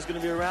Marino was going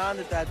to be around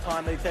at that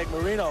time, they take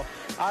Marino.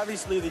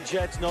 Obviously, the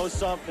Jets know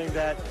something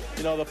that,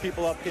 the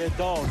people up here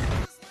don't.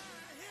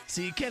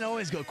 See, you can't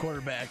always go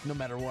quarterback no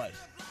matter what.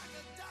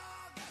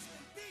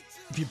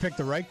 If you pick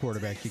the right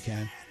quarterback, you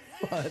can.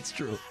 Well, that's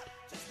true.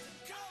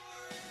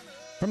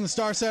 From the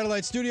Star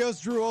Satellite Studios,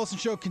 Drew Olson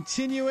Show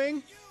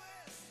continuing.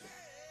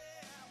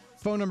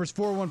 Phone number is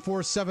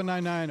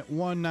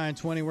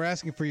 414-799-1920. We're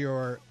asking for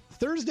your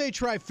Thursday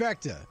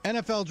trifecta,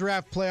 NFL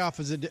Draft Playoff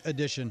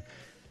Edition.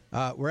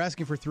 We're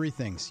asking for 3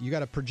 things. You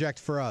got to project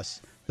for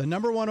us the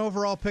number 1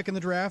 overall pick in the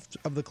draft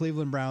of the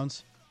Cleveland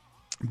Browns.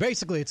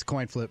 Basically, it's a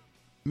coin flip.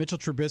 Mitchell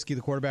Trubisky,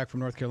 the quarterback from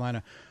North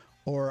Carolina,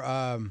 or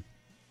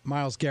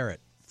Myles Garrett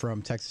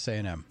from Texas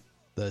A&M,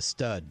 the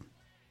stud,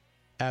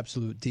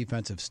 absolute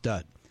defensive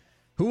stud.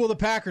 Who will the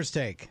Packers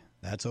take?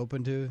 That's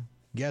open to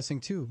guessing,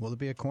 too. Will it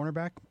be a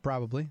cornerback?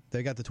 Probably.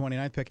 They got the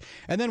 29th pick.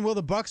 And then will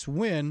the Bucs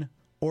win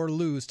or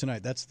lose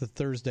tonight? That's the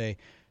Thursday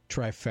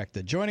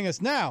trifecta. Joining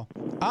us now,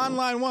 on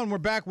line 1, we're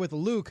back with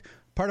Luke,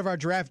 part of our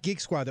Draft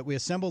Geek Squad that we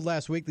assembled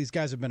last week. These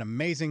guys have been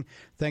amazing.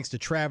 Thanks to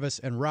Travis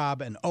and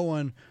Rob and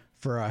Owen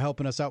for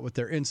helping us out with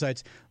their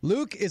insights.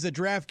 Luke is a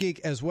draft geek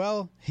as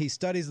well. He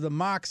studies the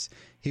mocks.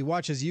 He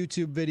watches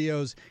YouTube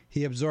videos.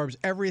 He absorbs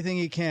everything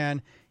he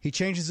can. He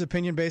changes his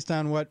opinion based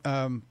on what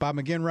Bob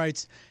McGinn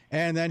writes.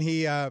 And then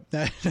he I'm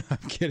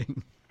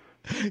kidding.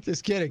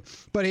 Just kidding.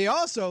 But he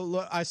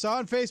also, I saw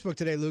on Facebook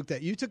today, Luke,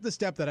 that you took the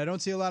step that I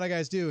don't see a lot of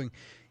guys doing.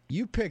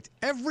 You picked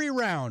every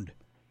round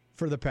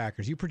for the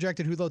Packers. You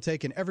projected who they'll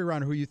take in every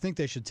round, who you think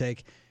they should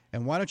take.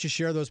 And why don't you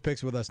share those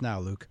picks with us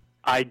now, Luke?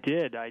 I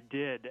did.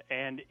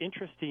 And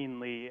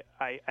interestingly,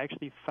 I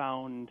actually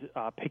found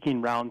picking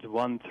rounds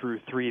 1 through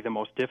 3 the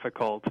most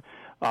difficult.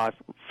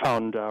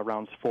 Found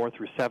rounds 4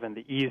 through 7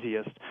 the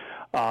easiest.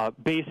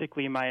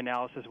 Basically, my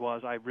analysis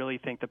was I really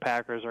think the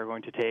Packers are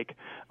going to take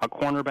a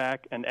cornerback,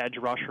 an edge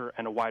rusher,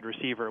 and a wide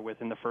receiver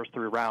within the first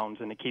 3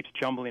 rounds, and it keeps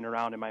jumbling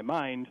around in my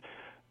mind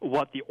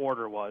what the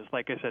order was.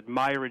 Like I said,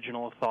 my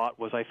original thought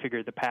was I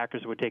figured the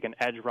Packers would take an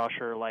edge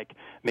rusher like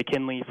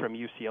McKinley from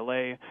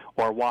UCLA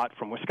or Watt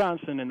from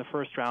Wisconsin in the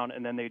first round,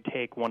 and then they'd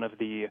take one of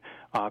the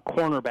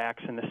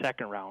cornerbacks in the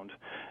second round.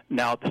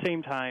 Now, at the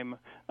same time,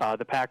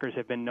 the Packers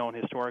have been known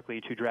historically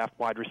to draft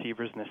wide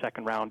receivers in the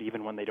second round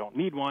even when they don't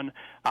need one,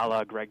 a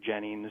la Greg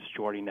Jennings,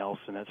 Jordy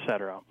Nelson,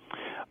 etc.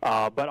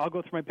 But I'll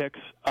go through my picks.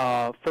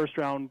 First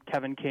round,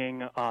 Kevin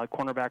King,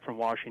 cornerback from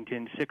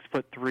Washington,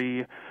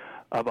 6'3",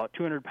 about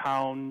 200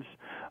 pounds,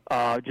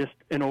 just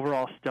an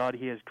overall stud.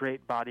 He has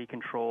great body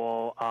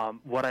control.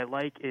 What I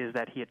like is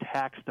that he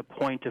attacks the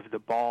point of the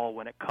ball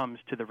when it comes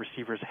to the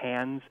receiver's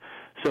hands.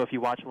 So if you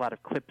watch a lot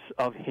of clips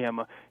of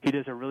him, he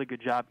does a really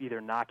good job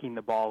either knocking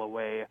the ball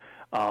away.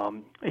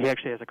 He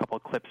actually has a couple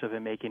of clips of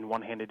him making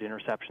one-handed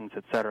interceptions,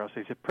 etc.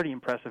 So he's a pretty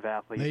impressive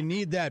athlete. They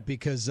need that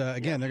because,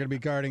 again, they're going to be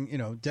guarding,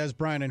 Des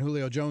Bryant and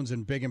Julio Jones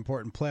in big,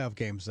 important playoff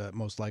games,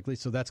 most likely.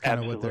 So that's kind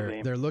of what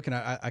they're looking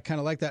at. I kind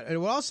of like that. It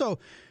will also...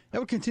 That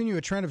would continue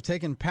a trend of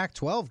taking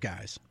Pac-12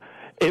 guys.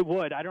 It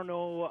would. I don't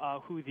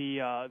know who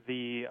I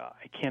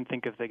can't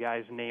think of the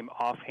guy's name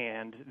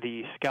offhand,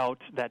 the scout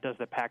that does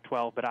the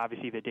Pac-12, but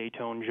obviously the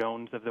Dayton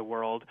Jones of the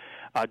world,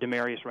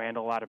 Demarius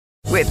Randall, a lot of...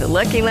 With the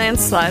Lucky Land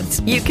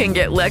Slots, you can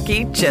get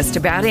lucky just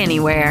about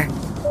anywhere.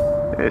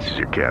 This is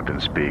your captain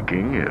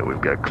speaking.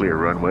 We've got clear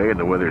runway and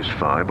the weather's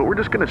fine, but we're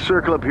just going to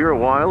circle up here a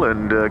while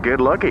and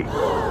get lucky.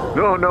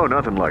 No,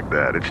 nothing like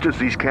that. It's just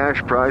these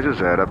cash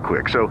prizes add up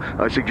quick. So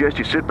I suggest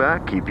you sit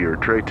back, keep your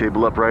tray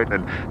table upright,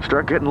 and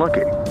start getting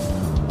lucky.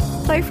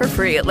 Play for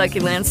free at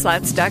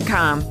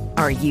LuckyLandSlots.com.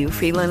 Are you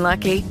feeling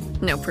lucky?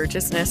 No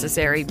purchase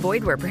necessary.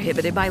 Void where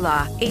prohibited by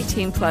law.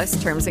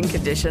 18+ terms and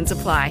conditions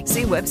apply.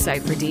 See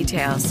website for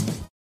details.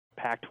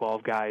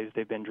 Pac-12 guys,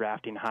 they've been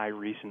drafting high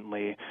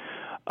recently.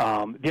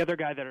 The other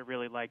guy that I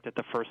really liked at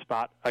the first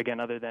spot, again,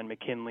 other than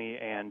McKinley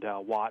and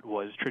Watt,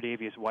 was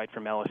Tre'Davious White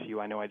from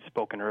LSU. I know I'd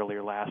spoken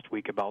earlier last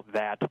week about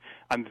that.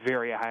 I'm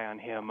very high on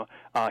him.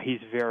 He's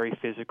very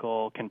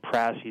physical, can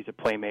press. He's a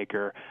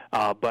playmaker.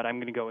 But I'm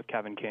going to go with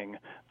Kevin King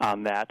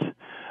on that.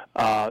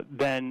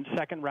 Then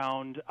second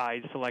round,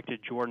 I selected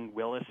Jordan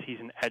Willis. He's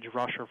an edge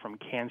rusher from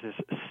Kansas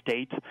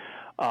State.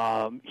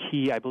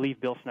 I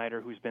believe Bill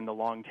Snyder, who's been the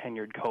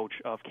long-tenured coach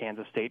of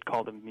Kansas State,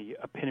 called him the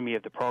epitome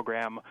of the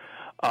program.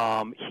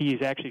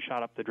 He's actually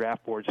shot up the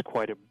draft boards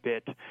quite a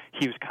bit.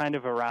 He was kind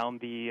of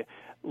around the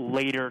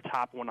later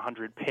top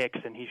 100 picks,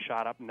 and he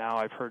shot up now.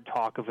 I've heard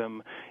talk of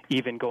him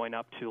even going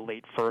up to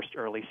late first,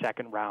 early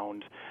second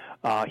round.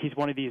 He's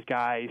one of these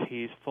guys.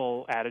 He's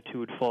full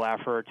attitude, full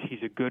effort.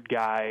 He's a good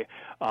guy.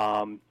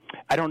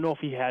 I don't know if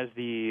he has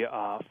the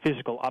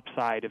physical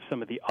upside of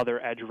some of the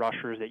other edge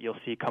rushers that you'll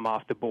see come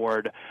off the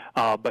board,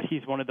 but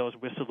he's one of those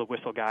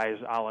whistle-to-whistle guys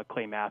a la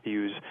Clay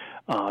Matthews,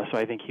 so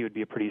I think he would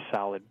be a pretty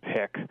solid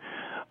pick.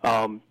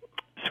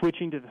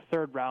 Switching to the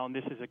third round,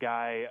 this is a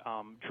guy,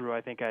 Drew,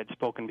 I think I had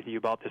spoken with you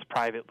about this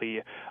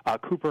privately.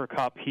 Cooper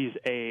Kupp, he's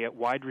a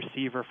wide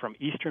receiver from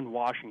Eastern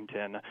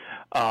Washington.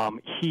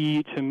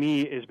 He, to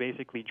me, is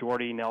basically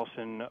Jordy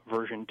Nelson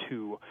version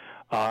 2.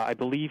 I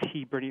believe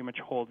he pretty much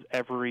holds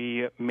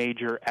every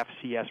major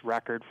FCS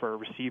record for a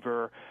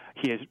receiver.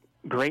 He has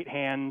great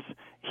hands.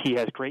 He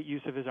has great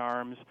use of his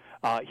arms.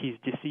 He's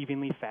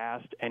deceivingly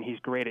fast, and he's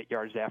great at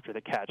yards after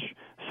the catch.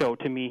 So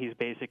to me, he's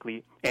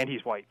basically, and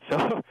he's white.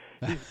 So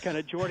he's kind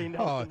of Jordy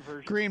Nelson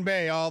version. Green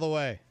Bay all the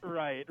way.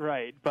 Right.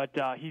 But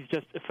he's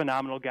just a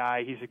phenomenal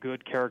guy. He's a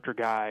good character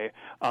guy.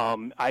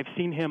 I've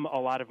seen him, a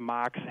lot of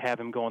mocks have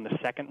him go in the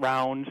second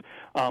round.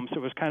 So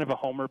it was kind of a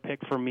homer pick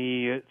for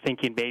me,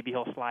 thinking maybe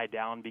he'll slide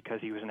down because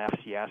he was an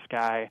FCS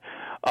guy.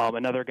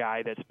 Another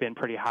guy that's been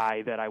pretty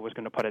high that I was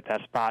going to put at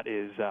that spot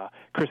is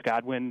Chris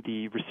Godwin,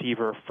 the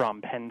receiver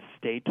from Penn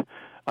State.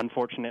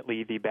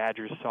 Unfortunately, the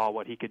Badgers saw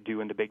what he could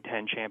do in the Big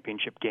Ten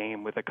championship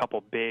game with a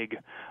couple big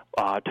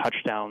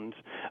touchdowns.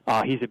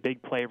 He's a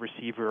big play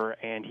receiver,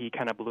 and he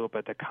kind of blew up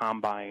at the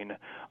combine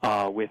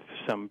with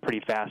some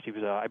pretty fast. He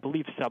was, I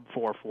believe, sub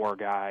 4.4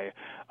 guy.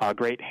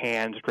 Great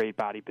hands, great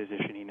body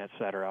positioning,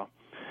 etc.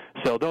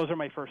 So those are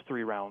my first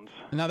three rounds.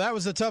 Now, that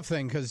was a tough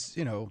thing because,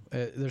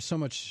 there's so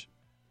much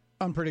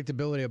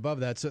unpredictability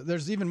above that. So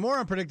there's even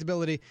more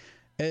unpredictability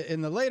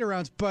in the later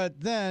rounds, but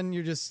then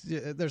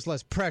there's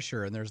less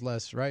pressure and there's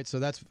less, right? So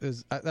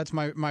that's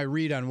my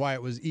read on why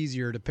it was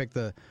easier to pick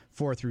the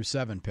 4 through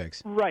 7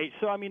 picks. Right.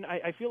 So,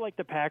 I feel like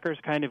the Packers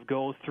kind of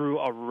go through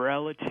a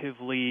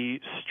relatively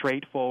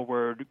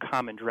straightforward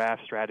common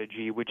draft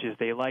strategy, which is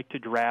they like to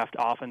draft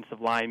offensive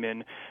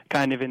linemen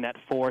kind of in that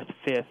 4th,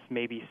 5th,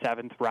 maybe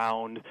 7th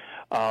round.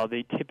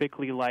 They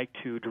typically like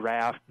to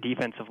draft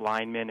defensive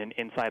linemen and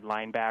inside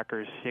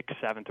linebackers 6th,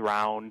 7th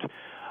round.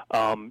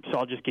 So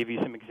I'll just give you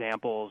some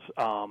examples.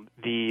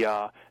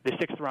 The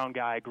 6th round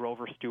guy,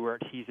 Grover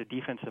Stewart, he's a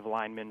defensive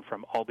lineman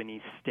from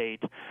Albany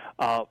State.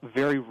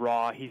 Very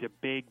raw. He's a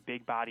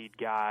big-bodied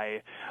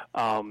guy.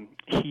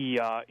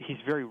 He's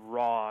very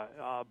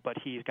raw, but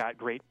he's got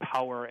great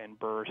power and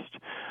burst.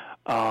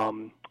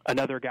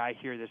 Another guy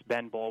here, this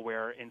Ben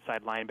Boulware,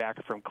 inside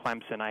linebacker from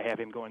Clemson. I have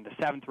him going the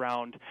 7th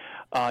round.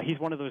 He's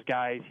one of those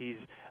guys. He's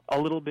a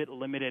little bit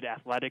limited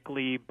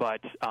athletically, but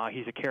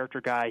he's a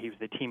character guy. He was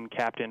the team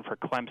captain for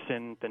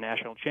Clemson, the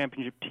national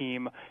championship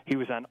team. He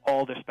was on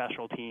all the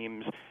special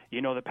teams.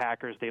 The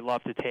Packers, they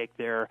love to take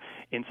their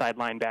inside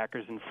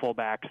linebackers and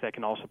fullbacks that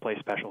can also play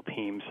special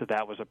teams, so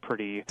that was a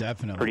pretty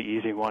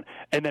easy one.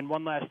 And then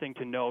one last thing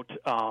to note,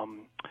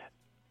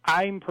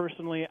 I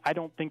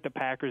don't think the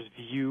Packers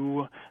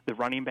view the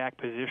running back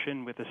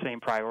position with the same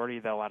priority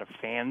that a lot of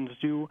fans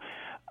do.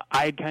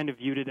 I had kind of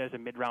viewed it as a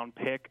mid-round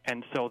pick,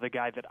 and so the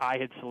guy that I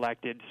had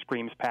selected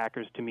screams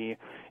Packers to me.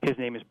 His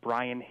name is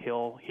Brian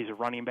Hill. He's a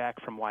running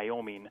back from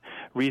Wyoming.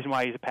 Reason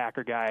why he's a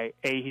Packer guy,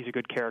 he's a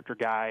good character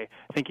guy.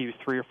 I think he was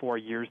 3 or 4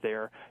 years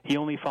there. He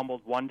only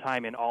fumbled one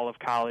time in all of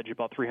college,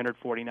 about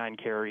 349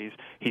 carries.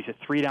 He's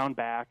a 3-down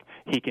back.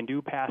 He can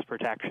do pass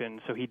protection,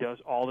 so he does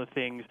all the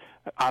things.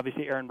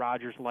 Obviously, Aaron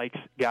Rodgers likes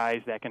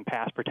guys that can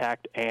pass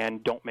protect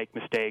and don't make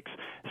mistakes.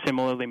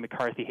 Similarly,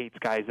 McCarthy hates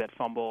guys that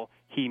fumble.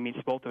 He meets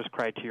both those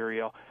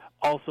criteria.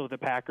 Also, the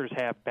Packers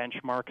have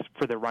benchmarks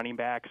for their running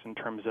backs in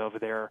terms of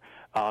their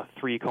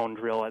 3-cone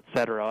drill, et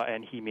cetera,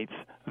 and he meets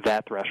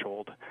that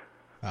threshold.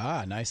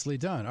 Nicely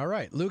done. All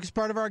right. Luke is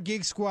part of our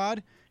Geek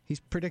Squad. He's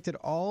predicted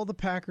all the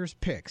Packers'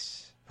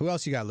 picks. Who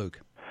else you got,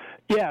 Luke?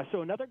 Yeah,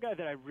 so another guy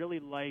that I really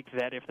like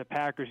that if the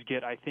Packers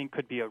get, I think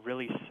could be a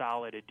really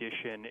solid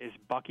addition is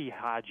Bucky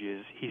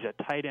Hodges. He's a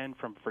tight end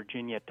from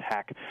Virginia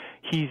Tech.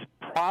 He's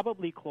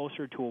probably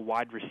closer to a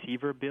wide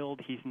receiver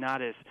build. He's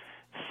not as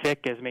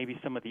thick as maybe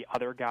some of the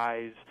other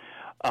guys,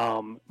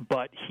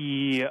 but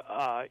he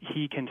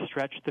can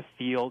stretch the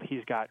field.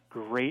 He's got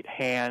great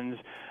hands,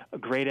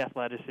 great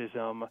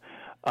athleticism.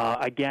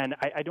 Again,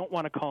 I don't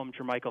want to call him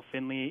Jermichael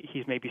Finley.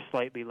 He's maybe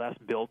slightly less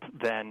built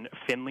than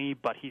Finley,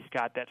 but he's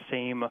got that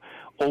same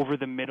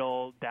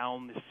over-the-middle,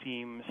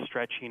 down-the-seam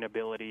stretching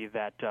ability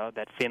that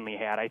Finley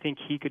had. I think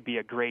he could be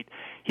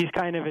he's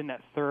kind of in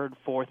that third,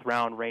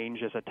 fourth-round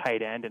range as a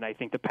tight end, and I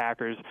think the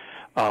Packers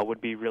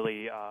would be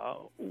really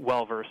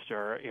well-versed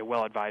or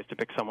well-advised to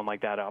pick someone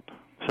like that up.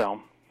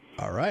 So,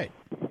 all right.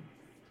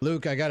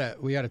 Luke, we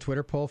got a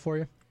Twitter poll for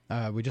you.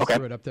 We just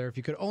threw it up there. If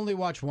you could only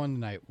watch one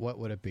tonight, what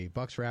would it be?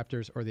 Bucks,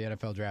 Raptors, or the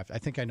NFL draft? I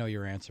think I know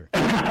your answer.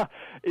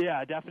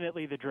 Yeah,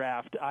 definitely the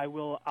draft.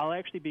 I'll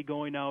actually be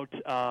going out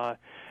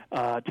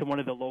to one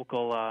of the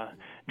local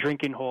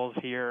drinking holes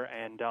here,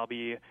 and I'll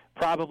be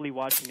probably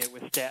watching it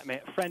with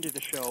friend of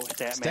the show,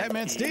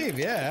 Statman Steve.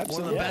 Yeah, absolutely.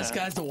 One of the best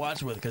guys to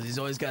watch with because he's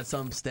always got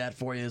some stat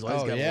for you. He's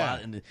always got a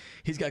lot, and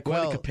he's got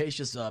quite a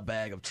capacious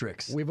bag of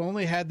tricks. We've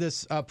only had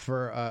this up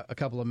for a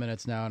couple of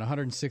minutes now, and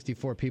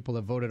 164 people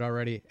have voted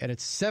already, and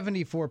it's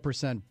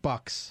 74%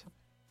 Bucks,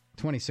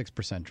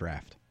 26%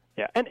 draft.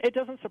 Yeah, and it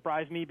doesn't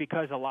surprise me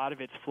because a lot of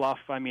it's fluff.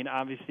 I mean,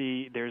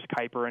 obviously there's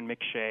Kuiper and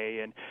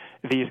McShay, and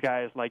these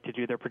guys like to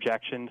do their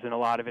projections, and a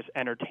lot of it's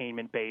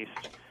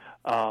entertainment-based.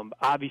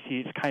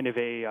 Obviously, it's kind of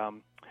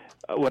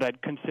what I'd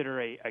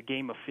consider a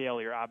game of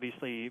failure.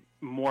 Obviously,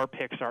 more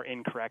picks are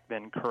incorrect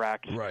than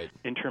correct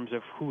in terms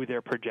of who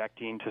they're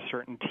projecting to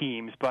certain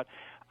teams. But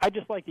I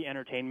just like the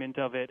entertainment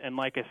of it. And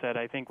like I said,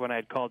 I think when I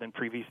had called in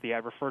previously, I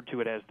referred to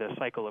it as the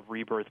cycle of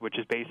rebirth, which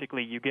is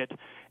basically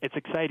it's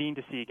exciting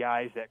to see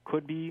guys that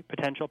could be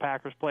potential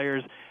Packers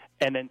players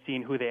and then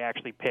seeing who they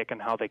actually pick and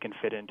how they can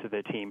fit into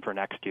the team for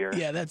next year.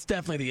 Yeah, that's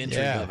definitely the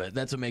intrigue of it.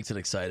 That's what makes it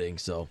exciting.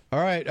 So,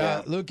 all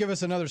right, Luke, give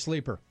us another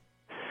sleeper.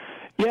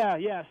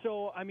 Yeah.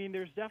 So, I mean,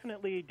 there's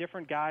definitely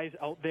different guys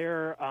out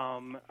there.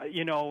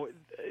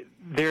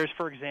 There's,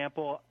 for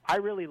example, I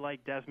really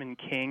like Desmond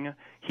King.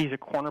 He's a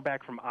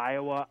cornerback from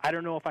Iowa. I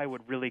don't know if I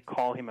would really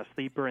call him a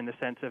sleeper in the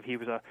sense of he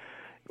was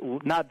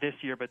not this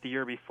year, but the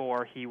year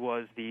before, he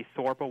was the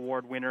Thorpe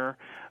Award winner.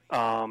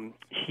 A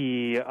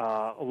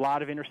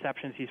lot of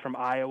interceptions. He's from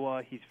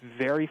Iowa. He's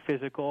very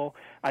physical.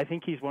 I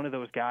think he's one of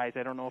those guys.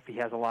 I don't know if he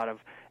has a lot of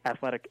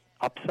athletic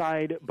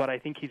upside, but I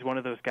think he's one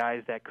of those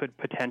guys that could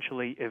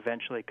potentially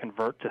eventually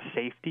convert to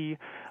safety.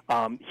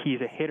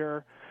 He's a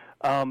hitter.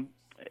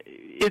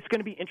 It's going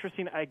to be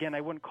interesting. Again,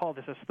 I wouldn't call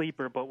this a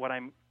sleeper, but what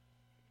I'm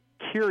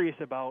curious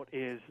about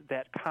is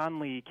that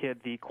Conley kid,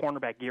 the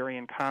cornerback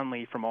Garion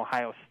Conley from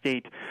Ohio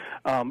State.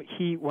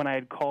 When I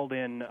had called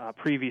in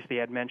previously,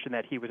 I had mentioned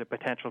that he was a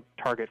potential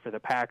target for the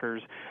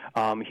Packers.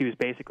 He was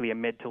basically a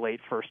mid to late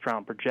first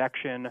round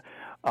projection.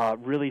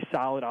 Really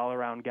solid all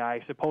around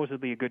guy,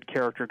 supposedly a good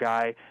character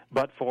guy,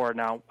 but for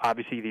now,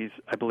 obviously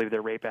I believe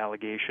they're rape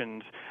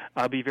allegations.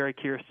 I'll be very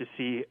curious to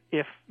see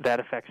if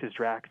that affects his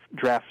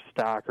draft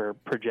stock or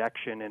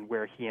projection and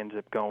where he ends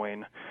up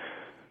going.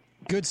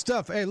 Good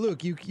stuff. Hey,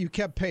 Luke, you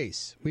kept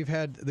pace. We've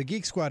had the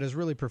Geek Squad has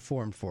really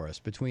performed for us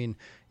between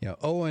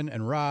Owen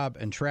and Rob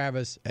and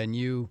Travis and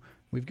you.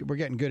 We're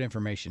getting good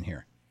information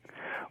here.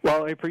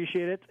 Well, I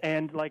appreciate it,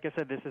 and like I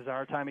said, this is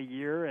our time of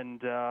year,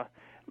 and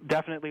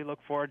definitely look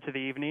forward to the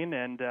evening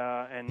and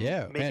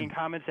making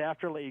comments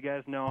after. Let you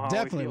guys know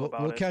how we feel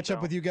about it. We'll catch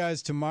up with you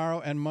guys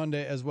tomorrow and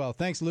Monday as well.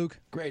 Thanks, Luke.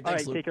 Great.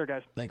 Thanks, Luke. Take care,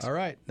 guys. Thanks. All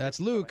right, that's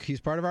Luke. He's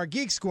part of our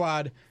Geek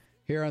Squad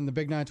here on the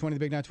Big 920,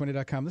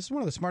 thebig920.com. This is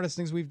one of the smartest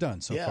things we've done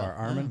so far,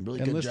 Armin.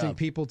 Really enlisting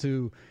people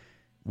to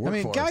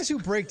work for guys us. who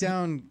break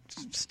down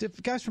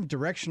guys from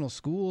directional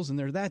schools and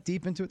they're that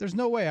deep into it. There's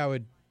no way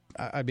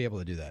I'd be able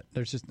to do that.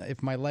 There's just,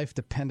 if my life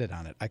depended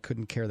on it, I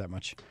couldn't care that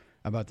much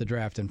about the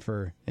draft and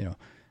for,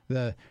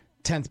 the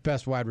 10th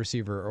best wide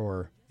receiver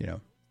or,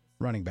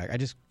 running back. I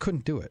just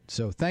couldn't do it.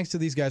 So thanks to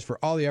these guys for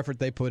all the effort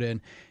they put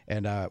in,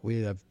 and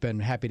we have been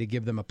happy to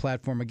give them a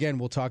platform. Again,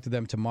 we'll talk to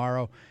them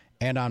tomorrow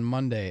and on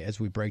Monday as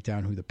we break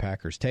down who the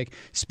Packers take.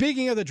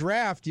 Speaking of the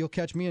draft, you'll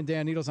catch me and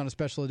Dan Needles on a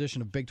special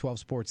edition of Big 12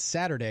 Sports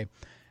Saturday.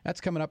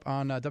 That's coming up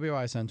on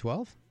WISN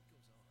 12.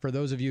 For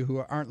those of you who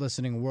aren't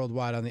listening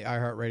worldwide on the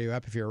iHeartRadio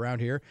app, if you're around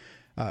here,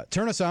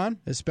 turn us on,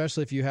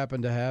 especially if you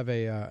happen to have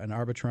an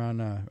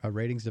Arbitron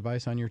ratings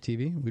device on your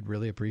TV. We'd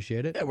really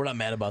appreciate it. Yeah, we're not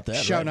mad about that.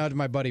 Shouting out to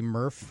my buddy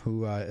Murph,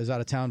 who is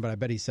out of town, but I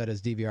bet he set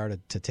his DVR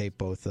to tape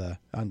both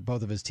on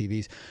both of his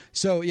TVs.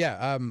 So,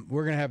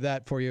 we're going to have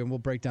that for you, and we'll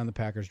break down the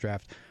Packers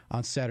draft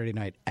on Saturday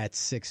night at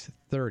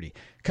 6:30.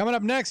 Coming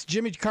up next,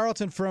 Jimmy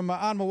Carlton from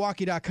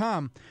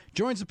OnMilwaukee.com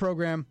joins the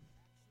program.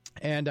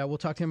 And we'll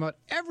talk to him about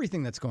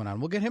everything that's going on.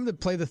 We'll get him to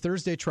play the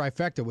Thursday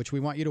trifecta, which we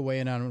want you to weigh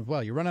in on as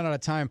well. You're running out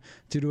of time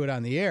to do it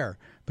on the air,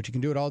 but you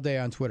can do it all day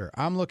on Twitter.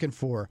 I'm looking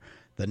for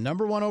the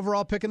number 1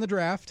 overall pick in the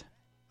draft.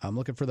 I'm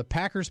looking for the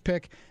Packers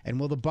pick, and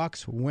will the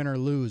Bucks win or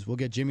lose? We'll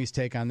get Jimmy's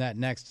take on that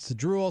next. It's the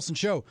Drew Olson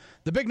Show,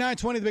 the Big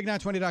 920,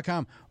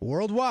 thebig920.com,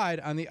 worldwide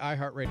on the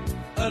iHeartRadio.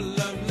 A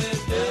lovely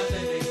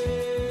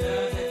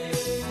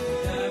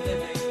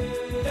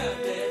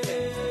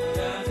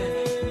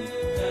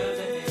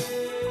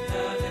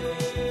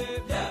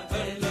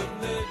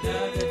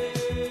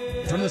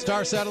From the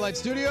Star Satellite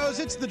Studios,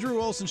 it's the Drew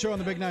Olson Show on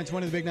the Big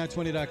 920,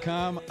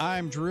 thebig920.com.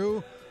 I'm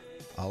Drew.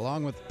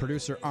 along with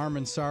producer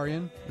Armin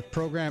Sarian. The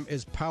program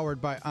is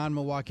powered by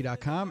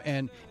OnMilwaukee.com,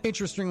 and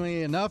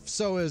interestingly enough,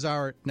 so is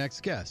our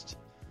next guest.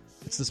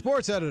 It's the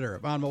sports editor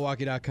of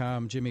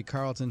OnMilwaukee.com, Jimmy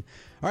Carlton.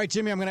 All right,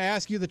 Jimmy, I'm going to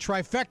ask you the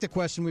trifecta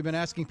question we've been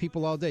asking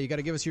people all day. You got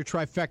to give us your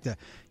trifecta.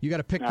 You got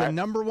to pick the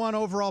number 1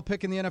 overall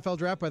pick in the NFL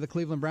draft by the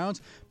Cleveland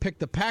Browns, pick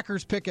the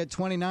Packers pick at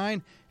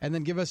 29, and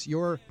then give us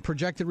your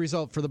projected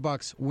result for the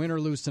Bucs, win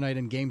or lose tonight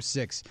in Game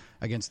 6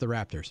 against the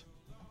Raptors.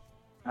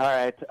 All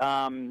right.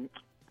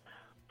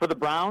 For the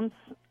Browns,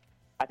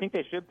 I think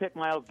they should pick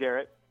Myles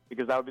Garrett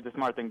because that would be the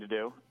smart thing to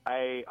do.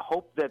 I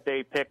hope that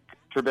they pick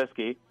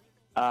Trubisky.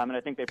 And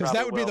I think they because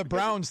that would be the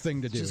Browns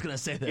thing to do. Just going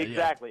to say that.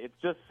 Exactly. Yeah. It's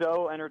just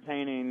so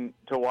entertaining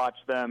to watch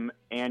them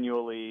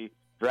annually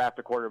draft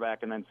a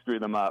quarterback and then screw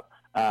them up.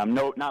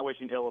 Not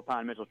wishing ill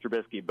upon Mitchell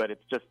Trubisky, but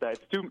it's just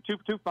it's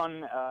too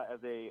fun as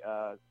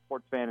a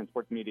sports fan and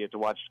sports media to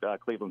watch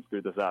Cleveland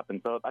screw this up. And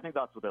so I think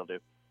that's what they'll do.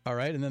 All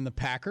right, and then the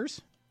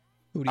Packers.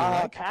 Who do you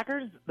like?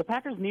 The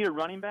Packers need a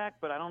running back,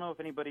 but I don't know if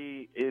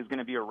anybody is going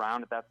to be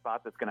around at that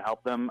spot that's going to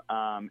help them.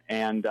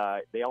 And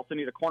they also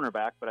need a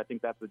cornerback, but I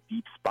think that's a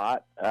deep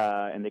spot,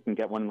 and they can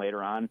get one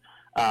later on.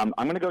 I'm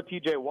going to go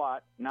T.J.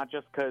 Watt, not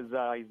just because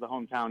he's the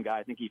hometown guy.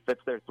 I think he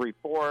fits their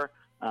 3-4.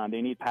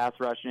 They need pass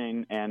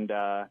rushing, and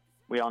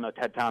we all know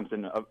Ted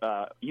Thompson.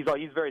 He's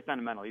very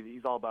sentimental.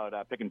 He's all about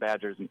picking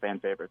Badgers and fan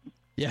favorites.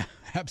 Yeah,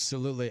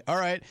 absolutely. All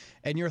right,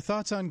 and your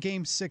thoughts on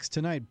Game 6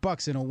 tonight?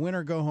 Bucs in a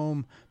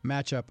win-or-go-home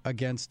matchup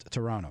against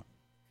Toronto.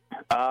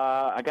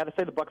 I got to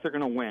say the Bucs are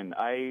going to win.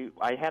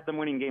 I had them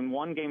winning Game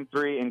 1, Game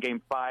 3, and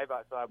Game 5,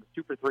 so I was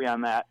 2 for 3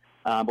 on that.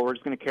 But we're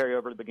just going to carry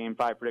over the Game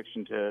 5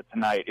 prediction to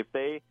tonight. If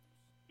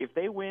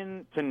they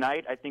win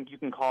tonight, I think you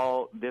can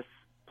call this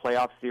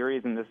playoff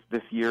series and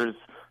this year's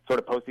sort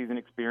of postseason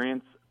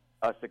experience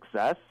a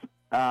success.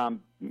 And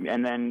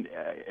then,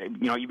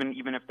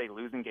 even if they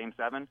lose in Game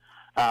 7,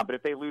 but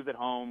if they lose at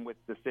home with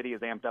the city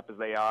as amped up as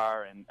they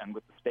are and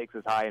with the stakes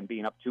as high and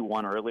being up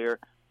 2-1 earlier,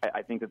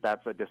 I think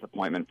that's a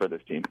disappointment for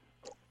this team.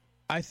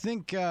 I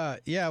think, well,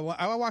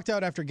 I walked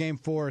out after Game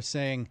 4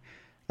 saying,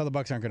 the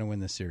Bucs aren't going to win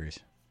this series.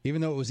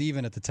 Even though it was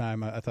even at the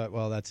time, I thought,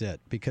 well, that's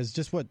it. Because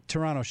just what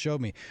Toronto showed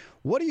me.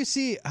 What do you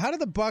see? How do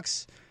the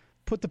Bucs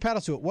put the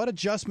paddle to it? What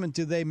adjustment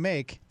do they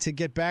make to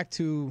get back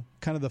to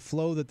kind of the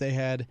flow that they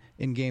had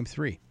in Game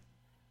 3?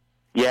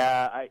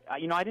 Yeah, I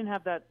didn't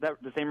have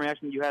the same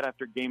reaction that you had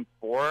after Game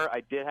 4.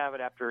 I did have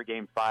it after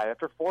Game 5.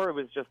 After 4, it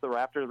was just the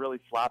Raptors really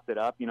slopped it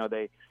up.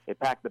 They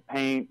packed the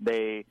paint,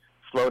 they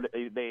slowed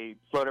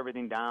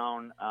everything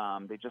down.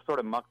 They just sort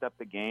of mucked up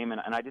the game,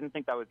 and I didn't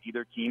think that was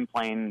either team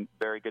playing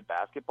very good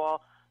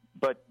basketball.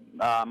 But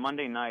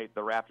Monday night,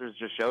 the Raptors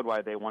just showed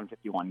why they won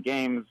 51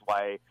 games,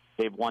 why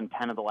they've won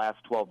 10 of the last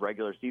 12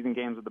 regular season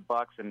games with the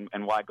Bucs,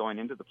 and why going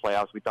into the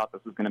playoffs we thought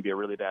this was going to be a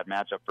really bad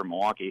matchup for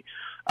Milwaukee.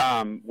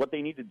 What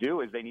they need to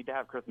do is they need to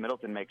have Chris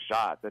Middleton make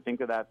shots. I think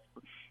that's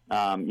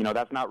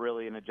not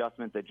really an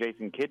adjustment that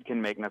Jason Kidd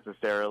can make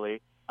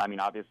necessarily. I mean,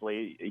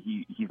 obviously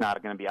he's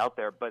not going to be out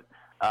there, but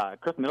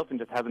Chris Middleton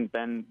just hasn't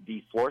been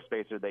the floor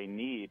spacer they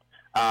need.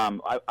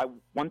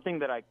 One thing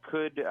that I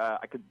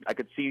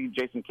could see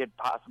Jason Kidd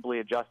possibly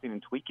adjusting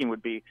and tweaking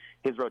would be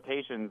his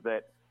rotations.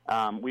 That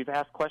we've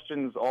asked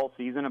questions all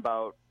season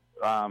about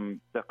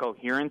the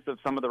coherence of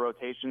some of the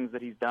rotations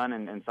that he's done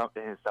and his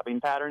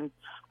subbing patterns.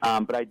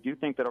 But I do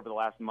think that over the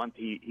last month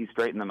he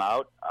straightened them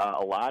out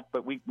a lot.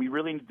 But we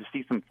really need to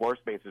see some floor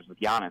spacers with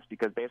Giannis,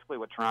 because basically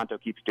what Toronto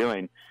keeps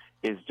doing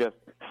is just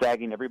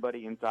sagging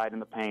everybody inside in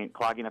the paint,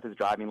 clogging up his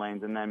driving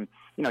lanes. And then,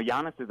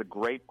 Giannis is a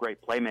great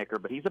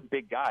playmaker, but he's a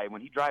big guy.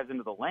 When he drives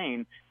into the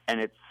lane and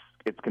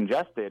it's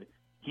congested,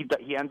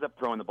 he ends up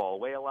throwing the ball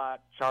away a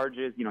lot,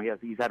 charges.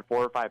 He's had 4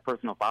 or 5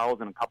 personal fouls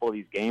in a couple of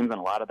these games, and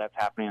a lot of that's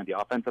happening on the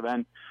offensive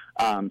end.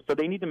 So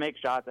they need to make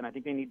shots, and I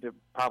think they need to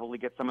probably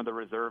get some of the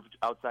reserved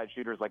outside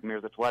shooters like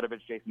Mirza Teletovic,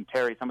 Jason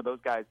Terry, some of those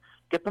guys,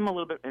 get them a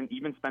little bit, and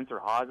even Spencer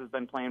Hawes has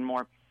been playing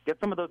more. Get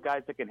some of those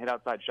guys that can hit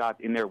outside shots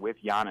in there with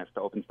Giannis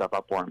to open stuff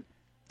up for him.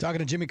 Talking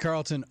to Jimmy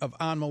Carlton of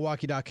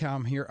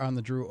OnMilwaukee.com here on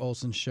the Drew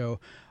Olson Show.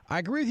 I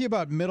agree with you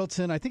about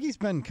Middleton. I think he's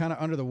been kind of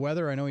under the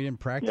weather. I know he didn't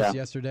practice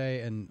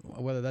yesterday, and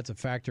whether that's a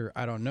factor,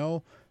 I don't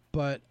know.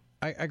 But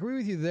I agree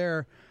with you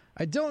there.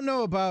 I don't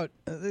know about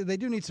they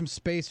do need some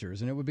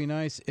spacers, and it would be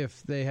nice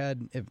if they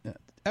had.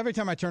 Every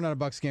time I turned on a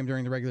Bucs game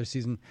during the regular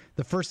season,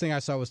 the first thing I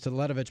saw was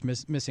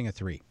Teletovic missing a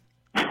 3.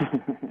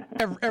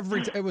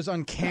 It was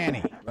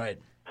uncanny. Right.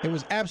 It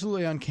was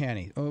absolutely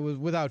uncanny. It was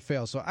without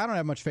fail. So I don't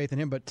have much faith in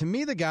him. But to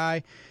me, the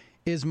guy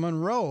is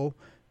Monroe,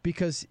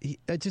 because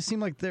it just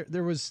seemed like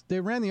they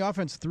ran the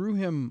offense through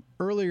him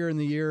earlier in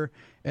the year,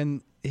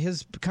 and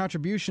his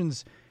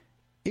contributions.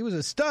 He was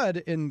a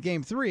stud in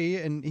Game 3,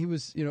 and he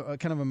was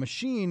kind of a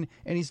machine.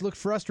 And he's looked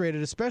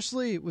frustrated,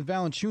 especially with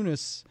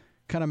Valanciunas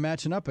kind of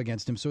matching up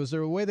against him. So is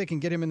there a way they can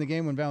get him in the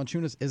game when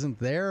Valanciunas isn't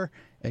there?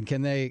 And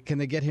can they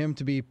get him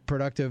to be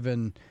productive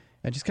and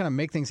just kind of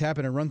make things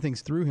happen and run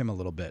things through him a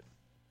little bit?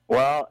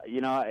 Well,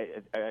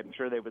 I'm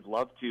sure they would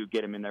love to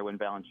get him in there when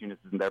Valanciunas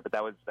isn't there, but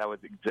that was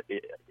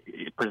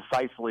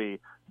precisely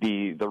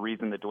the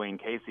reason that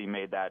Dwayne Casey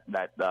made that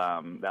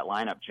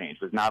lineup change,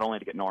 was not only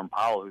to get Norm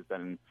Powell, who's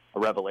been a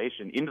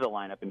revelation, into the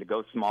lineup and to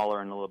go smaller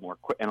and a little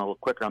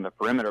quicker on the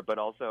perimeter, but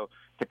also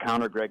to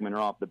counter Greg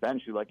Monroe off the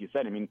bench, who, like you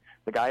said, I mean,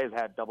 the guy has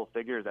had double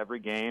figures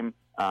every game.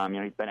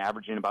 He's been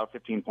averaging about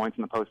 15 points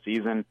in the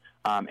postseason,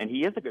 and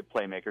he is a good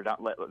playmaker.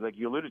 Like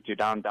you alluded to,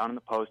 down in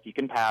the post, he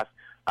can pass.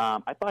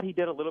 I thought he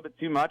did a little bit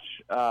too much,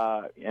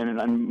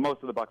 and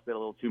most of the Bucks did a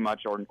little too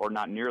much, or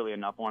not nearly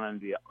enough, one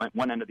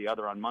end of the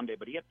other on Monday.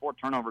 But he had 4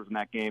 turnovers in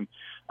that game,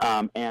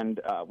 and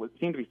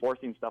seemed to be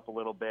forcing stuff a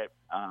little bit,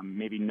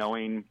 maybe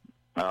knowing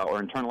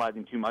or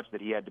internalizing too much that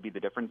he had to be the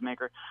difference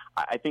maker.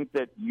 I think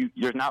that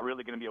there's not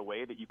really going to be a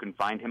way that you can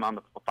find him out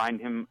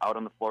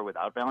on the floor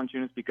without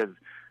Valanciunas, because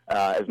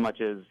as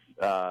much as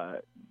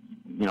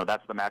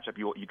that's the matchup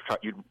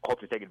you'd hope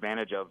to take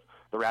advantage of.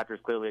 The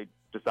Raptors clearly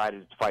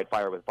decided to fight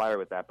fire with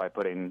that by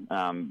putting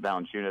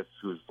Valanciunas,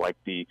 who's like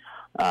the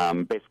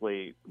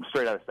basically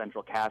straight out of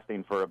central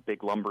casting for a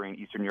big lumbering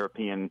Eastern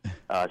European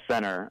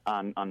center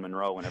on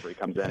Monroe whenever he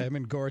comes in. Him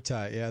and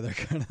Gortat, yeah, they're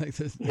kind of like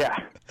this. Yeah,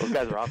 those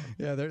guys are awesome.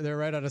 Yeah, they're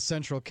right out of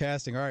central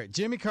casting. All right,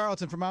 Jimmy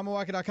Carlton from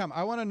MyMilwaukee.com.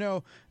 I want to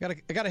know, I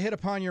got to hit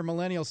upon your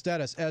millennial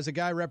status as a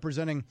guy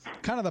representing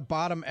kind of the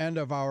bottom end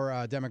of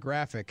our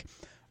demographic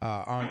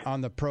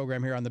on the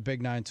program here on the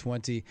Big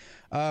 920.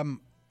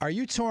 Are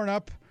you torn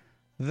up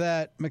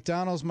that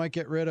McDonald's might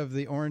get rid of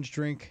the orange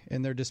drink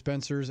in their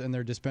dispensers and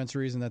their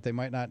dispensaries, and that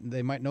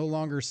they might no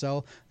longer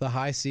sell the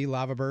High C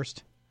Lava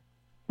Burst?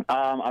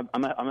 I'm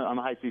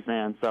a High C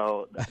fan,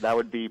 so that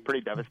would be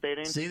pretty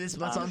devastating. See, this is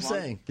what I'm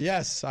saying.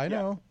 Yes, I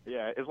know.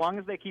 Yeah, as long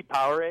as they keep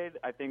Powerade,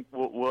 I think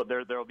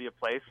there'll be a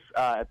place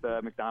at the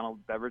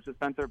McDonald's beverage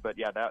dispenser. But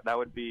yeah, that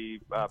would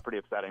be pretty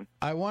upsetting.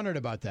 I wondered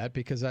about that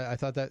because I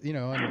thought that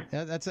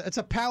it's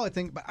a palate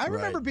thing. But I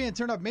remember being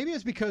turned up. Maybe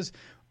it's because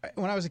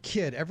when I was a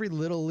kid, every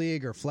little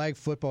league or flag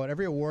football,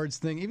 every awards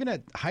thing, even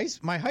at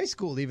my high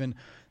school, even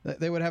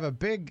they would have a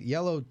big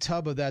yellow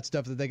tub of that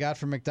stuff that they got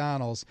from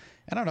McDonald's.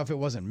 I don't know if it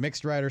wasn't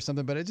mixed right or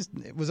something, but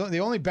it was the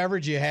only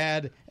beverage you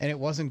had, and it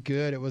wasn't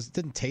good. It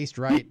didn't taste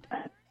right.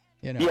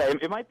 Yeah,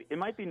 it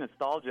might be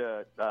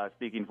nostalgia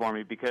speaking for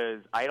me,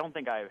 because I don't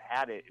think I've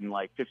had it in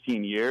like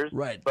 15 years.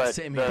 Right, but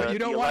same here. But you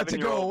don't want it to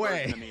go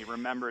away. Version of me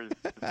remembers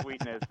the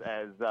sweetness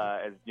as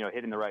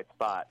hitting the right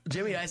spot.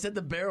 Jimmy, I said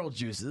the barrel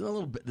juice.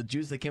 The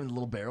juice that came in the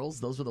little barrels.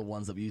 Those were the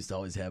ones that we used to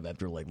always have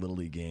after like Little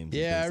League games.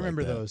 Yeah, I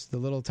remember those. The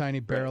little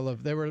tiny barrel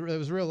of it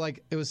was real,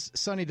 like it was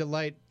Sunny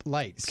Delight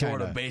light,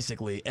 sort of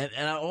basically. And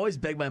I always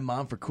begged my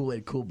mom for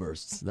Kool-Aid Cool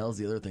Bursts. That was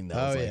the other thing that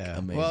was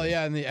amazing. Well,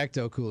 yeah, and the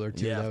Ecto Cooler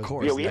too. Yeah, of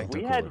course.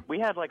 Yeah, we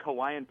had like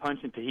Hawaiian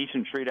Punch and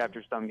Tahitian Treat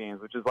after some games,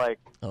 which is like,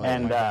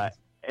 and I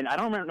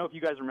don't know if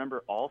you guys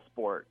remember All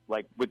Sport,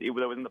 like it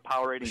was in the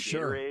Powerade and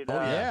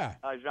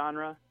Gatorade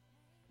genre.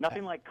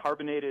 Nothing like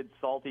carbonated,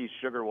 salty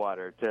sugar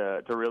water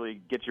to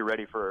really get you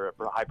ready for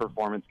a high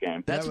performance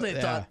game. That's what they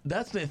thought.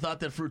 That's what they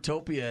thought that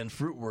Fruitopia and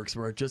FruitWorks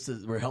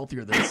were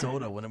healthier than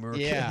soda when we were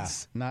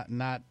kids. Not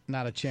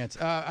a chance.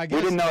 I guess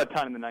we didn't know a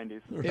ton in the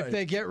 90s. If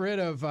they get rid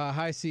of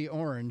High C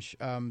Orange,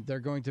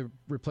 they're going to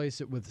replace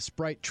it with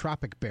Sprite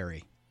Tropic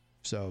Berry.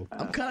 So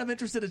I'm kind of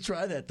interested to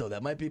try that, though.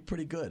 That might be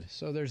pretty good.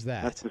 So there's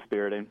that. That's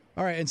dispiriting.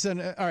 All right, and so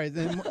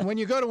then when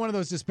you go to one of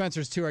those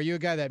dispensers too, are you a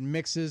guy that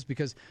mixes?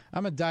 Because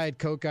I'm a Diet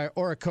Coke guy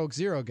or a Coke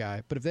Zero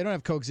guy. But if they don't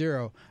have Coke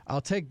Zero, I'll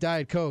take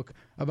Diet Coke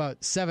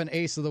about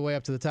 7/8 of the way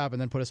up to the top,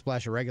 and then put a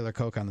splash of regular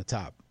Coke on the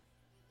top.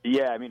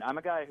 Yeah, I mean, I'm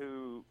a guy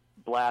who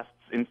blasts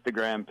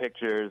Instagram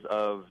pictures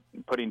of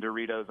putting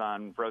Doritos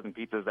on frozen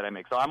pizzas that I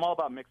make. So I'm all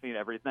about mixing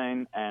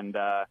everything, and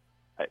the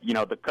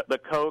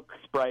Coke,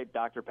 Sprite,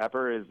 Dr.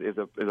 Pepper is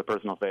a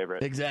personal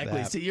favorite.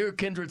 Exactly. See, you're a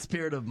kindred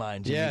spirit of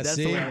mine, Jimmy. Yeah, that's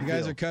see, the way you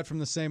guys are cut from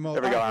the same mold.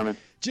 There we go, Armin.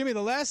 Jimmy,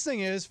 the last thing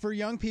is for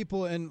young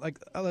people, and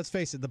let's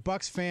face it, the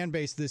Bucks fan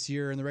base this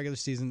year in the regular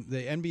season,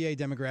 the NBA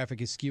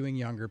demographic is skewing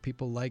younger.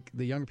 People like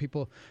the younger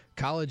people,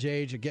 college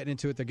age, are getting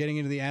into it. They're getting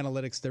into the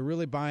analytics. They're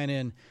really buying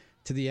in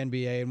to the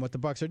NBA and what the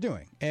Bucks are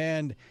doing.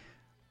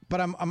 But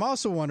I'm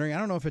also wondering, I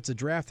don't know if it's a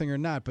draft thing or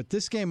not, but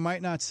this game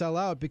might not sell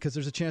out because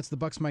there's a chance the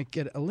Bucks might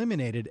get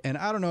eliminated. And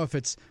I don't know if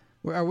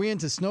are we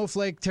into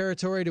snowflake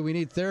territory? Do we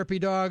need therapy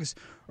dogs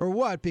or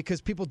what?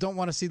 Because people don't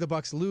want to see the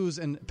Bucks lose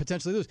and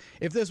potentially lose.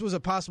 If this was a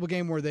possible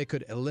game where they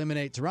could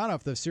eliminate Toronto,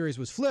 if the series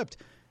was flipped,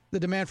 the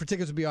demand for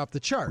tickets would be off the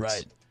charts.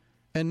 Right.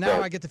 And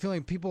now I get the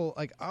feeling people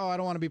I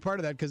don't want to be part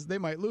of that because they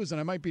might lose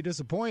and I might be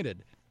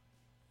disappointed.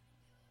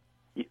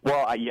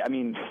 Well, I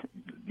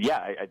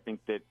think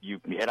that you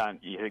hit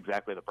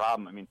exactly the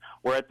problem. I mean,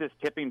 we're at this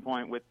tipping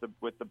point with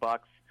the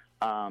Bucks.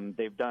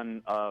 They've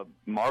done a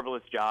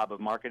marvelous job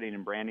of marketing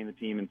and branding the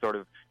team and sort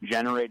of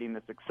generating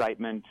this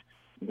excitement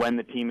when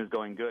the team is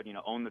going good.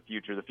 Own the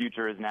future. The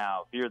future is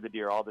now. Fear the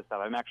deer. All this stuff.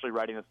 I'm actually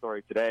writing a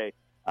story today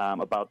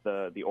about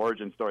the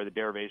origin story, the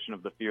derivation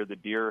of the Fear the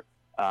Deer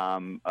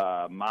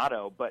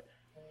motto. But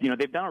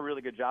they've done a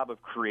really good job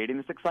of creating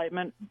this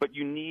excitement, but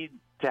you need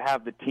to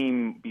have the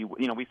team be,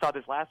 we saw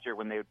this last year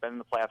when they had been in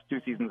the playoffs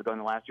 2 seasons ago, and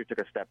the last year took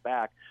a step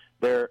back.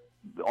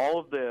 All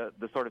of the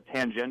sort of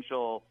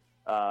tangential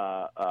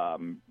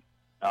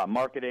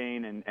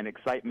marketing and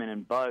excitement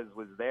and buzz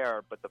was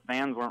there, but the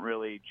fans weren't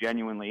really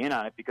genuinely in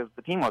on it because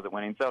the team wasn't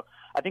winning. So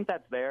I think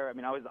that's there. I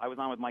mean, I was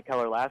on with Mike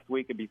Keller last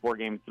week and before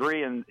Game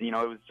 3, and it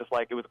was just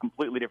like it was a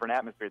completely different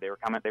atmosphere. They were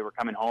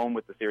coming home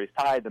with the series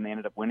tied, then they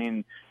ended up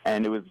winning,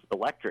 and it was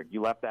electric.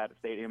 You left that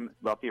stadium,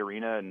 left the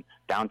arena, and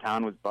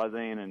downtown was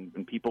buzzing,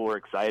 and people were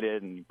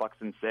excited, and Bucks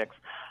in 6.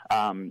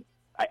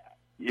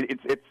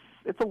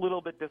 It's a little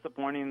bit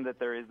disappointing that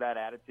there is that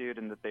attitude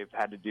and that they've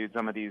had to do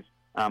some of these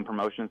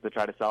promotions to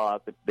try to sell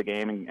out the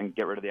game and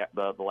get rid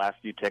of the last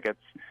few tickets.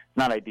 It's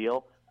not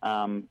ideal,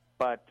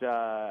 but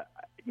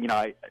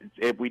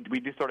we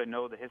do sort of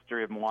know the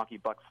history of Milwaukee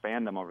Bucks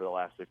fandom over the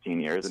last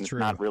 15 years, and it's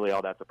not really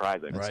all that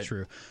surprising. That's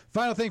true.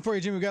 Final thing for you,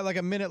 Jim. We've got like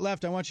a minute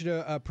left. I want you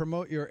to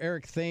promote your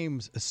Eric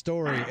Thames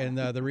story and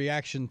the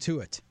reaction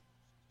to it.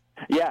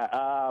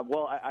 Yeah,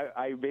 well,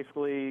 I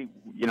basically,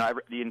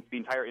 the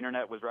entire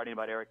internet was writing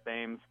about Eric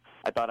Thames.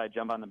 I thought I'd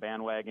jump on the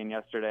bandwagon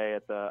yesterday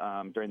at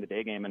during the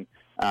day game,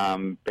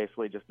 and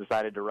basically just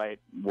decided to write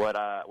what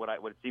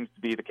seems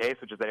to be the case,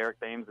 which is that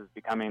Eric Thames is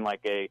becoming like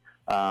a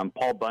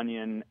Paul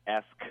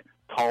Bunyan-esque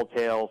tall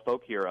tale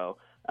folk hero.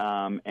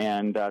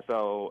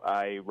 So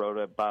I wrote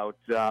about,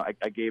 I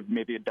gave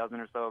maybe a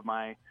dozen or so of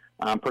my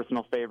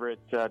personal favorite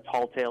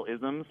tall tale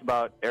isms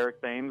about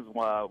Eric Thames,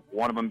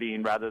 one of them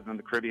being, rather than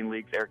the Caribbean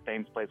Leagues, Eric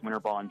Thames plays winter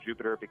ball on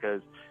Jupiter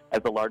because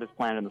as the largest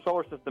planet in the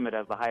solar system, it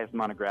has the highest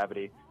amount of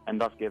gravity and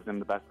thus gives him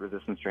the best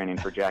resistance training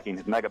for jacking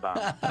his mega bomb.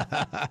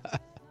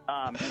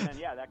 And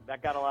then,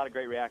 that got a lot of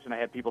great reaction. I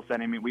had people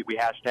sending me, we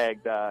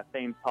hashtagged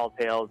Thames Tall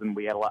Tales, and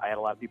I had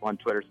a lot of people on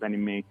Twitter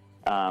sending me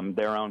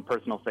their own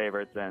personal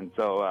favorites, and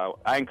so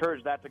I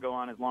encourage that to go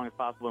on as long as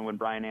possible. And when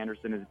Brian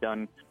Anderson is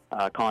done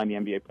calling the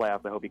NBA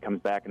playoffs, I hope he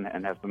comes back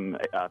and has some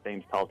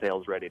Thames Tall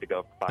Tales ready to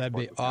go. That'd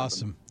be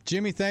awesome.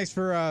 Jimmy, thanks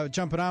for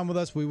jumping on with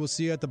us. We will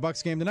see you at the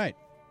Bucks game tonight.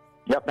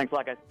 Yep, thanks a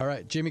lot, guys. All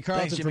right, Jimmy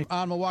Carlton from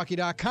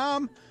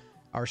OnMilwaukee.com.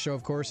 Our show,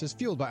 of course, is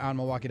fueled by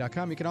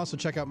OnMilwaukee.com. You can also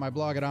check out my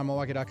blog at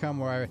OnMilwaukee.com,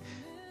 where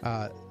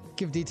I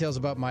give details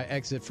about my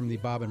exit from the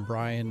Bob and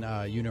Brian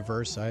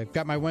universe. I've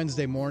got my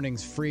Wednesday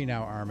mornings free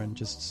now, Armin,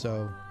 just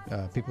so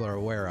people are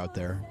aware out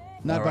there.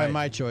 Not by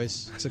my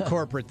choice. It's a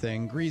corporate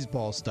thing,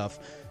 greaseball stuff.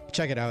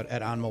 Check it out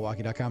at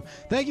OnMilwaukee.com.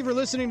 Thank you for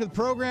listening to the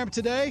program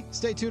today.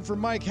 Stay tuned for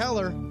Mike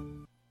Heller.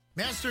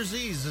 Master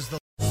Z's is the...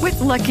 With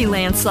Lucky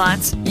Land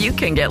Slots, you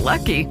can get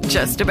lucky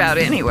just about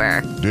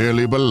anywhere.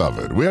 Dearly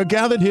beloved, we are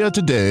gathered here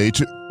today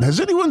to... Has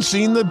anyone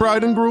seen the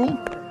bride and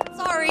groom?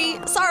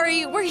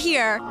 Sorry, we're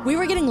here. We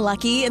were getting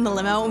lucky in the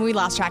limo and we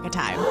lost track of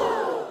time.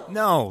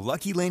 No,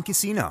 Lucky Land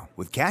Casino,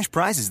 with cash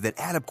prizes that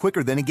add up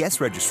quicker than a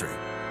guest registry.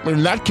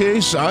 In that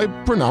case, I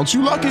pronounce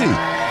you lucky.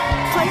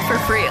 Play for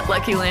free at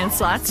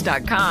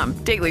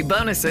LuckyLandSlots.com. Daily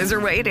bonuses are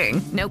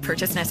waiting. No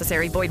purchase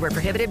necessary. Void where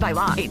prohibited by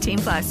law.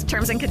 18+.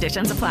 Terms and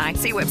conditions apply.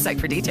 See website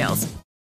for details.